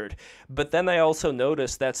censored. But then I also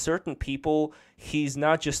noticed that certain people, he's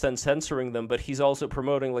not just uncensoring them, but he's also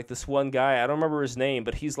promoting like this one guy. I don't remember his name,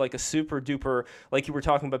 but he's like a super duper, like you were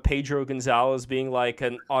talking about Pedro Gonzalez being like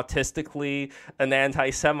an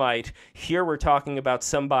anti-Semite. Here we're talking about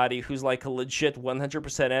somebody who's like a legit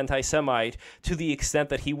 100% anti-Semite to the extent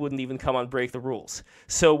that he wouldn't even come on Break the Rules.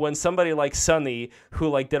 So when somebody like Sonny, who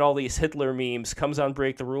like did all these Hitler memes, comes on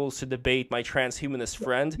Break the Rules to debate my transhumanist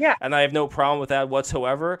friend, and I have no problem with that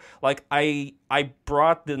whatsoever. Like I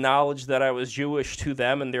brought the knowledge that I was Jewish to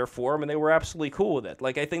them and their forum, and they were absolutely cool with it.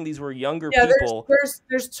 Like I think these were younger people.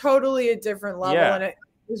 There's totally a different level, and it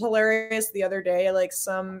was hilarious the other day. Like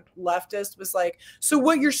some leftist was like, "So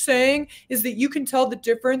what you're saying is that you can tell the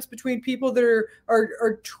difference between people that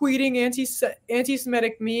are tweeting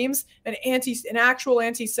anti-Semitic memes and actual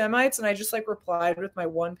anti-Semites?" And I just like replied with my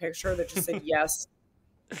one picture that just said yes.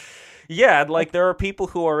 Yeah, like there are people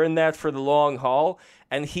who are in that for the long haul,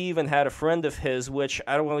 and he even had a friend of his, which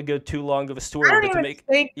I don't want to go too long of a story. I don't even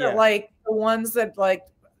think that like the ones that like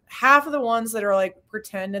half of the ones that are like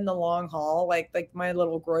pretend in the long haul, like my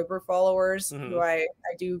little Groiper followers, who I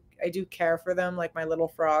do care for them, like my little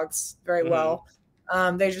frogs very well.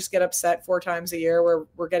 They just get upset 4 times a year.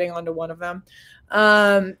 We're getting onto one of them.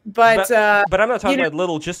 But I'm not talking about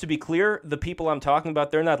little. Just to be clear, the people I'm talking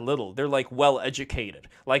about, they're not little. They're like well educated.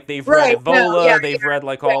 Like they've read Evola, they've read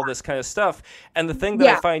like all this kind of stuff. And the thing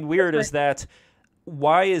that I find weird is that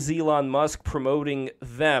why is Elon Musk promoting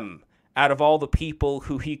them out of all the people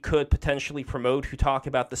who he could potentially promote who talk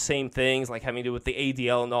about the same things, like having to do with the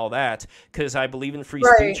ADL and all that? Because I believe in free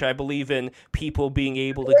speech. I believe in people being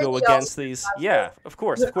able to go against these. Yeah, of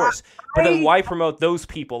course. But then why promote those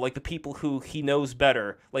people, like the people who he knows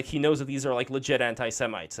better? Like he knows that these are like legit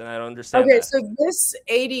anti-Semites, and I don't understand that. So this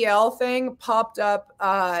ADL thing popped up,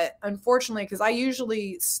 unfortunately, because I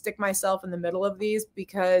usually stick myself in the middle of these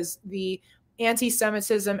because the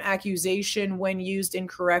anti-Semitism accusation, when used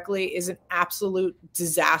incorrectly, is an absolute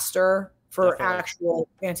disaster for actual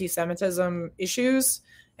anti-Semitism issues,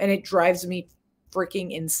 and it drives me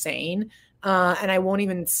freaking insane. And I won't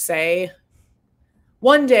even say.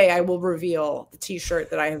 One day I will reveal the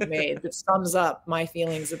T-shirt that I have made that sums up my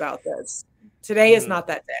feelings about this. Today is not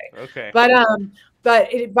that day. Okay.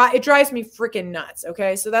 But it drives me freaking nuts.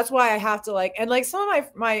 Okay, so that's why I have to like, and like some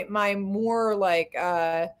of my more like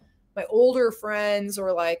my older friends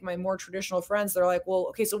or like my more traditional friends, they're like, well,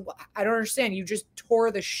 okay, so I don't understand. You just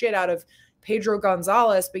tore the shit out of Pedro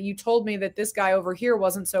Gonzalez, but you told me that this guy over here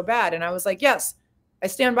wasn't so bad. And I was like, yes, I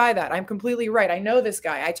stand by that. I'm completely right. I know this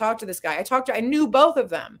guy. I talked to this guy. I knew both of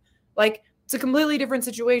them. Like, it's a completely different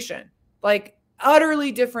situation. Like,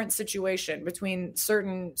 utterly different situation between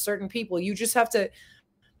certain people. You just have to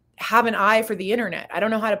have an eye for the internet. I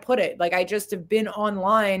don't know how to put it. Like, I just have been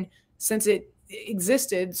online since it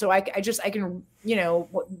existed, so I can, you know,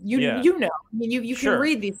 I mean, you Sure. can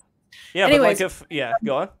read these. Yeah. Anyways, but like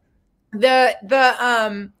go on.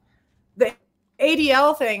 The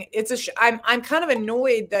ADL thing, I'm kind of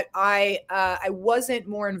annoyed that I wasn't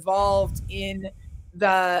more involved in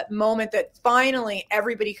the moment that finally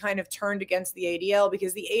everybody kind of turned against the ADL,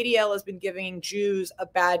 because the ADL has been giving Jews a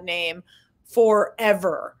bad name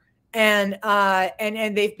forever. And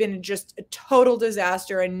they've been just a total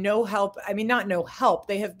disaster and no help. I mean, not no help.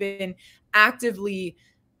 They have been actively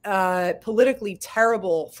politically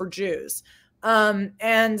terrible for Jews. And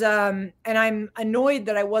I'm annoyed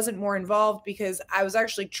that I wasn't more involved, because I was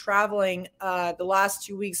actually traveling the last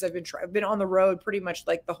 2 weeks. I've been on the road pretty much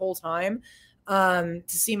like the whole time, to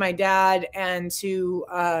see my dad and to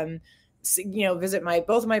visit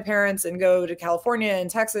both of my parents and go to California and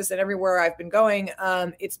Texas and everywhere I've been going.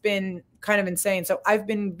 It's been kind of insane. So I've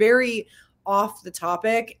been very off the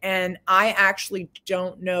topic, and I actually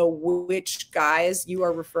don't know which guys you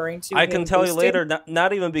are referring to. I can tell you later,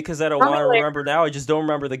 not even because I don't want to remember now. I just don't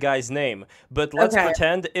remember the guy's name. But let's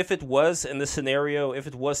pretend if it was in this scenario, if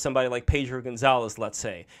it was somebody like Pedro Gonzalez, let's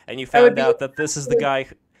say, and you found out that this is the guy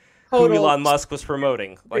who Elon Musk was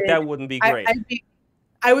promoting, like, that wouldn't be great.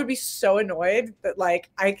 I would be so annoyed that, like,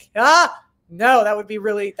 no, that would be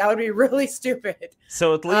really stupid.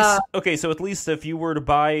 So at least, so at least if you were to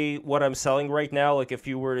buy what I'm selling right now, like if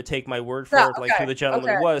you were to take my word for it, like who the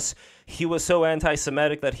gentleman was, he was so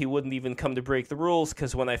anti-Semitic that he wouldn't even come to break the rules,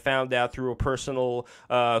 because when I found out through a personal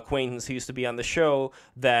acquaintance who used to be on the show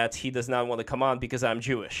that he does not want to come on because I'm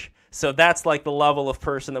Jewish. So that's like the level of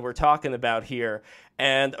person that we're talking about here.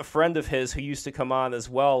 And a friend of his who used to come on as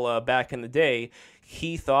well back in the day,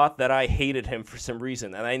 he thought that I hated him for some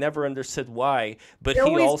reason, and I never understood why. But he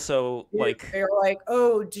also, like... They were like,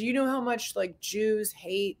 oh, do you know how much, like, Jews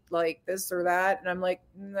hate, like, this or that? And I'm like,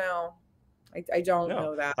 no, I don't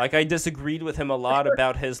know that. Like, I disagreed with him a lot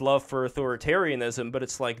about his love for authoritarianism, but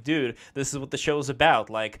it's like, dude, this is what the show's about.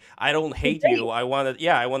 Like, I don't hate you. I want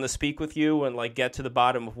to speak with you and, like, get to the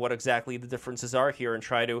bottom of what exactly the differences are here and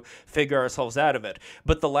try to figure ourselves out of it.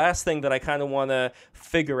 But the last thing that I kind of want to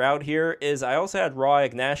figure out here is I also had Raw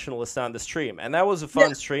Egg Nationalist on the stream, and that was a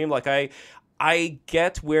fun stream. Like, I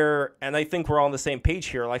get where, and I think we're all on the same page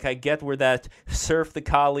here, like, I get where that surf the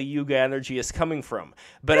Kali Yuga energy is coming from.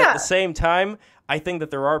 But at the same time, I think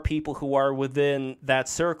that there are people who are within that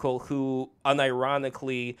circle who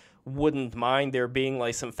unironically wouldn't mind there being,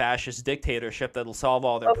 like, some fascist dictatorship that'll solve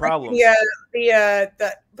all their problems.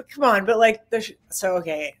 But come on, but, like,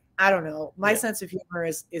 okay, I don't know. My sense of humor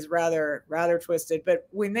is rather twisted. But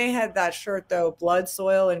when they had that shirt, though, blood,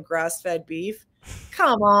 soil, and grass-fed beef,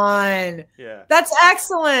 come on. Yeah. That's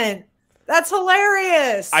excellent. That's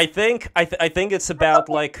hilarious. I think it's about,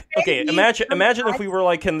 like, okay, imagine if we were,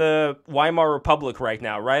 like, in the Weimar Republic right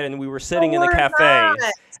now, right? And we were sitting in a cafe.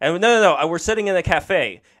 And no, we're sitting in a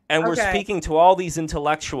cafe. And we're speaking to all these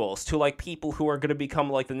intellectuals, to, like, people who are going to become,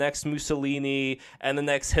 like, the next Mussolini and the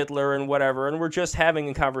next Hitler and whatever. And we're just having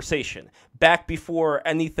a conversation. Back before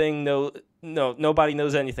anything, nobody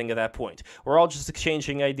knows anything at that point. We're all just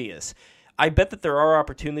exchanging ideas. I bet that there are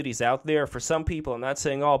opportunities out there for some people, I'm not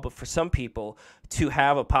saying all, but for some people, to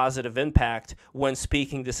have a positive impact when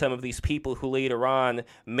speaking to some of these people who later on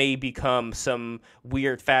may become some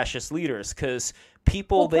weird fascist leaders. Because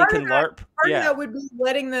people, they can LARP. Part of that would be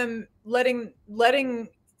letting them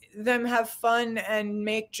have fun and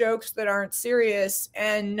make jokes that aren't serious,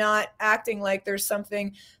 and not acting like there's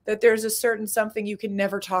a certain something you can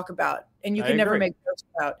never talk about and you can never make jokes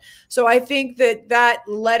about. So I think that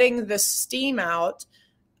letting the steam out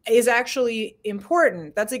is actually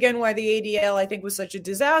important. That's again why the ADL, I think, was such a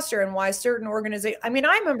disaster, and why certain organizations, I mean,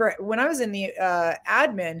 I remember when I was in the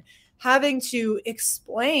admin, having to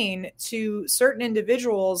explain to certain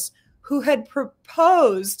individuals who had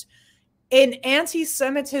proposed an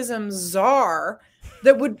anti-Semitism czar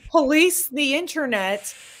that would police the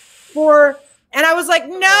internet and I was like,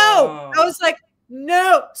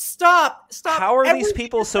 no, stop. How are these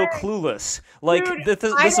people so clueless? Like, Dude, this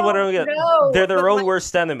is what I don't get. They're their own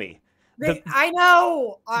worst enemy. I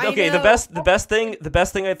know. Okay, know. the best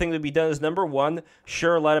thing I think to be done is, number one,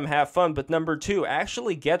 sure, let them have fun, but number two,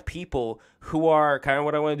 actually get people who are kind of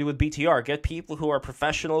what I want to do with BTR. Get people who are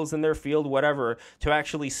professionals in their field, whatever, to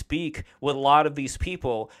actually speak with a lot of these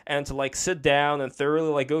people and to like sit down and thoroughly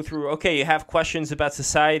like go through. Okay, you have questions about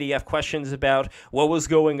society, you have questions about what was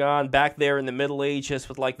going on back there in the Middle Ages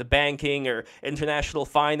with like the banking or international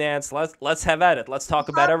finance. Let's have at it. Let's talk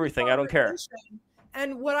about everything. I don't care.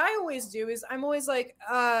 And what I always do is I'm always like,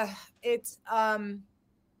 I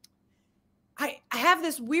have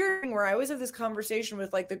this weird thing where I always have this conversation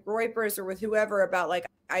with like the Groypers or with whoever about like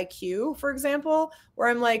IQ, for example, where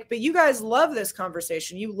I'm like, but you guys love this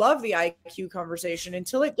conversation. You love the IQ conversation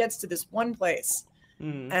until it gets to this one place.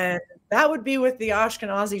 And that would be with the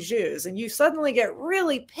Ashkenazi Jews. And you suddenly get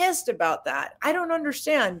really pissed about that. I don't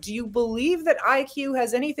understand. Do you believe that IQ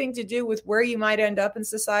has anything to do with where you might end up in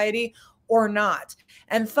society or not?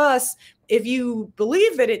 And thus, if you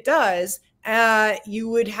believe that it does, you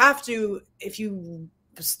would have to, if you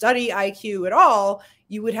study IQ at all,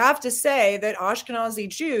 you would have to say that Ashkenazi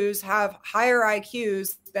Jews have higher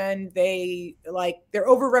IQs than they're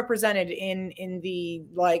overrepresented in the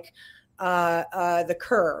like the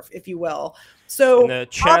curve, if you will. So in the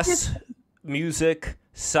chess, music,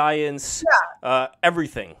 science,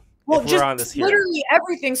 everything. Well, just literally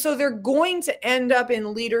everything. So they're going to end up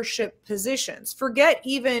in leadership positions. Forget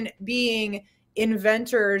even being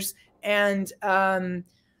inventors and come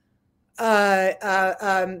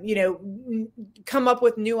up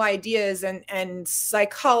with new ideas and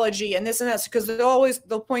psychology and this and that, because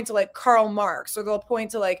they'll point to like Karl Marx, or they'll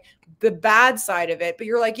point to like the bad side of it. But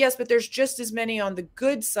you're like, yes, but there's just as many on the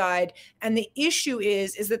good side. And the issue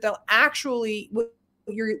is that they'll actually, what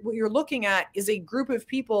you're looking at is a group of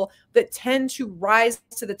people that tend to rise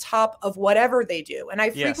to the top of whatever they do. And I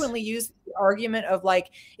frequently use the argument of like,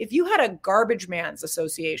 if you had a garbage man's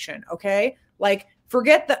association, okay, like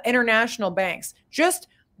forget the international banks, just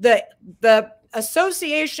the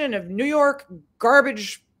Association of New York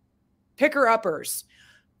Garbage Picker-Uppers,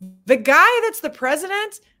 the guy that's the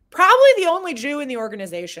president, probably the only Jew in the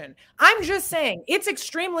organization. I'm just saying it's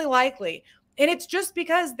extremely likely. And it's just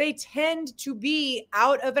because they tend to be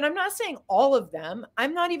out of, and I'm not saying all of them.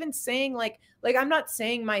 I'm not even saying like I'm not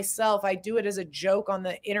saying myself. I do it as a joke on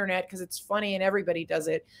the internet because it's funny and everybody does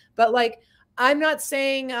it. But like, I'm not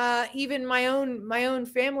saying even my own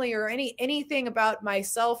family or anything about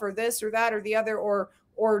myself or this or that or the other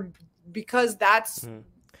or because that's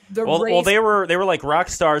the race. Well, they were like rock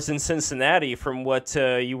stars in Cincinnati, from what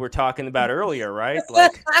you were talking about earlier, right?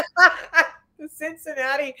 Like.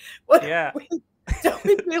 Cincinnati. Yeah. Don't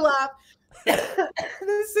make me laugh.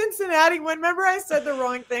 The Cincinnati one. Remember I said the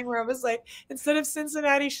wrong thing where I was like, instead of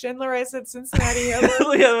Cincinnati Schindler, I said Cincinnati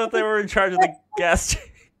Hitler. Yeah, but they were in charge of the gas.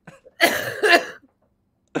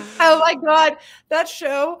 Oh my God. That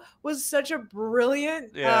show was such a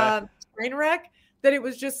brilliant train wreck that it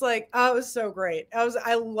was just like, oh, it was so great.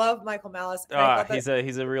 I love Michael Malice. He's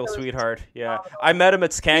a real sweetheart. Yeah. I met him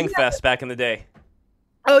at Skankfest back in the day.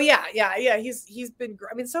 Oh yeah. He's been.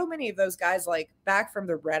 I mean, so many of those guys, like back from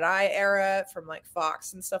the Red Eye era, from like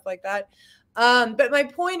Fox and stuff like that. But my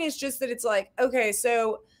point is just that it's like, okay,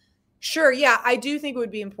 so sure, yeah, I do think it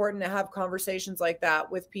would be important to have conversations like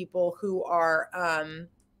that with people who are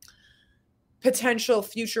potential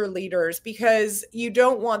future leaders, because you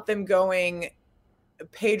don't want them going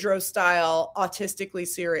Pedro style, autistically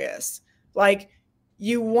serious. Like,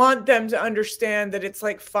 you want them to understand that it's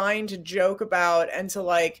like fine to joke about and to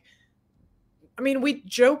like, I mean, we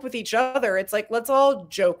joke with each other. It's like, let's all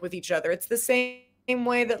joke with each other. It's the same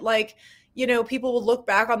way that like, you know, people will look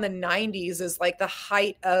back on the 90s as like the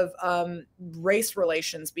height of race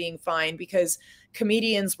relations being fine, because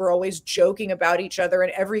comedians were always joking about each other,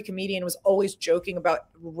 and every comedian was always joking about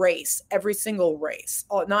race, every single race,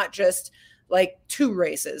 not just like two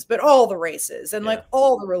races, but all the races and like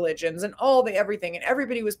all the religions and all the everything. And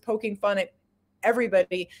everybody was poking fun at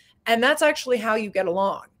everybody. And that's actually how you get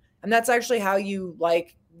along. And that's actually how you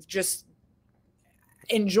like just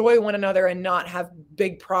enjoy one another and not have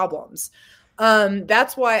big problems.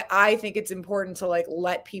 That's why I think it's important to like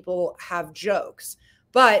let people have jokes.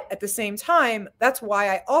 But at the same time, that's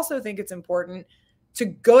why I also think it's important to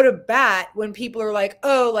go to bat when people are like,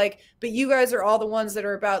 oh, like, but you guys are all the ones that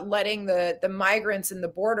are about letting the migrants in the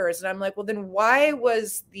borders. And I'm like, well, then why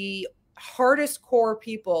was the hardest core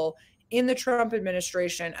people in the Trump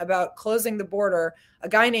administration about closing the border a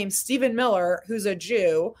guy named Stephen Miller, who's a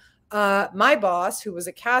Jew, my boss, who was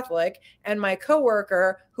a Catholic, and my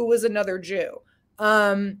coworker, who was another Jew.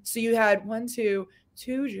 So you had two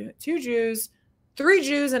Jews, 3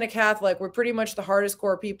 Jews and a Catholic were pretty much the hardest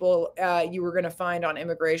core people you were going to find on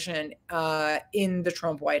immigration in the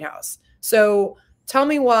Trump White House. So tell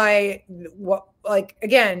me why,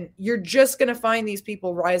 again, you're just going to find these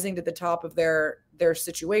people rising to the top of their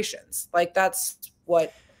situations. Like, that's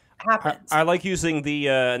what happens. I like using the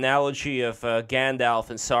analogy of Gandalf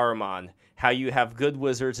and Saruman, how you have good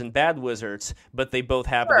wizards and bad wizards, but they both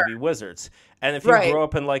happen to be wizards. And if you grow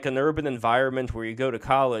up in like an urban environment where you go to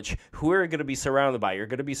college, who are you going to be surrounded by? You're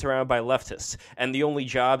going to be surrounded by leftists. And the only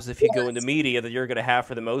jobs, if you go into media, that you're going to have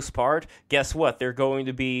for the most part, guess what? They're going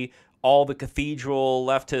to be all the cathedral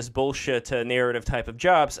leftist bullshit narrative type of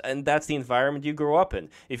jobs, and that's the environment you grow up in.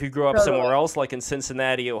 If you grow up somewhere else, like in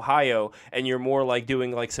Cincinnati, Ohio, and you're more like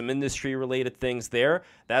doing like some industry related things there,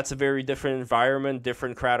 that's a very different environment,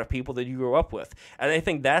 different crowd of people that you grew up with. And I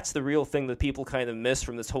think that's the real thing that people kind of miss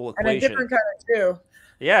from this whole equation. And a different kind of too.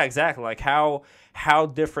 Yeah, exactly. Like how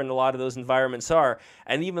different a lot of those environments are.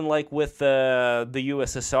 And even like with the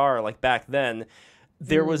USSR, like back then,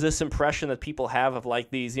 there was this impression that people have of like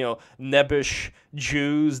these, nebbish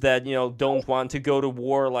Jews that, don't want to go to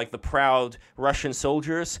war like the proud Russian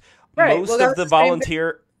soldiers. Right. Most of the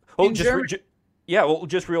volunteer...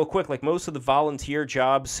 just real quick, like most of the volunteer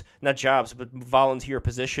jobs, not jobs, but volunteer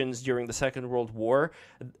positions during the Second World War,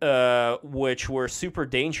 which were super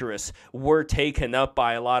dangerous, were taken up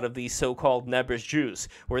by a lot of these so-called nebbish Jews,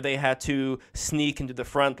 where they had to sneak into the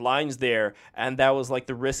front lines there, and that was like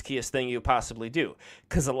the riskiest thing you possibly do.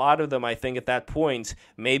 Because a lot of them, I think at that point,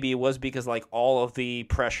 maybe it was because like all of the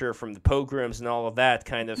pressure from the pogroms and all of that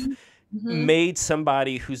kind of made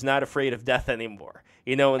somebody who's not afraid of death anymore.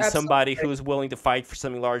 And Absolutely. Somebody who is willing to fight for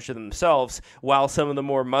something larger than themselves, while some of the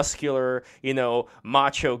more muscular,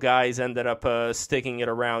 macho guys ended up sticking it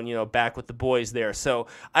around, back with the boys there. So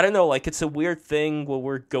I don't know, like it's a weird thing what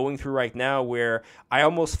we're going through right now where I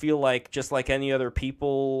almost feel like just like any other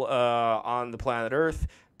people on the planet Earth,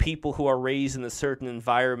 people who are raised in a certain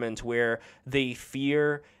environment where they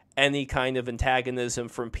fear any kind of antagonism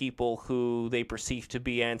from people who they perceive to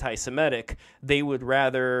be anti-Semitic, they would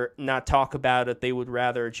rather not talk about it. They would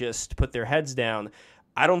rather just put their heads down.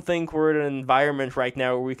 I don't think we're in an environment right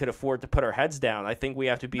now where we could afford to put our heads down. I think we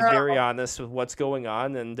have to be very honest with what's going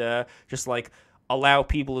on and just like allow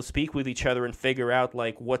people to speak with each other and figure out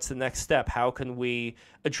like what's the next step. How can we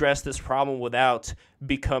address this problem without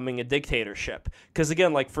becoming a dictatorship? Because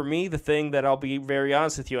again, like for me, the thing that I'll be very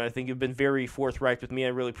honest with you, and I think you've been very forthright with me, I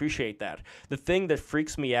really appreciate that. The thing that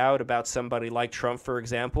freaks me out about somebody like Trump, for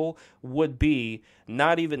example, would be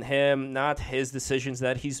not even him, not his decisions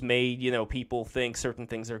that he's made. People think certain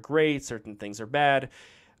things are great, certain things are bad.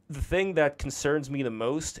 The thing that concerns me the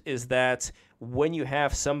most is that when you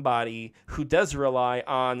have somebody who does rely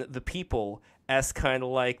on the people as kind of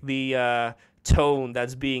like the tone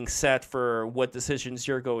that's being set for what decisions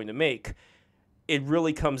you're going to make, it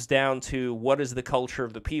really comes down to what is the culture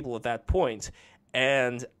of the people at that point.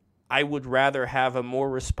 And I would rather have a more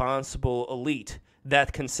responsible elite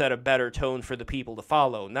that can set a better tone for the people to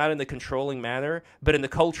follow, not in the controlling manner, but in the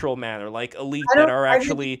cultural manner, like elite that are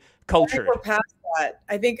actually cultured. I think we're past that.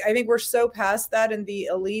 I think we're so past that, and the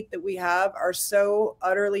elite that we have are so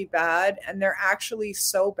utterly bad, and they're actually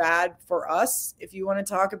so bad for us. If you want to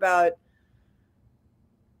talk about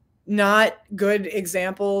not good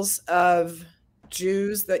examples of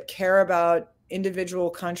Jews that care about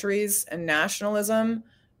individual countries and nationalism,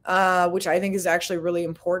 which I think is actually really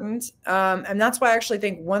important. And that's why I actually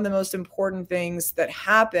think one of the most important things that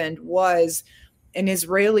happened was an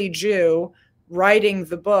Israeli Jew writing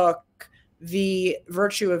the book, The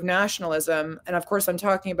Virtue of Nationalism. And of course, I'm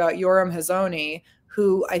talking about Yoram Hazony,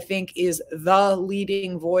 who I think is the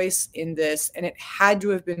leading voice in this. And it had to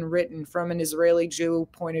have been written from an Israeli Jew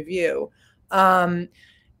point of view.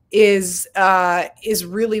 Is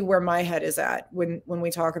really where my head is at when we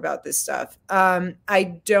talk about this stuff.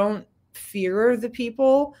 I don't fear the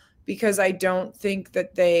people because I don't think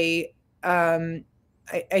that they.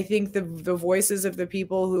 I think the voices of the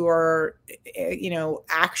people who are,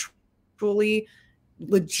 actually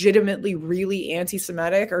legitimately really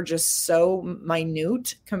anti-Semitic are just so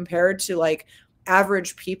minute compared to like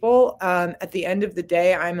average people. At the end of the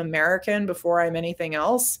day, I'm American before I'm anything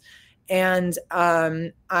else. And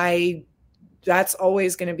that's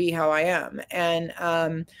always going to be how I am. And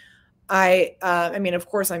I mean, of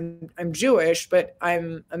course, I'm Jewish, but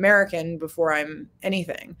I'm American before I'm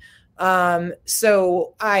anything.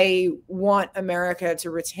 So I want America to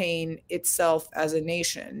retain itself as a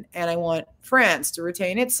nation, and I want France to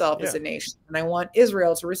retain itself as a nation, and I want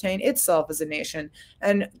Israel to retain itself as a nation,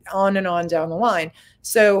 and on down the line.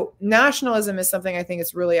 So nationalism is something I think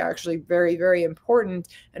is really actually very, very important.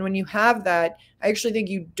 And when you have that, I actually think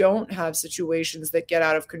you don't have situations that get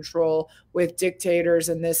out of control with dictators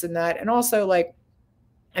and this and that. And also, like,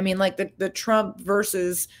 I mean, like the Trump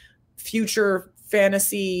versus future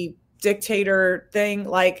fantasy dictator thing,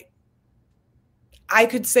 like I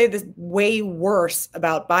could say this way worse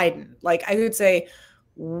about Biden. Like I could say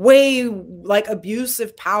way like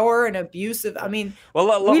abusive power and abusive. I mean,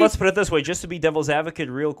 well, let's put it this way, just to be devil's advocate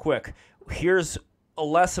real quick. Here's a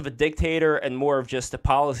less of a dictator and more of just a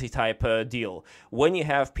policy type deal. When you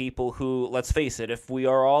have people who, let's face it, if we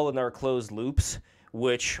are all in our closed loops,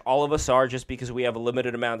 which all of us are just because we have a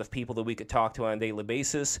limited amount of people that we could talk to on a daily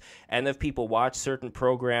basis, and if people watch certain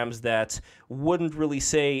programs that wouldn't really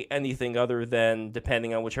say anything other than,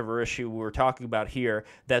 depending on whichever issue we're talking about here,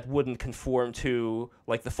 that wouldn't conform to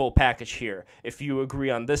like the full package here. If you agree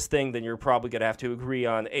on this thing, then you're probably going to have to agree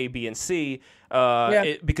on A, B, and C,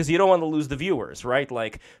 because you don't want to lose the viewers, right?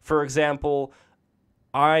 Like, for example,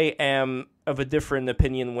 I am of a different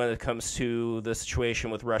opinion when it comes to the situation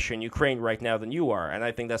with Russia and Ukraine right now than you are, and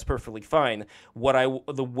I think that's perfectly fine.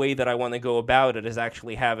 The way that I want to go about it is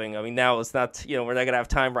actually having, I mean, now it's not, we're not going to have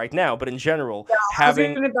time right now, but in general,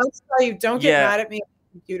 having... I was about to tell you, don't get mad at me if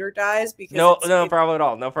the computer dies. Because no problem at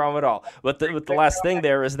all. No problem at all. But the last thing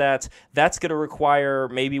there is that's going to require,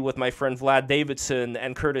 maybe with my friend Vlad Davidson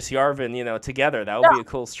and Curtis Yarvin, together, that would be a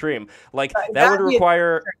cool stream. Like, that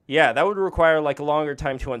would require like a longer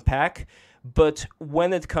time to unpack. But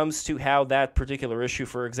when it comes to how that particular issue,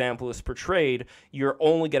 for example, is portrayed, you're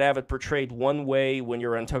only going to have it portrayed one way when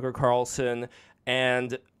you're on Tucker Carlson,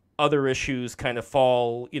 and other issues kind of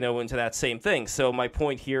fall, into that same thing. So my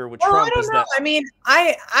point here with Trump is that... I mean,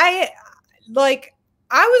 I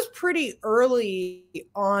was pretty early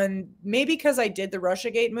on, maybe because I did the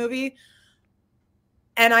Russiagate movie,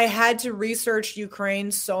 and I had to research Ukraine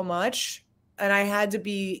so much, and I had to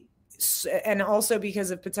be... and also because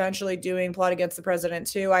of potentially doing Plot Against the President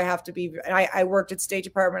too, I have to be, I worked at State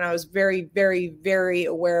Department. I was very, very, very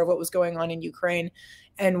aware of what was going on in Ukraine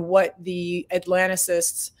and what the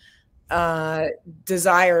Atlanticists'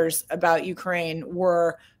 desires about Ukraine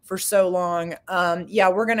were for so long.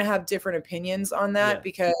 We're going to have different opinions on that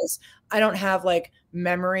because I don't have like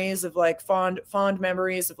memories of like fond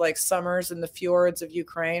memories of like summers in the fjords of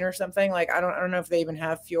Ukraine or something. Like, I don't know if they even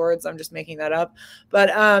have fjords. I'm just making that up. But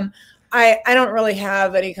I don't really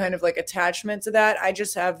have any kind of like attachment to that. I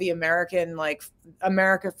just have the American, like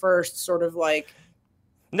America first sort of like.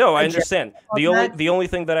 No, I understand. The only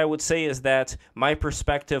thing that I would say is that my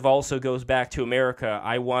perspective also goes back to America.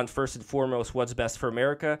 I want first and foremost what's best for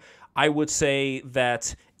America. I would say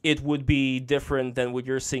that it would be different than what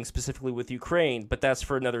you're seeing specifically with Ukraine, but that's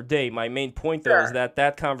for another day. My main point, though, is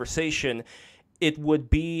that conversation, it would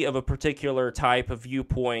be of a particular type of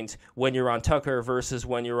viewpoint when you're on Tucker versus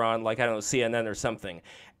when you're on, like, I don't know, CNN or something.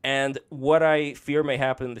 And what I fear may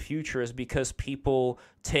happen in the future is because people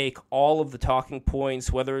take all of the talking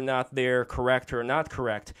points, whether or not they're correct or not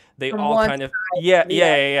correct, they all kind of,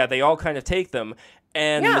 they all kind of take them.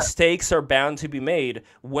 And mistakes are bound to be made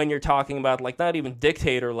when you're talking about, like, not even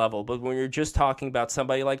dictator level, but when you're just talking about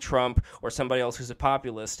somebody like Trump or somebody else who's a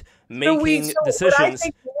populist making decisions. What I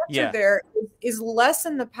think the answer there is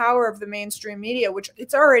lessen the power of the mainstream media, which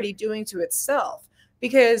it's already doing to itself.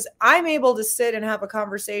 Because I'm able to sit and have a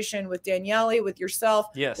conversation with Daniele, with yourself,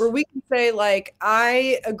 where we can say, like,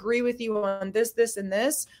 I agree with you on this, this, and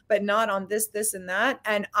this, but not on this, this, and that.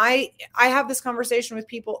 And I have this conversation with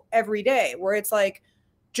people every day where it's like,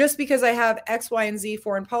 just because I have X, Y, and Z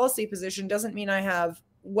foreign policy position doesn't mean I have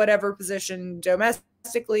whatever position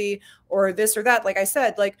domestically or this or that. Like I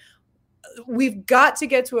said, like, we've got to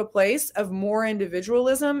get to a place of more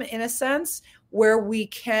individualism, in a sense, where we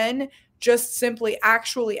can just simply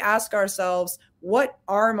actually ask ourselves, what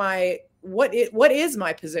is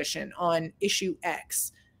my position on issue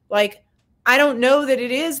X? Like, I don't know that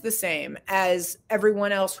it is the same as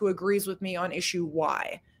everyone else who agrees with me on issue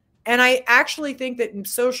Y. And I actually think that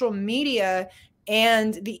social media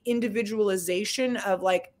and the individualization of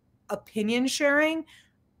like opinion sharing,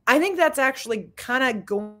 I think that's actually kind of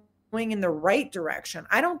going in the right direction.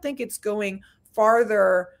 I don't think it's going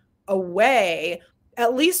farther away,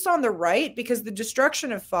 at least on the right, because the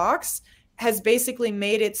destruction of Fox has basically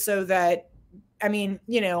made it so that, I mean,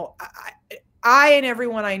 I and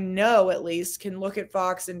everyone I know at least can look at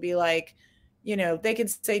Fox and be like, they could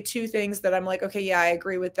say two things that I'm like, okay, yeah, I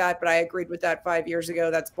agree with that, but I agreed with that 5 years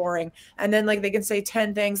ago. That's boring. And then like they can say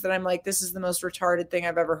 10 things that I'm like, this is the most retarded thing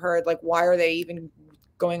I've ever heard. Like, why are they even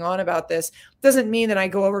going on about this? Doesn't mean that I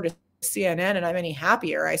go over to CNN and I'm any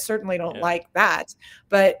happier. I certainly don't like that.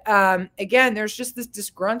 But again, there's just this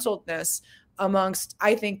disgruntledness amongst,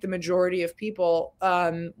 I think, the majority of people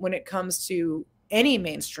when it comes to any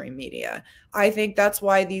mainstream media. I think that's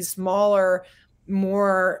why these smaller,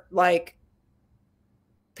 more like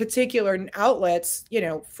particular outlets,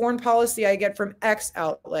 foreign policy I get from X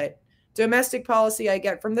outlet, domestic policy I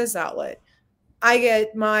get from this outlet. I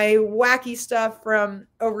get my wacky stuff from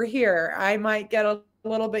over here. I might get a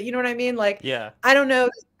little bit, you know what I mean? Like, I don't know.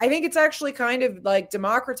 I think it's actually kind of like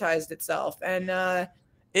democratized itself. And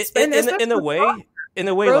in a way,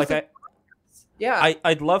 like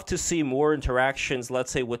I'd love to see more interactions, let's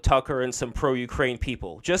say, with Tucker and some pro-Ukraine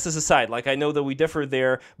people. Just as a side, like I know that we differ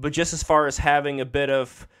there, but just as far as having a bit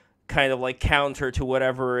of kind of like counter to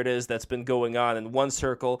whatever it is that's been going on in one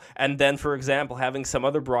circle, and then, for example, having some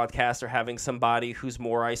other broadcaster, having somebody who's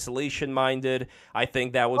more isolation-minded, I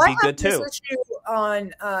think that would be good too. This issue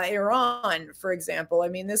on Iran, for example, I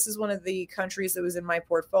mean, this is one of the countries that was in my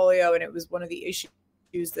portfolio, and it was one of the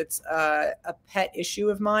issues that's a pet issue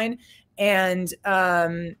of mine. And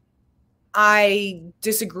I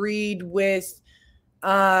disagreed with,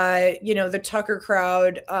 the Tucker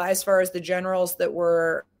crowd as far as the generals that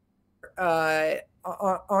were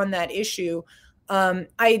on that issue.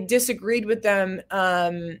 I disagreed with them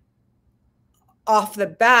off the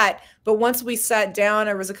bat, but once we sat down,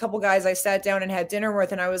 there was a couple guys I sat down and had dinner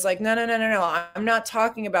with, and I was like, no, I'm not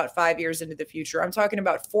talking about 5 years into the future. I'm talking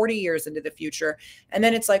about 40 years into the future. And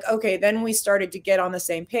then it's like, okay, then we started to get on the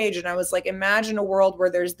same page, and I was like, imagine a world where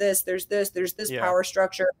there's this power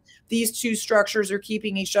structure. These two structures are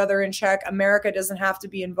keeping each other in check. America doesn't have to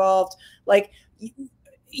be involved. Like,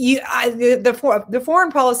 the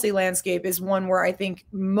foreign policy landscape is one where I think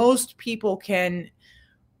most people can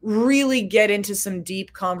really get into some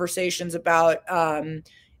deep conversations about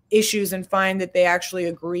issues and find that they actually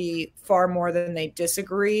agree far more than they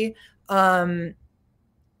disagree. If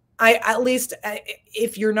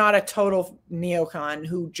you're not a total neocon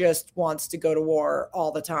who just wants to go to war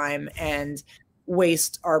all the time and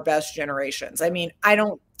waste our best generations. I mean, I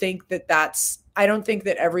don't think that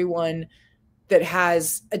everyone that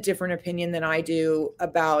has a different opinion than I do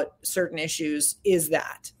about certain issues is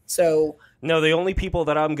that. So no, the only people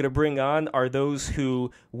that I'm going to bring on are those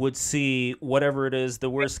who would see whatever it is, the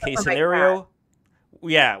worst case scenario.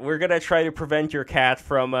 Yeah, we're going to try to prevent your cat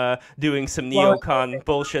from doing some neocon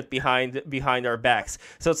bullshit behind our backs.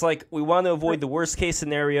 So it's like we want to avoid the worst case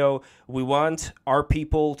scenario. We want our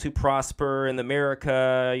people to prosper in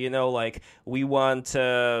America, like we want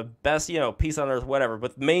best, peace on earth, whatever.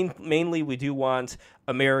 But mainly we do want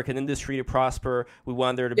American industry to prosper. We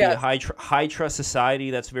want there to be a high trust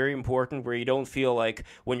society. That's very important, where you don't feel like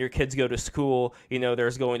when your kids go to school,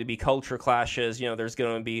 there's going to be culture clashes, there's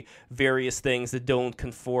going to be various things that don't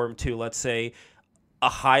conform to, let's say, a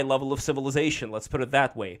high level of civilization. Let's put it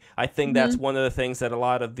that way. I think that's one of the things that a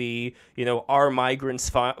lot of the, our migrants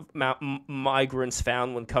found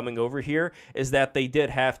when coming over here, is that they did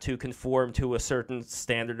have to conform to a certain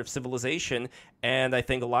standard of civilization. And I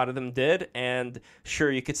think a lot of them did. And sure,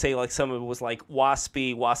 you could say like some of it was like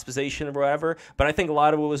waspization or whatever, but I think a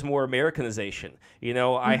lot of it was more Americanization.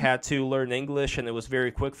 I had to learn English, and it was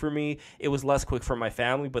very quick for me. It was less quick for my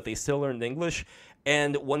family, but they still learned English.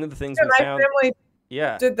 And one of the things we found...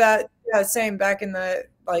 did that same back in the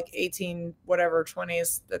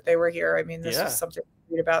 20s that they were here. I mean, this is something to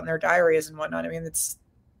read about in their diaries and whatnot. I mean, that's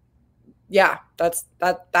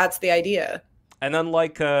the idea. And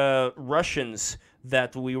unlike Russians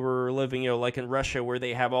that we were living, like in Russia, where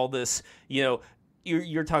they have all this,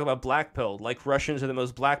 you're talking about black-pilled. Like, Russians are the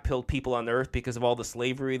most black-pilled people on earth because of all the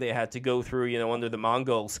slavery they had to go through, under the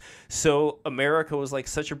Mongols. So America was like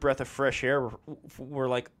such a breath of fresh air. We're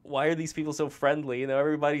like, why are these people so friendly?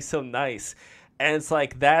 Everybody's so nice. And it's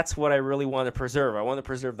like, that's what I really want to preserve. I want to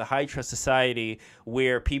preserve the high trust society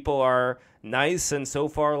where people are nice. And so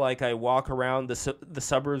far, like, I walk around the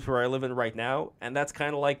suburbs where I live in right now, and that's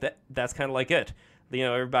kind of like that. That's kind of like it.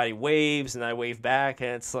 Everybody waves and I wave back,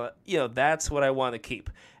 and it's that's what I want to keep.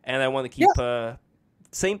 And I want to keep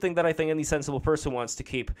same thing that I think any sensible person wants to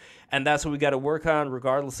keep. And that's what we got to work on,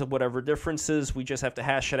 regardless of whatever differences. We just have to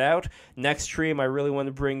hash it out. Next stream, I really want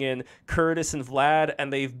to bring in Curtis and Vlad,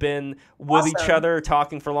 and they've been with each other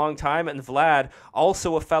talking for a long time. And Vlad,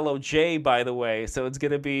 also a fellow J, by the way. So it's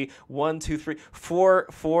going to be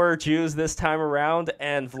 4 Jews this time around.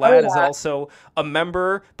 And Vlad is also a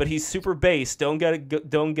member, but he's super based. Don't get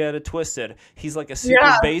it twisted. He's like a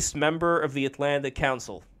super based member of the Atlantic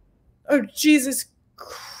Council. Oh, Jesus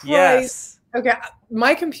Christ. Yes. Okay,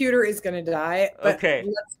 my computer is going to die. But okay.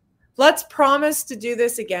 Let's promise to do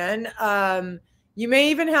this again. You may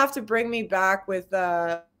even have to bring me back with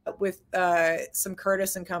some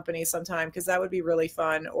Curtis and company sometime, because that would be really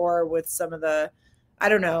fun, or with some of the, I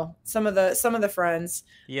don't know, some of the friends.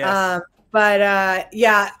 Yes.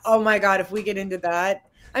 Yeah. Oh my God, if we get into that.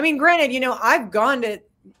 I mean, granted, I've gone to,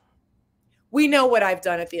 we know what I've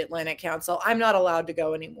done at the Atlantic Council. I'm not allowed to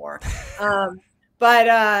go anymore. But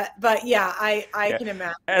yeah, I can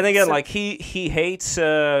imagine. And again, like he hates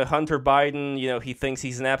Hunter Biden. He thinks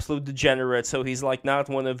he's an absolute degenerate. So he's like not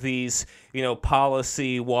one of these,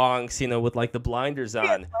 policy wonks, with like the blinders on.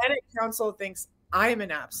 The Atlantic Council thinks I'm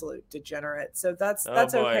an absolute degenerate. So that's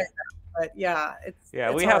okay. But yeah,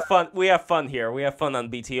 we have fun. We have fun here. We have fun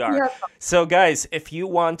on BTR. So guys, if you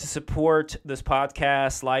want to support this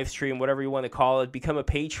podcast, live stream, whatever you want to call it, become a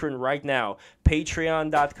patron right now.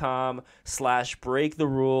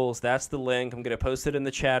 Patreon.com/breaktherules. That's the link. I'm going to post it in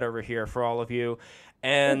the chat over here for all of you.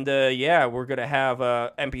 And we're going to have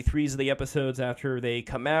MP3s of the episodes after they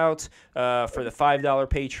come out for the $5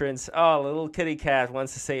 patrons. Oh, little kitty cat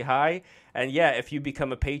wants to say hi. And yeah, if you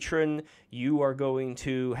become a patron, you are going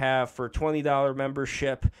to have, for $20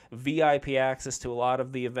 membership, VIP access to a lot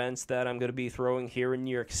of the events that I'm going to be throwing here in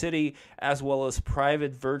New York City, as well as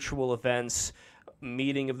private virtual events,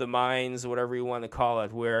 meeting of the minds, whatever you want to call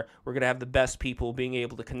it, where we're going to have the best people being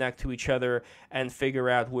able to connect to each other and figure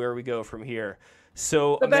out where we go from here.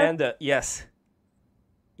 So, Amanda, yes.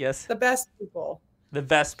 The best people. The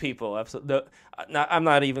best people, absolutely. I'm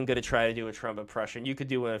not even going to try to do a Trump impression. You could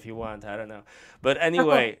do one if you want. I don't know. But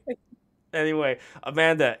anyway,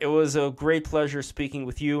 Amanda, it was a great pleasure speaking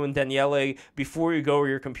with you. And Daniele, before you go or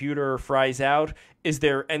your computer fries out, is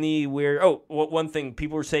there anywhere... Oh, one thing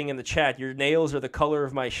people were saying in the chat, your nails are the color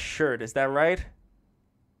of my shirt. Is that right?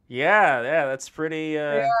 Yeah, that's pretty...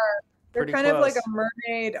 They're kind close. Of like a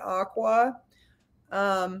mermaid aqua.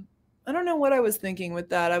 I don't know what I was thinking with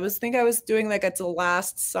that. I was doing like it's the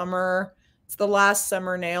last summer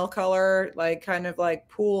nail color, like kind of like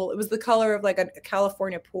pool. It was the color of like a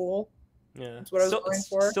California pool. Yeah, that's what I was going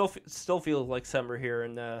for. Still feels like summer here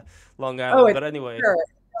in Long Island, but anyway, sure. It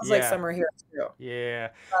feels like summer here too. Yeah,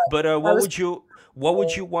 but what would you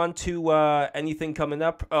want to anything coming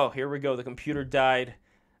up? Oh, here we go. The computer died.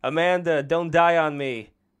 Amanda, don't die on me.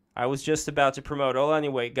 I was just about to promote. Oh,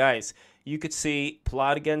 anyway, guys. You could see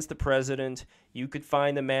Plot Against the President. You could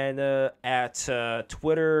find Amanda at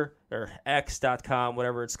Twitter or X.com,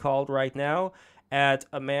 whatever it's called right now, at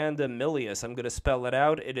Amanda Milius. I'm going to spell it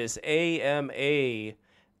out. It is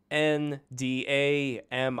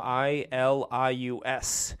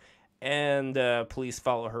AMANDAMILIUS. And please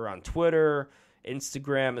follow her on Twitter,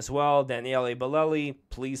 Instagram as well, Daniele Bolelli.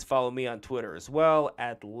 Please follow me on Twitter as well,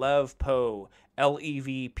 at LevPo.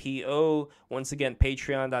 LEVPO. Once again,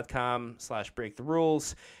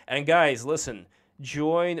 patreon.com/breaktherules. And guys, listen,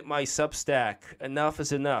 join my Substack. Enough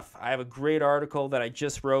is enough. I have a great article that I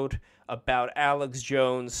just wrote about Alex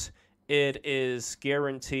Jones. It is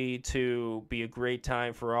guaranteed to be a great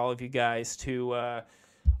time for all of you guys to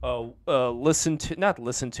listen to. Not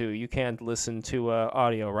listen to. You can't listen to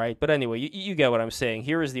audio, right? But anyway, you get what I'm saying.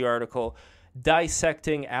 Here is the article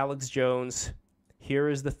dissecting Alex Jones. Here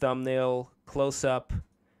is the thumbnail, close up,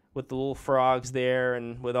 with the little frogs there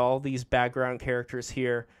and with all these background characters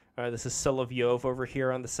here. This is Solovyov over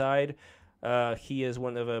here on the side. He is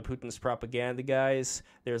one of Putin's propaganda guys.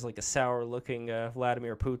 There's like a sour-looking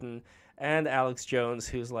Vladimir Putin and Alex Jones,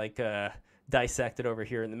 who's like dissected over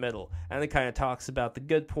here in the middle. And it kind of talks about the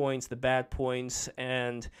good points, the bad points,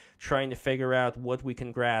 and trying to figure out what we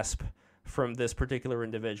can grasp from this particular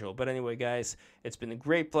individual. But anyway, guys, it's been a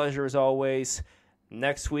great pleasure as always.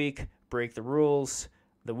 Next week, Break the Rules.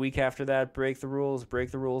 The week after that, Break the Rules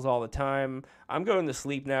all the time. I'm going to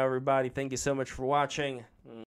sleep now, everybody. Thank you so much for watching.